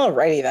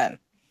 Alrighty then.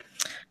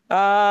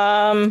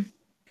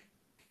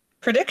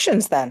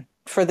 Predictions then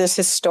for this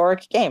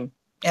historic game.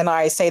 And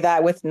I say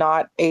that with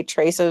not a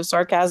trace of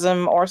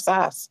sarcasm or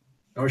sass.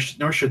 Nor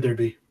should there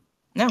be.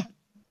 No.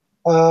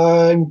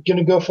 I'm going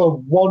to go for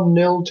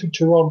 1-0 to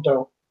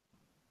Toronto.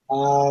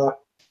 Sort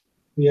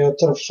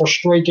of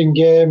frustrating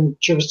game.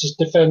 Chivas just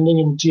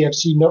defending and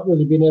TFC not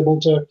really being able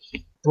to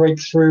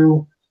break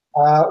through.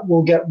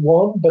 We'll get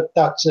 1, but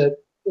that's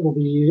it. It'll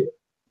be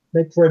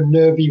make for a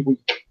nervy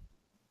week.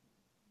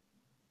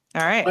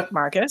 All right,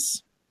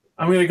 Marcus.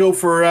 I'm going to go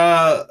for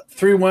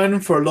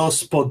 3-1 for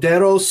Los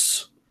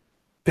Poderos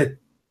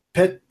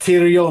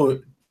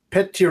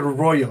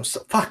Petirroyos.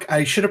 Fuck,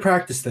 I should have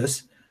practiced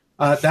this.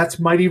 That's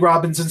Mighty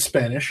Robins in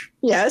Spanish.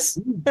 Yes.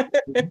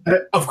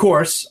 Of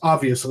course,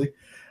 obviously.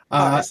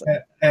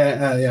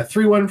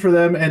 3-1 for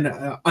them,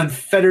 and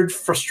unfettered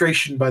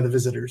frustration by the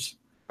visitors.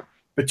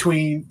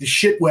 Between the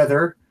shit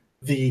weather,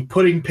 the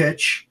pudding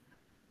pitch,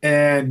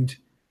 and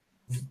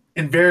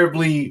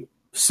invariably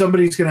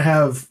somebody's going to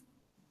have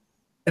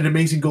an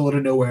amazing goal out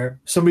of nowhere.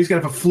 Somebody's going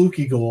to have a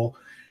fluky goal,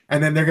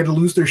 and then they're going to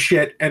lose their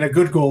shit, and a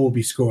good goal will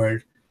be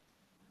scored.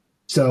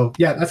 So,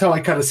 yeah, that's how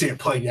I kind of see it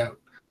playing out.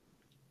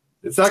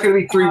 It's not going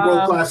to be 3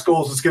 world-class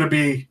goals. It's going to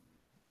be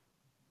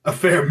a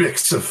fair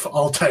mix of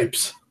all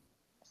types.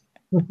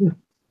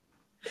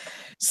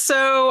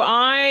 So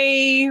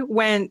I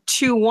went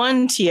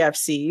 2-1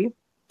 TFC.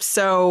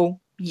 So,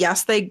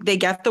 yes, they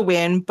get the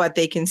win, but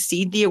they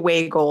concede the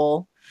away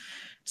goal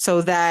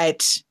so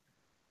that,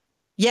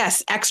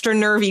 yes, extra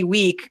nervy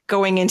week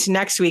going into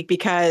next week,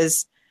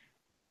 because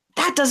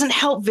that doesn't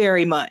help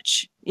very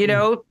much. You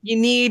know, you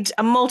need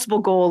a multiple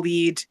goal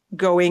lead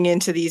going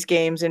into these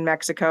games in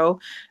Mexico.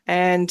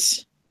 And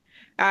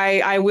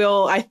I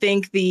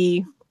think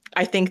the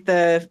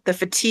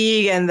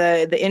fatigue and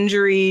the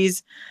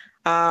injuries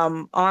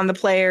on the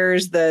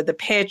players, the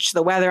pitch,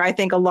 the weather, I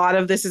think a lot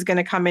of this is going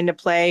to come into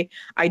play.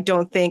 I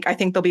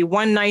think there'll be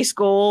 1 nice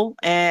goal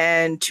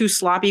and 2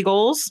 sloppy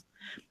goals.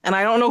 And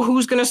I don't know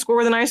who's going to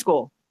score the nice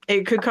goal.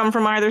 It could come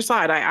from either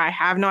side. I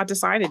have not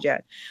decided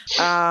yet.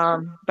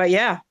 But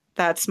yeah,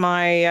 that's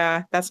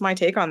my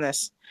take on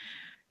this.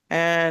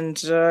 And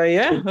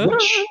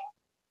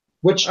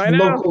which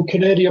local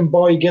Canadian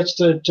boy gets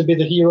to be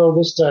the hero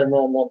this time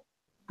around then?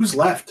 Who's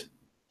left?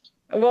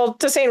 Well,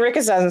 St.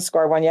 Rickus hasn't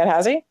scored one yet,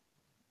 has he?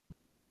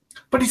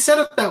 But he set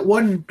up that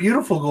one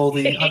beautiful goal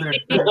the other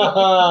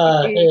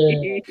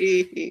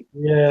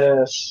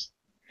Yes.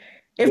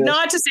 If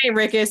not to St.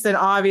 Rickus, then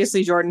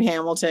obviously Jordan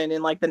Hamilton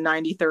in like the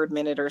 93rd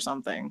minute or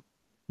something.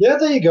 Yeah,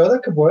 there you go.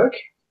 That could work.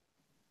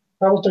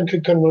 Hamilton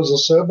could come as a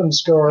sub and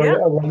score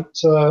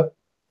a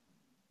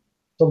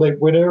late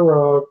winner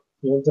or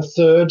the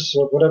third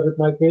or whatever it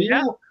might be.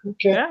 Yeah,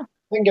 okay. Yeah.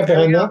 I can get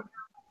behind that.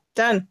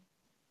 Done.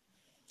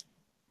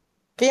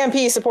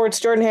 VMP supports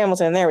Jordan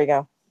Hamilton. There we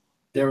go.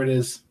 There it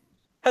is.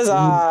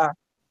 Huzzah.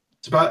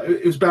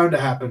 It was bound to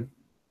happen.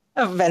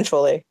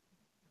 Eventually.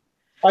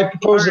 I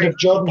propose that if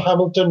Jordan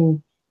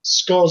Hamilton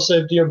scores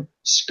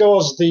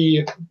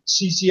the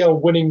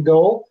CCL winning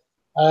goal,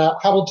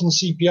 Hamilton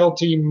CPL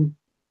team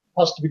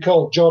has to be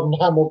called Jordan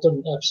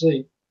Hamilton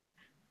FC.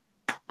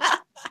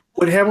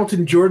 Would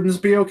Hamilton Jordans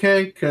be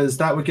okay? Because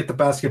that would get the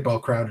basketball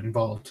crowd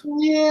involved.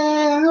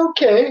 Yeah,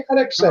 okay, I'd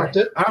accept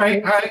it. All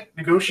right.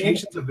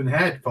 Negotiations have been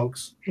had,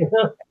 folks. When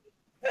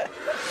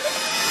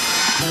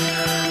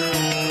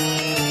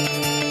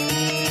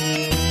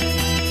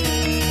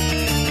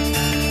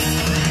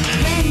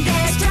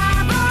there's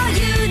trouble,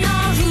 you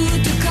know who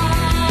to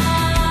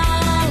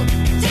call.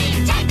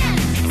 Teen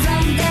Titans!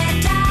 From their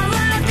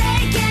tower,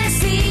 they can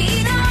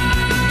see it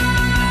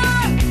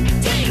all.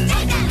 Teen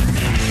Titans!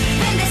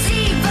 When there's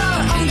evil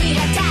on the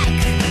attack,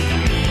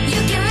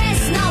 you can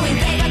rest knowing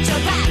they got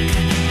your back.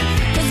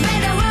 'Cause when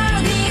the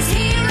world needs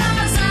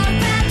heroes on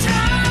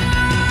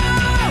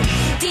patrol,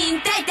 Teen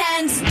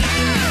Titans!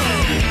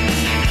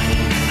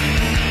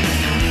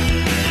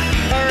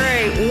 All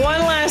right,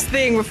 one last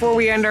thing before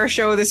we end our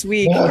show this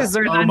week, because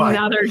there's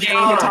another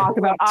game to talk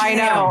about. I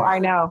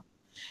know.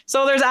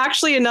 So there's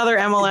actually another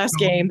MLS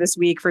game this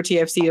week for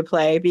TFC to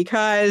play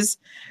because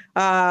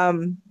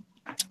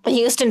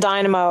Houston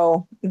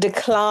Dynamo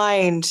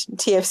declined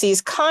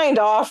TFC's kind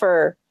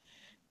offer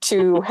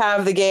to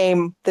have the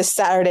game this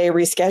Saturday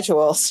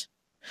rescheduled.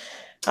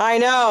 I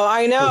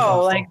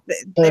know. Like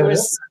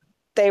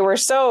they were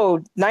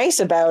so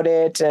nice about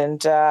it, and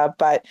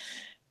but.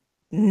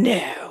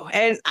 No,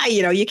 and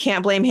you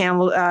can't blame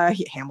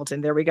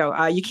Hamilton. There we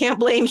go. You can't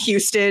blame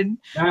Houston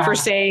for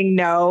saying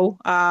no.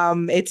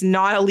 It's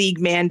not a league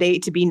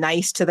mandate to be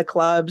nice to the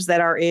clubs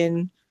that are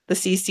in the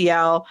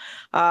CCL.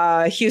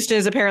 Houston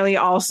has apparently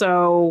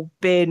also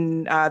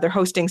been they're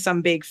hosting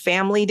some big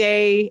family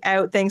day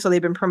out thing, so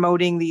they've been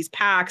promoting these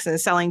packs and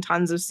selling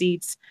tons of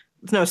seats.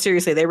 No,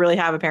 seriously, they really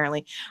have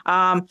apparently.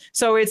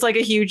 So it's like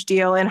a huge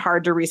deal and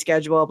hard to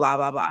reschedule. Blah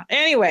blah blah.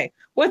 Anyway,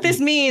 what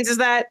this means is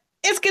that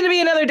it's going to be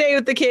another day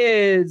with the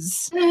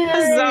kids.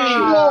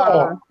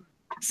 Huzzah!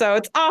 So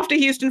it's off to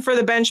Houston for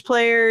the bench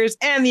players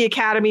and the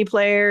academy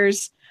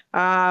players.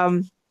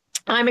 I'm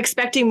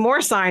expecting more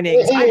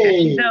signings.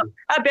 Hey.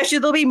 I bet you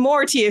there'll be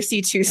more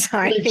TFC2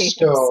 signings.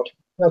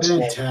 That's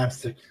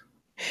fantastic.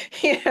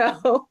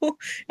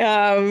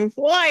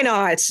 Why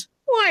not?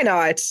 Why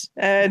not?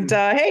 And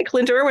hey,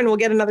 Clint Irwin will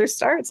get another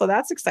start, so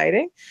that's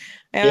exciting.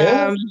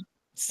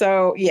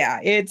 So yeah,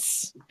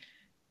 it's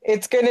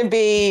going to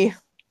be.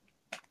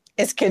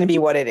 It's going to be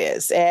what it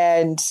is.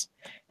 And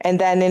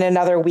then in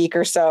another week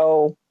or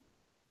so,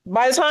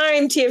 by the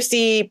time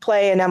TFC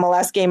play an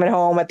MLS game at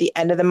home at the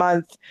end of the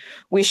month,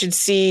 we should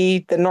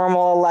see the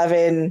normal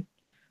 11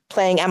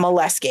 playing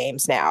MLS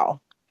games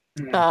now.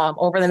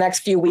 Over the next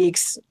few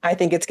weeks, I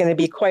think it's going to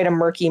be quite a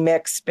murky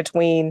mix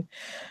between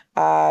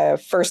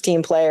first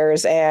team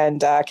players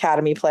and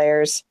academy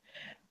players.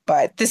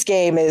 But this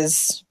game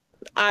is,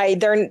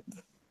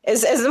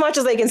 as much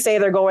as they can say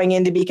they're going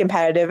in to be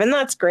competitive, and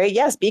that's great.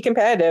 Yes, be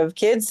competitive.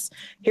 Kids,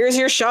 here's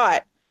your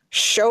shot.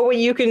 Show what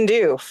you can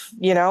do,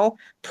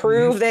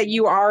 prove that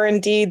you are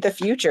indeed the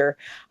future.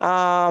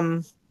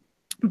 But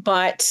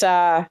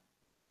I'm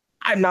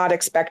not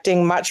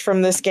expecting much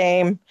from this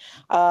game.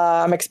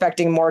 I'm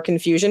expecting more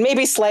confusion,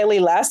 maybe slightly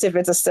less if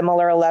it's a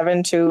similar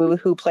 11 to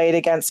who played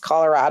against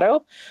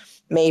Colorado.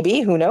 Maybe,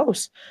 who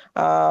knows?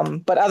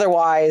 But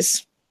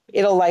otherwise,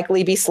 it'll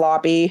likely be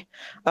sloppy.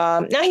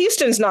 Now,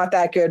 Houston's not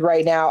that good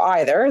right now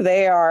either.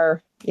 They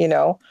are,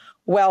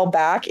 well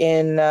back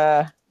in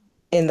the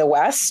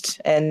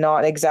West and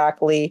not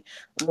exactly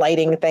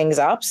lighting things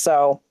up.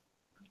 So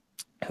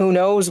who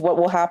knows what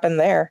will happen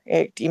there?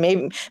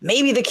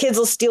 Maybe the kids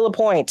will steal a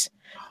point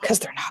because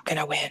they're not going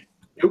to win.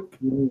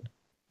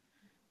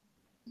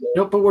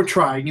 Nope, but we're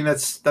trying, and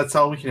that's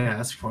all we can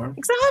ask for.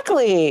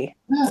 Exactly.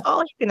 That's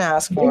all you can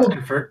ask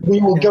for. We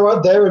will go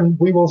out there and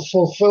we will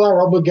fulfill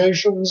our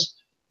obligations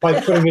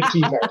by putting a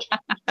team out.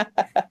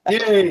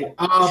 Yay!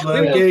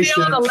 Obligations.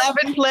 We will field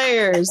 11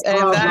 players,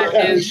 and that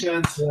is...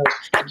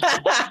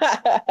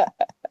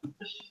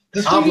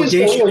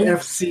 Obligation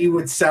FC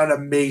would sound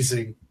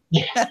amazing.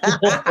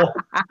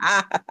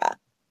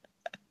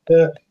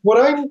 What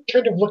I'm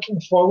kind of looking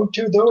forward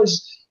to, though,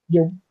 is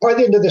by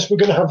the end of this, we're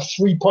going to have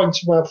 3 points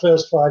from our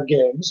first 5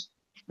 games,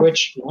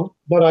 which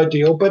not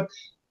ideal, but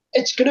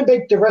it's going to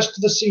make the rest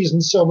of the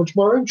season so much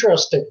more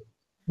interesting.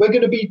 We're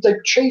going to be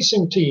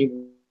chasing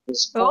teams.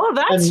 Oh,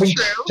 that's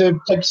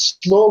true. To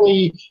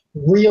slowly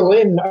reel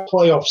in a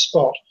playoff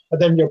spot, and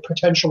then you're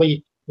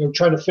potentially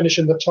trying to finish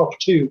in the top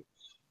 2.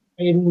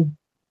 I mean,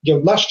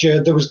 last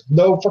year there was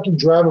no fucking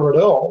drama at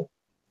all.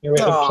 We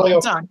had a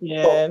playoff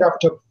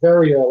wrapped up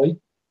very early.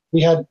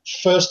 We had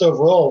first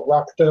overall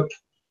wrapped up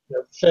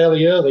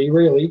fairly early,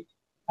 really,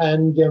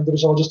 and it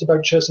was all just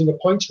about chasing a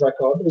points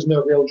record. There was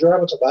no real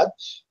drama to that.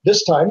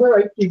 This time, all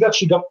right, you've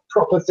actually got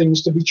proper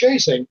things to be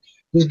chasing.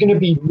 There's going to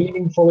be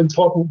meaningful,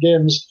 important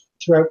games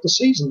throughout the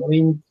season. I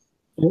mean,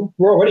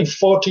 we're already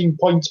 14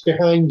 points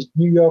behind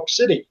New York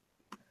City.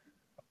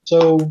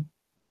 So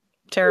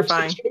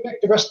terrifying. It's going to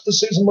make the rest of the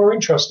season more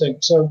interesting.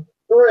 So,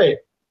 hooray.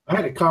 I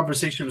had a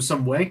conversation with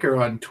some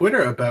wanker on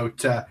Twitter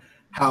about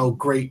how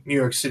great New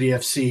York City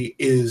FC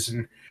is,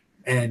 and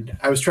And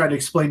I was trying to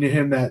explain to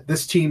him that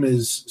this team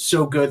is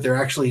so good, they're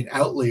actually an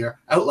outlier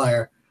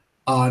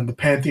on the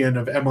pantheon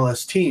of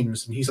MLS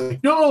teams. And he's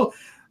like, no,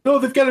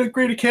 they've got a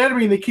great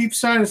academy and they keep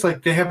signing. It's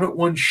like they haven't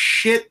won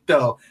shit,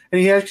 though. And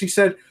he actually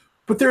said,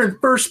 but they're in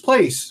first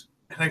place.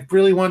 And I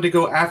really wanted to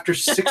go after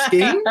 6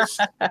 games.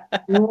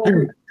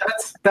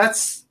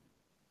 That's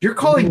you're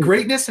calling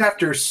greatness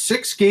after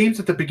 6 games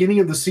at the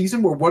beginning of the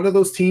season where one of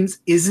those teams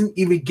isn't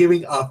even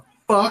giving a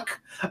fuck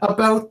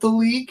about the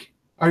league?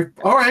 All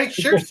right,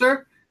 sure,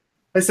 sir.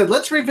 I said,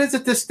 let's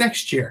revisit this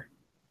next year.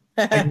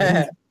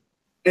 And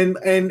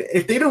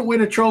if they don't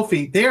win a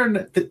trophy,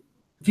 the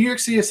New York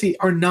CFC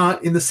are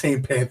not in the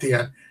same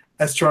pantheon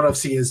as Toronto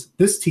FC is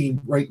this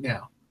team right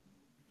now.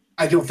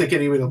 I don't think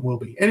any of them will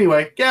be.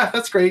 Anyway, yeah,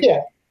 that's great.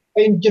 Yeah,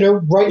 and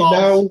right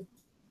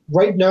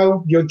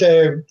now,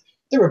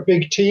 they're a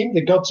big team.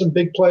 They've got some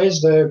big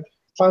players. They're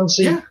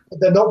fancy. Yeah.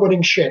 They're not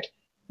winning shit.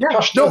 Yeah,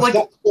 that's so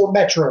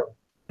Metro.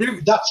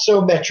 That's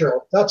so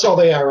Metro. That's all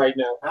they are right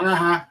now.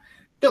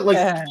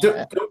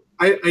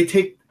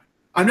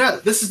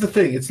 This is the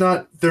thing. It's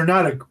not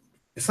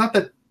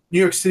that New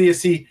York City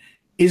FC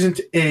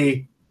isn't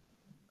a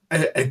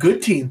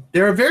good team.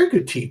 They're a very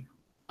good team.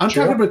 I'm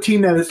talking about a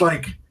team that is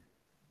like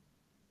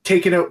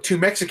taking out 2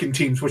 Mexican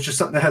teams, which is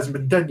something that hasn't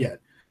been done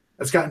yet.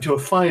 That's gotten to a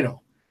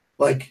final.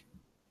 Like,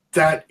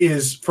 that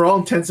is, for all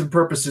intents and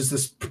purposes,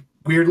 this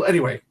weird.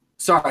 Anyway,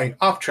 sorry,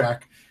 off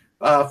track.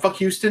 Fuck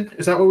Houston.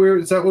 Is that what we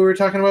were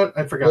talking about?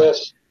 I forgot.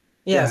 Yes.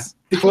 Yes.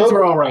 The Clips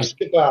are all right.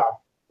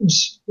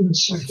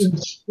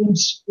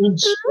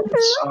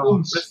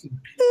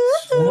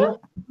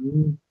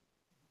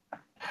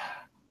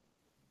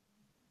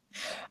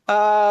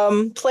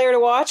 Player to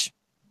watch.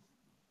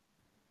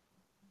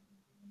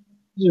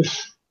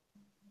 Is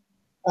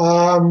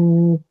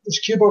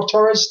Cubo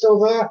Torres still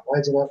there?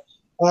 I don't know.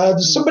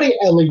 There's somebody,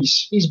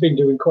 Elise. He's been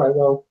doing quite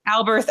well.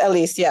 Albert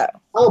Elise, yeah.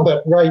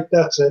 Albert, right?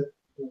 That's it.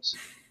 Yes.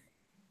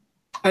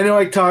 I know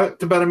I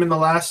talked about him in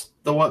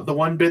the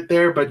one bit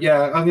there, but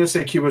yeah, I'm going to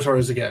say Cubo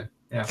Torres again.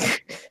 Yeah.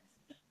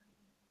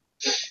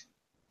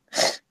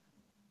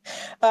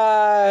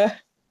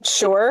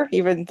 Sure,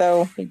 even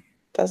though he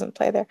doesn't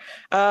play there.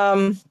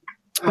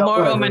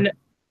 Mauro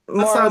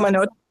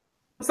Manotas.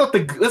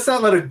 Let's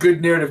not let a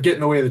good narrative get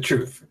in the way of the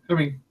truth. I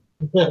mean,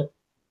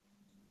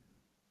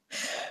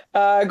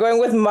 going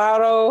with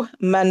Mauro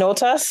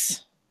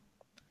Manotas.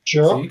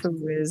 Sure.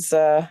 Who is,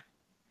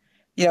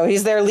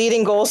 he's their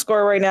leading goal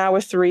scorer right now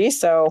with 3,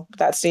 so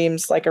that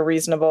seems like a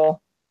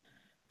reasonable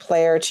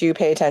player to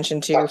pay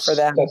attention to for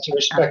them. That's a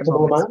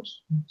respectable amount.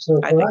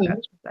 So I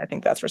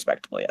think that's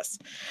respectable, yes.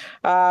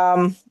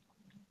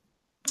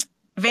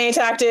 Vanity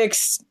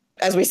Tactics,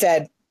 as we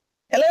said,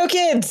 hello,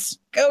 kids.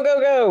 Go, go,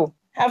 go.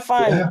 Have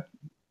fun. Yeah.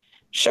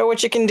 Show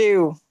what you can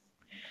do.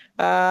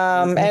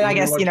 And I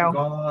guess,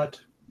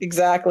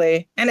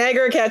 exactly. And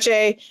Edgar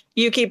Keche,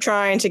 you keep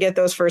trying to get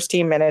those first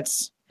team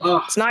minutes.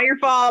 It's not your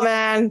fault,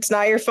 man. It's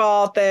not your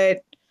fault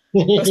that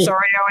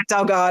Osorio and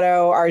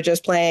Delgado are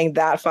just playing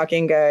that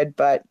fucking good,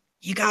 but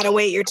you got to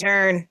wait your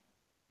turn.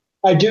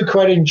 I do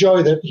quite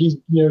enjoy that he's,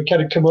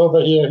 kind of come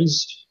over here.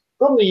 He's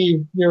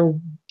probably,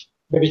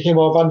 maybe him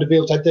or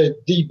Vanderbilt had the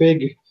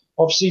big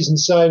off-season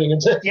signing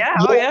and said,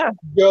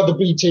 you're the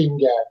B team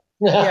guy.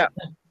 Yeah.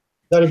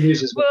 That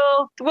amuses me.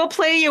 We'll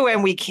play you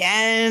when we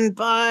can,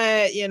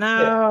 but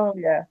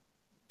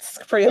it's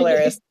pretty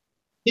hilarious.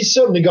 He's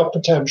certainly got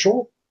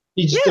potential.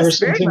 There are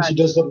some things he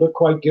does that look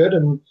quite good,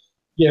 and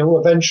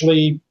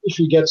eventually, if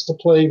he gets to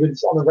play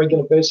on a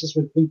regular basis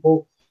with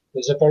people,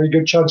 there's a very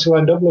good chance he'll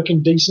end up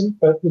looking decent.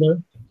 But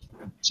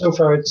so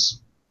far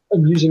it's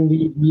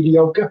amusingly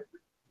mediocre.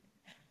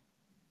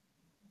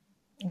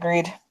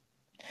 Agreed.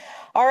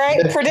 All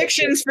right,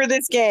 predictions for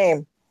this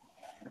game.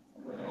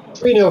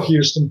 3-0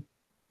 Houston.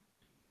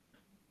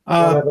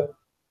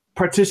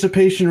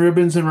 Participation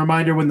ribbons and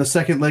reminder when the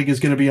second leg is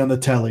going to be on the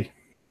telly.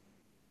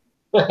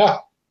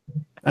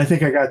 I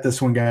think I got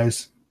this one,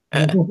 guys.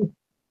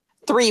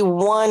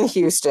 3-1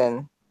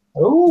 Houston.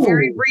 Ooh.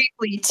 Very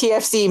briefly,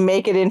 TFC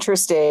make it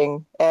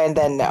interesting, and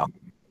then no.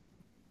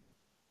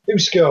 Who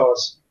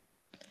scores?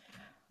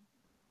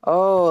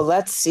 Oh,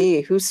 let's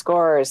see. Who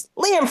scores?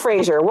 Liam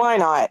Fraser. Why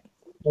not?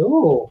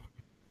 Ooh.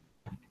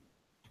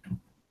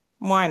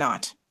 Why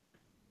not?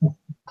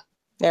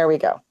 There we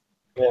go.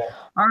 Yeah.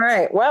 All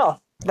right.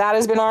 Well, that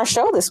has been our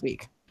show this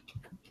week.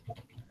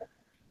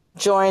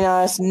 Join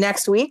us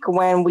next week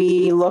when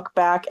we look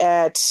back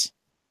at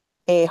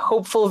a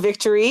hopeful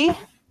victory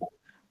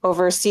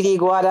over CD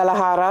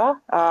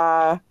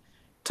Guadalajara.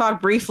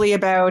 Talk briefly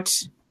about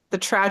the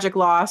tragic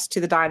loss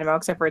to the Dynamo,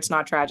 except for it's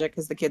not tragic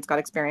because the kids got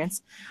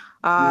experience.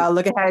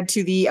 Look ahead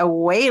to the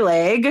away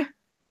leg in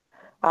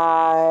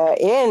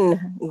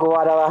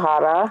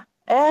Guadalajara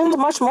and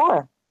much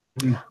more.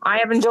 I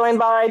have been joined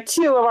by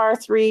 2 of our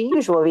 3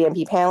 usual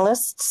VMP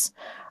panelists.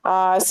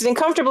 Sitting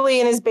comfortably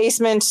in his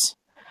basement,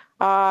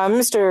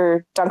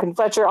 Mr. Duncan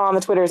Fletcher on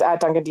the Twitters at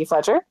Duncan D.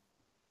 Fletcher.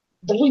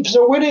 The Leafs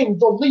are winning.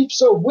 The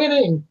Leafs are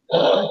winning.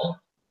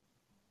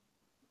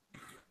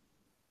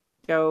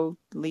 Go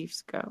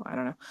Leafs, go. I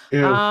don't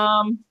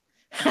know.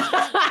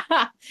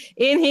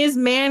 in his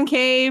man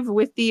cave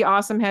with the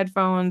awesome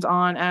headphones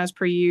on as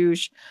per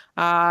usual.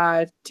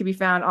 To be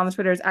found on the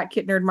Twitters at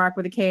KitNerdMark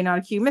with a K, not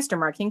a Q. Mr.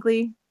 Mark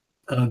Hinkley.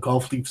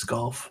 Golf leaves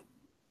golf.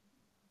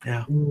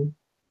 Yeah.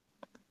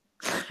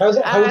 How's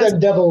them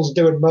Devils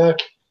doing, Mark?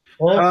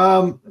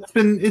 Huh?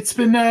 It's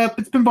been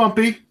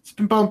bumpy. It's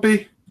been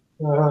bumpy.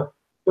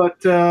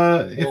 But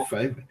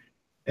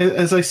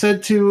as I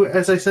said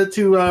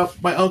to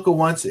my uncle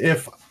once,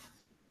 if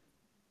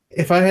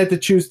I had to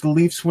choose the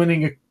Leafs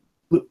winning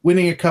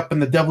a cup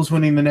and the Devils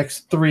winning the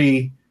next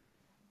 3,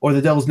 or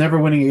the Devils never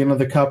winning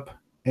another cup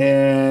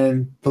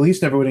and the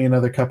Leafs never winning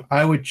another cup,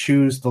 I would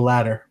choose the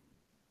latter.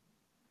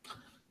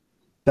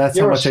 That's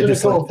You're how much I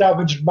dislike.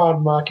 Damaged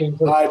man, Mark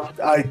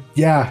Hinkley.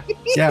 Yeah.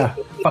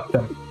 Fuck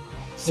them.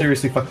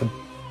 Seriously, fuck them.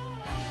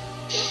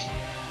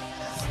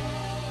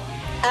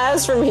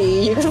 As for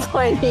me, you can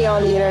find me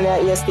on the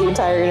internet, yes, the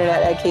entire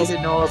internet, at Casey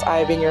Knowles.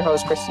 I've been your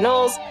host, Kristin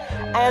Knowles.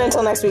 And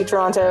until next week,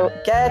 Toronto,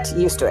 get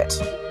used to it.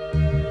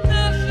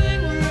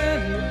 Nothing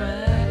really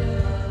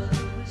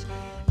matters.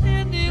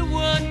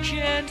 Anyone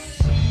can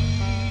see.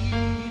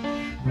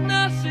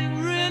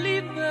 Nothing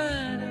really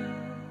matters.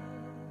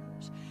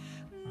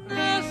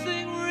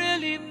 Nothing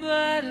really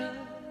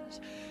matters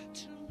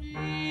to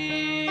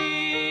me.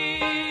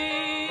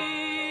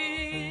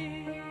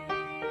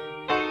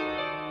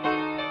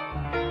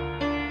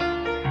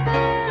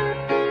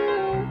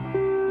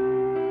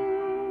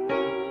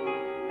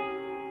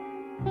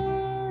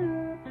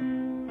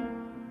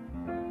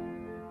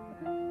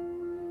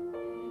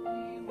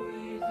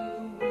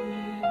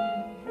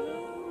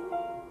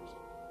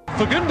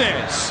 For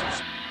goodness.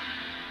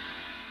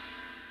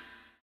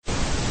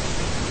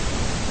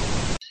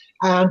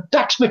 And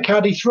Dax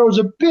McCaddy throws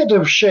a bit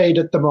of shade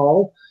at them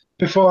all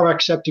before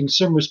accepting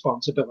some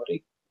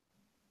responsibility.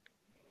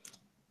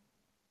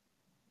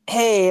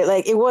 Hey,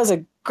 it was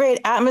a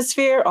great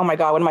atmosphere. Oh my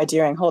God, what am I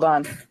doing? Hold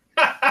on.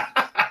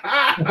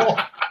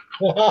 I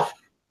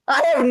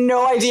have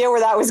no idea where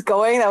that was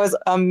going. That was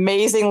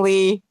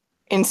amazingly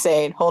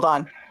insane. Hold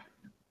on.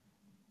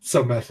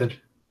 So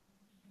method.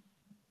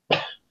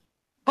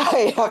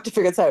 I have to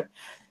figure this out.